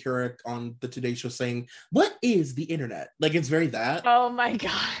Katie Couric on the Today Show saying, "What is the internet?" Like it's very that. Oh my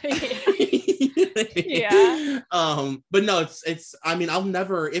God. Yeah. But no, it's I mean, I'll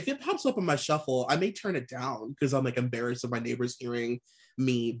never, if it pops up on my shuffle, I may turn it down because I'm like embarrassed of my neighbors hearing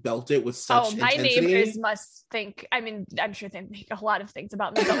me belt it with such my intensity. Neighbors must think, I mean, I'm sure they think a lot of things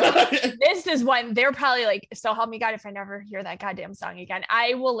about me, but like, this is one they're probably like, so help me God if I never hear that goddamn song again.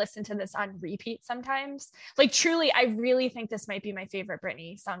 I will listen to this on repeat sometimes. Like truly, I really think this might be my favorite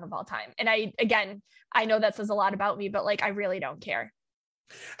Britney song of all time. And I know that says a lot about me, but like I really don't care.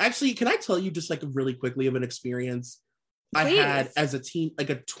 Actually, can I tell you just like really quickly of an experience I had as a teen, like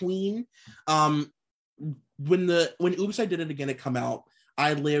a tween? When Oops, I Did It Again had come out,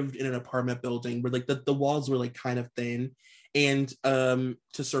 I lived in an apartment building where like the walls were like kind of thin. And to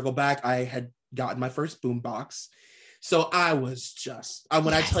circle back, I had gotten my first boombox. So I was just,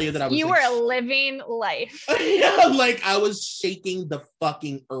 when I tell you that I was, you were living life. Yeah, like I was shaking the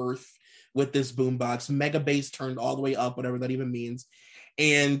fucking earth with this boombox, mega bass turned all the way up, whatever that even means.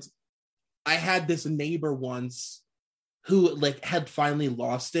 And I had this neighbor once who like had finally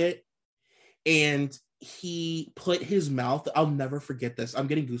lost it, and he put his mouth, I'll never forget this, I'm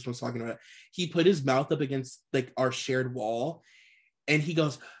getting goosebumps talking about it. He put his mouth up against like our shared wall, and he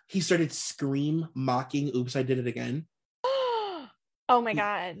started mocking Oops, I Did It Again. Oh my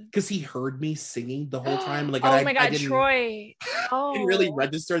God. Because he heard me singing the whole time. Like, oh my God, Troy. Oh, it really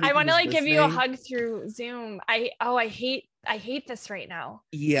registered. I want to like give you a hug through Zoom. I hate this right now.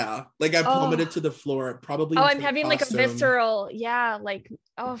 Yeah. Like I plummeted to the floor. Probably. Oh, I'm having like a visceral,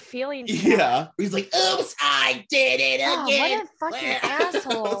 feeling. Yeah. He's like, oops, I did it again. What a fucking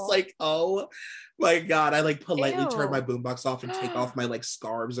asshole. like, oh my God. I like politely Ew. turn my boombox off and take off my like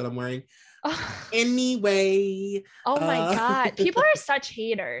scarves that I'm wearing. Anyway. Oh my God. People are such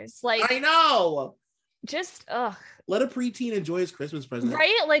haters. Like, I know. just, ugh. Let a preteen enjoy his Christmas present.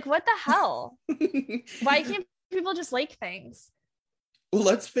 Right? Like, what the hell? Why can't people just like things? Well,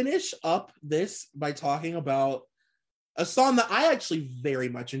 let's finish up this by talking about a song that I actually very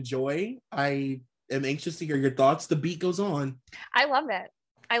much enjoy. I am anxious to hear your thoughts. The Beat Goes On. I love it.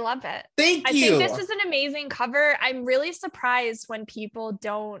 I love it. Thank I you. think this is an amazing cover. I'm really surprised when people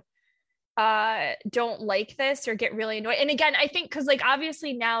don't like this or get really annoyed. And again, I think because like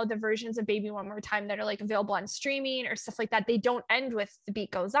obviously now the versions of Baby One More Time that are like available on streaming or stuff like that, they don't end with The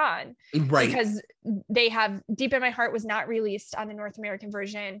Beat Goes On, Right. because they have Deep in My Heart was not released on the North American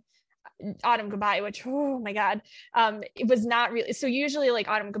version. Autumn Goodbye, which, oh my God, it was not really. So usually like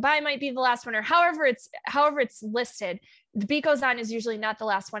Autumn Goodbye might be the last one, or however it's listed. The Beat Goes On is usually not the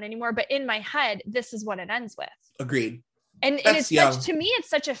last one anymore, but in my head, this is what it ends with. Agreed. And it's such, to me, it's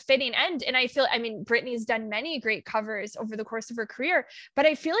such a fitting end. And I feel, I mean, Britney's done many great covers over the course of her career, but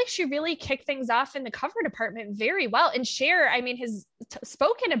I feel like she really kicked things off in the cover department very well. And Cher, I mean, has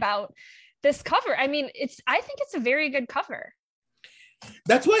spoken about this cover. I mean, I think it's a very good cover.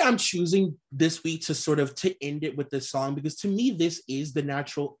 That's why I'm choosing this week to end it with this song, because to me, this is the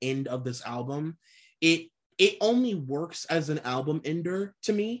natural end of this album. It only works as an album ender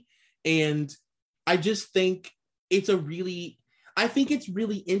to me. And I just think it's really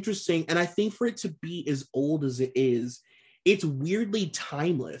interesting. And I think for it to be as old as it is, it's weirdly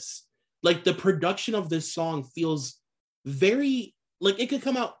timeless. Like the production of this song feels very like it could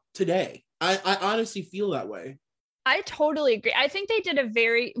come out today. I honestly feel that way. I totally agree. I think they did a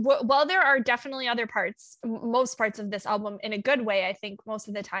very well. There are definitely other parts, most parts of this album in a good way. I think most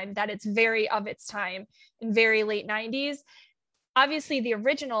of the time that it's very of its time in very late 90s. Obviously, the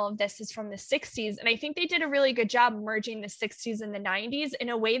original of this is from the 60s. And I think they did a really good job merging the 60s and the 90s in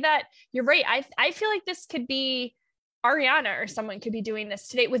a way that you're right. I feel like this could be Ariana or someone could be doing this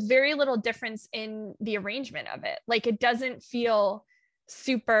today with very little difference in the arrangement of it. Like it doesn't feel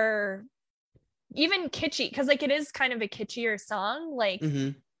super even kitschy, because like it is kind of a kitschyer song. Like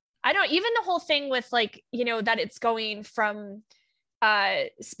I don't even the whole thing with like, you know, that it's going from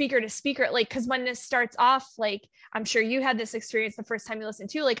speaker to speaker, like because when this starts off, like I'm sure you had this experience the first time you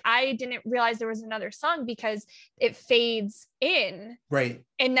listened to, like I didn't realize there was another song because it fades in, right,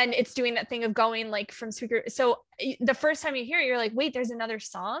 and then it's doing that thing of going like from speaker. So the first time you hear it, you're like, wait, there's another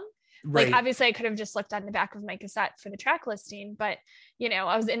song. Right. Like obviously I could have just looked on the back of my cassette for the track listing, but you know,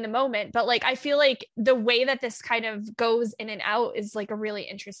 I was in the moment. But like I feel like the way that this kind of goes in and out is like a really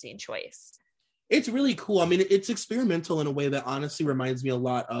interesting choice. It's really cool. I mean, it's experimental in a way that honestly reminds me a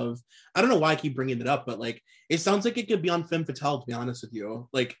lot of, I don't know why I keep bringing it up, but like it sounds like it could be on Femme Fatale, to be honest with you.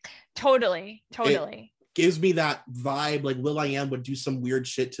 Like totally it gives me that vibe. Like will.i.am would do some weird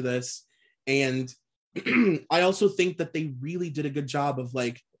shit to this. And I also think that they really did a good job of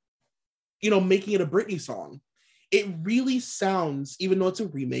like, you know, making it a Britney song. It really sounds, even though it's a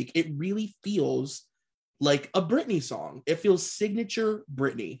remake, it really feels like a Britney song. It feels signature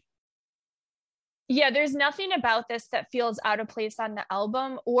Britney. Yeah, there's nothing about this that feels out of place on the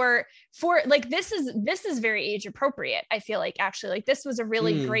album, or for like this is very age appropriate. I feel like actually like this was a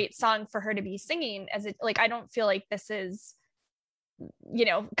really great song for her to be singing as it, like I don't feel like this is, you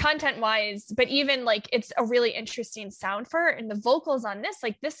know, content wise, but even like it's a really interesting sound for her, and the vocals on this,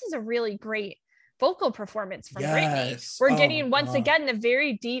 like this is a really great vocal performance from Britney. We're getting once again the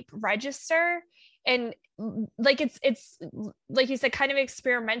very deep register, and like it's like you said, kind of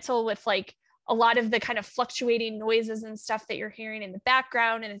experimental with like a lot of the kind of fluctuating noises and stuff that you're hearing in the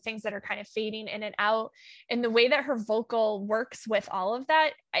background and the things that are kind of fading in and out. And the way that her vocal works with all of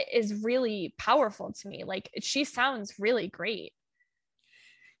that is really powerful to me. Like she sounds really great.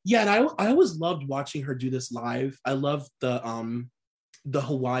 Yeah, and I always loved watching her do this live. I love the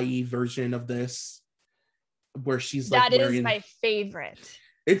Hawaii version of this where she's like that is my favorite.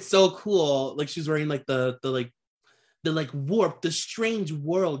 It's so cool. Like she's wearing like the warp, the strange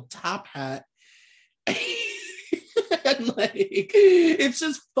world top hat. And like it's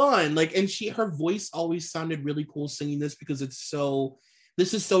just fun. Like, and her voice always sounded really cool singing this because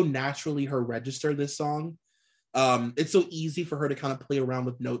this is so naturally her register, this song. It's so easy for her to kind of play around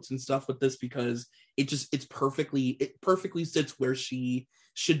with notes and stuff with this because it perfectly sits where she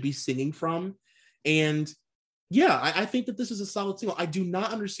should be singing from. And yeah, I think that this is a solid single. I do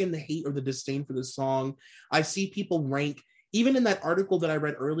not understand the hate or the disdain for this song. I see people rank, even in that article that I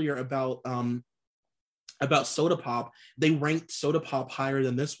read earlier about Soda Pop, they ranked Soda Pop higher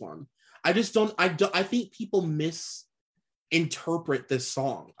than this one. I think people miss interpret this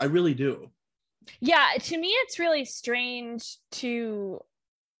song. I really do. Yeah, to me, it's really strange to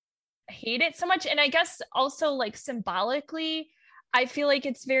hate it so much. And I guess also like symbolically, I feel like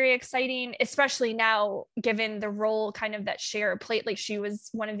it's very exciting, especially now, given the role kind of that Cher played. Like she was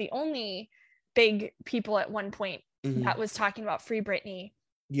one of the only big people at one point that was talking about Free Britney.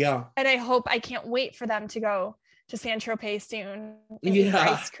 Yeah. And I can't wait for them to go to Saint-Tropez soon and eat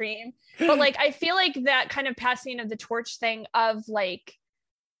ice cream. But like, I feel like that kind of passing of the torch thing of like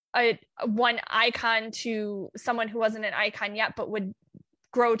one icon to someone who wasn't an icon yet, but would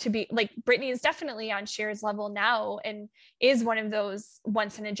grow to be like, Britney is definitely on Cher's level now and is one of those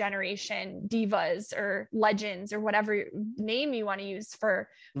once in a generation divas or legends or whatever name you want to use for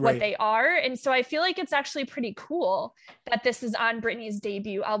what they are. And so I feel like it's actually pretty cool that this is on Britney's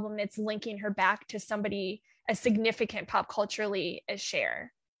debut album. It's linking her back to somebody as significant pop culturally as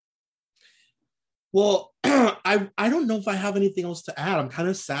Cher. Well, I don't know if I have anything else to add. I'm kind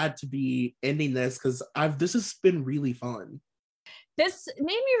of sad to be ending this because this has been really fun. This made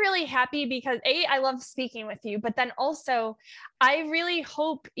me really happy because I love speaking with you, but then also I really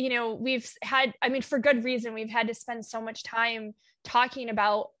hope, we've had, for good reason, we've had to spend so much time talking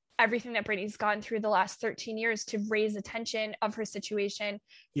about everything that Britney's gone through the last 13 years to raise attention of her situation,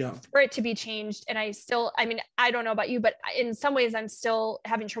 for it to be changed. And I don't know about you, but in some ways I'm still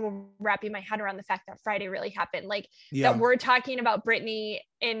having trouble wrapping my head around the fact that Friday really happened. Like that we're talking about Britney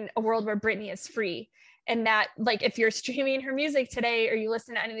in a world where Britney is free. And that, like, if you're streaming her music today or you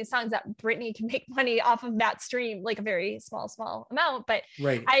listen to any of these songs, that Britney can make money off of that stream, like a very small amount. But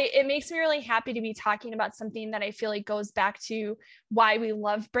it makes me really happy to be talking about something that I feel like goes back to why we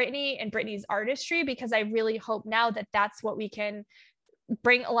love Britney and Britney's artistry, because I really hope now that that's what we can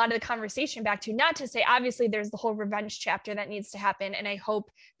bring a lot of the conversation back to. Not to say, obviously, there's the whole revenge chapter that needs to happen. And I hope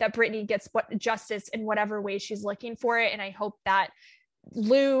that Britney gets justice in whatever way she's looking for it. And I hope that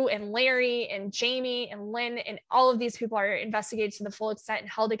Lou and Larry and Jamie and Lynn and all of these people are investigated to the full extent and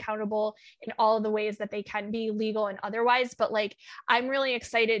held accountable in all of the ways that they can be, legal and otherwise. But like, I'm really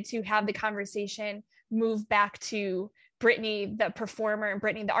excited to have the conversation move back to Britney, the performer, and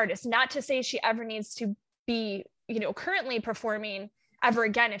Britney, the artist. Not to say she ever needs to be, currently performing ever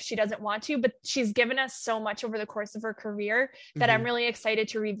again if she doesn't want to, but she's given us so much over the course of her career that I'm really excited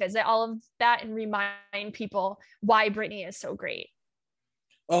to revisit all of that and remind people why Britney is so great.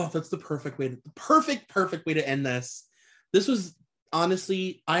 Oh, that's the perfect way to end this. This was,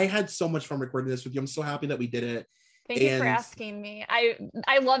 honestly, I had so much fun recording this with you. I'm so happy that we did it. Thank you for asking me.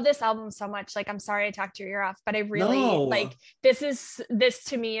 I love this album so much. Like, I'm sorry I talked your ear off, but I really like this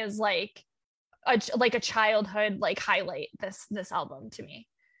to me is like a childhood like highlight, this album to me.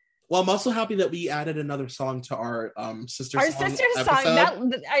 Well, I'm also happy that we added another song to our sister song.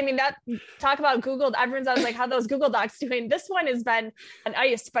 That talk about Google. Everyone's always like, how those Google Docs doing? This one has been an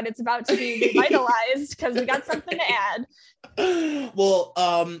ice, but it's about to be revitalized because we got something to add. Well,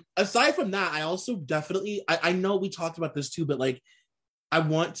 aside from that, I also definitely, I know we talked about this too, but like, I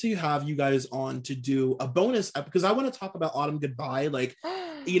want to have you guys on to do a bonus because I want to talk about Autumn Goodbye. Like,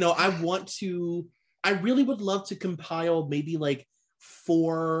 I really would love to compile maybe like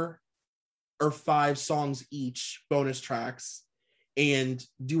 4 or 5 songs each, bonus tracks, and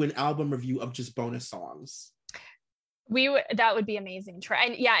do an album review of just bonus songs. That would be amazing.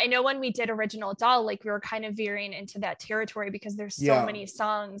 And yeah, I know when we did Original Doll, like we were kind of veering into that territory because there's so many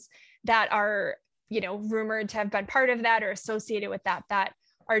songs that are, rumored to have been part of that or associated with that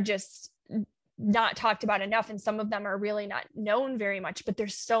are just not talked about enough. And some of them are really not known very much, but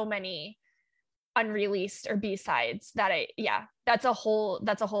there's so many unreleased or B-sides that that's a whole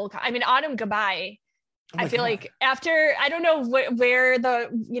Autumn Goodbye. I feel like after, I don't know where the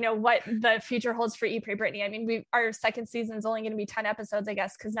what the future holds for Eat Pray Britney. Our second season's only going to be 10 episodes, I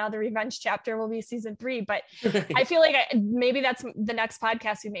guess, because now the revenge chapter will be season 3, but I feel like maybe that's the next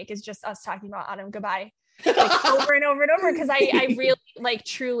podcast we make is just us talking about Autumn Goodbye like over and over and over, because I really like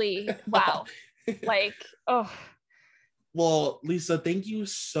truly wow. Like, oh. Well, Lisa, thank you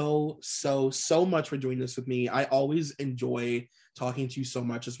so much for doing this with me. I always enjoy talking to you so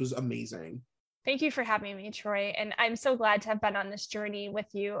much. This was amazing. Thank you for having me, Troy. And I'm so glad to have been on this journey with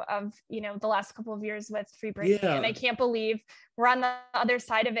you of, the last couple of years with Free Britney. Yeah. And I can't believe we're on the other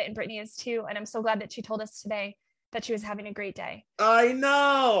side of it, and Britney is too. And I'm so glad that she told us today that she was having a great day. I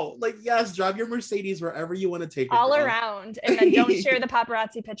know. Like, yes, drive your Mercedes wherever you want to take it. All around. And then don't share the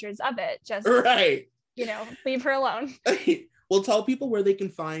paparazzi pictures of it. Just right. Leave her alone. Well, tell people where they can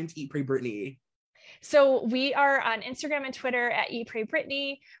find Eat Pray Britney. So we are on Instagram and Twitter at Eat Pray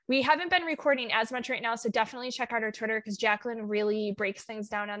Brittany. We haven't been recording as much right now, so definitely check out our Twitter because Jacqueline really breaks things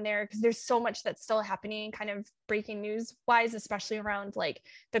down on there because there's so much that's still happening, kind of breaking news wise, especially around like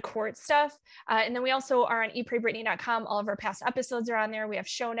the court stuff. And then we also are on eatpraybritney.com. All of our past episodes are on there. We have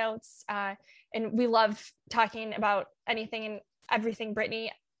show notes, and we love talking about anything and everything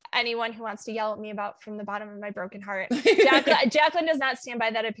Brittany. Anyone who wants to yell at me about From the Bottom of My Broken Heart. Jacqueline does not stand by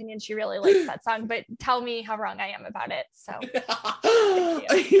that opinion. She really likes that song, but tell me how wrong I am about it. So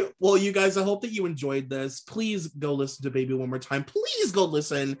you. Well, you guys, I hope that you enjoyed this. Please go listen to Baby One More Time. Please go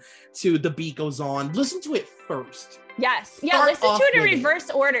listen to The Beat Goes On. Listen to it first. Yes. Yeah, listen to it in reverse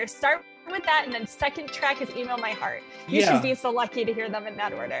order. Start with that, and then second track is Email My Heart. You should be so lucky to hear them in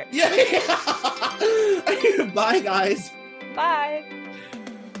that order. Yeah. Bye, guys. Bye.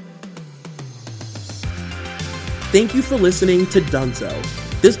 Thank you for listening to Dunzo.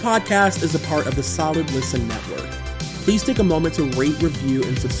 This podcast is a part of the Solid Listen Network. Please take a moment to rate, review,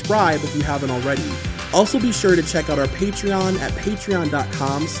 and subscribe if you haven't already. Also be sure to check out our Patreon at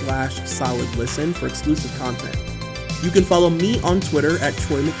patreon.com/solidlisten for exclusive content. You can follow me on Twitter at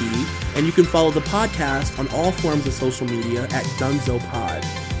Troy McGee, and you can follow the podcast on all forms of social media at DunzoPod.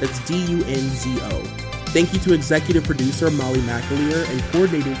 That's DUNZO. Thank you to executive producer Molly McAleer and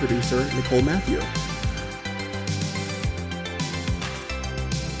coordinating producer Nicole Matthew.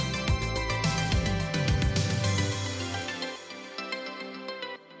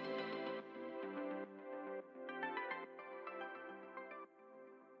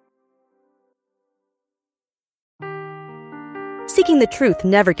 Seeking the truth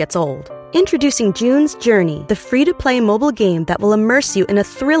never gets old. Introducing June's Journey, the free-to-play mobile game that will immerse you in a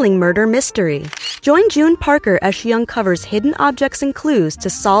thrilling murder mystery. Join June Parker as she uncovers hidden objects and clues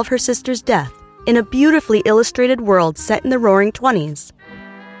to solve her sister's death in a beautifully illustrated world set in the Roaring '20s.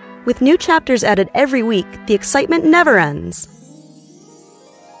 With new chapters added every week, the excitement never ends.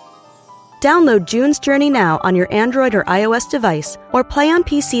 Download June's Journey now on your Android or iOS device, or play on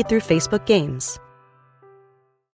PC through Facebook Games.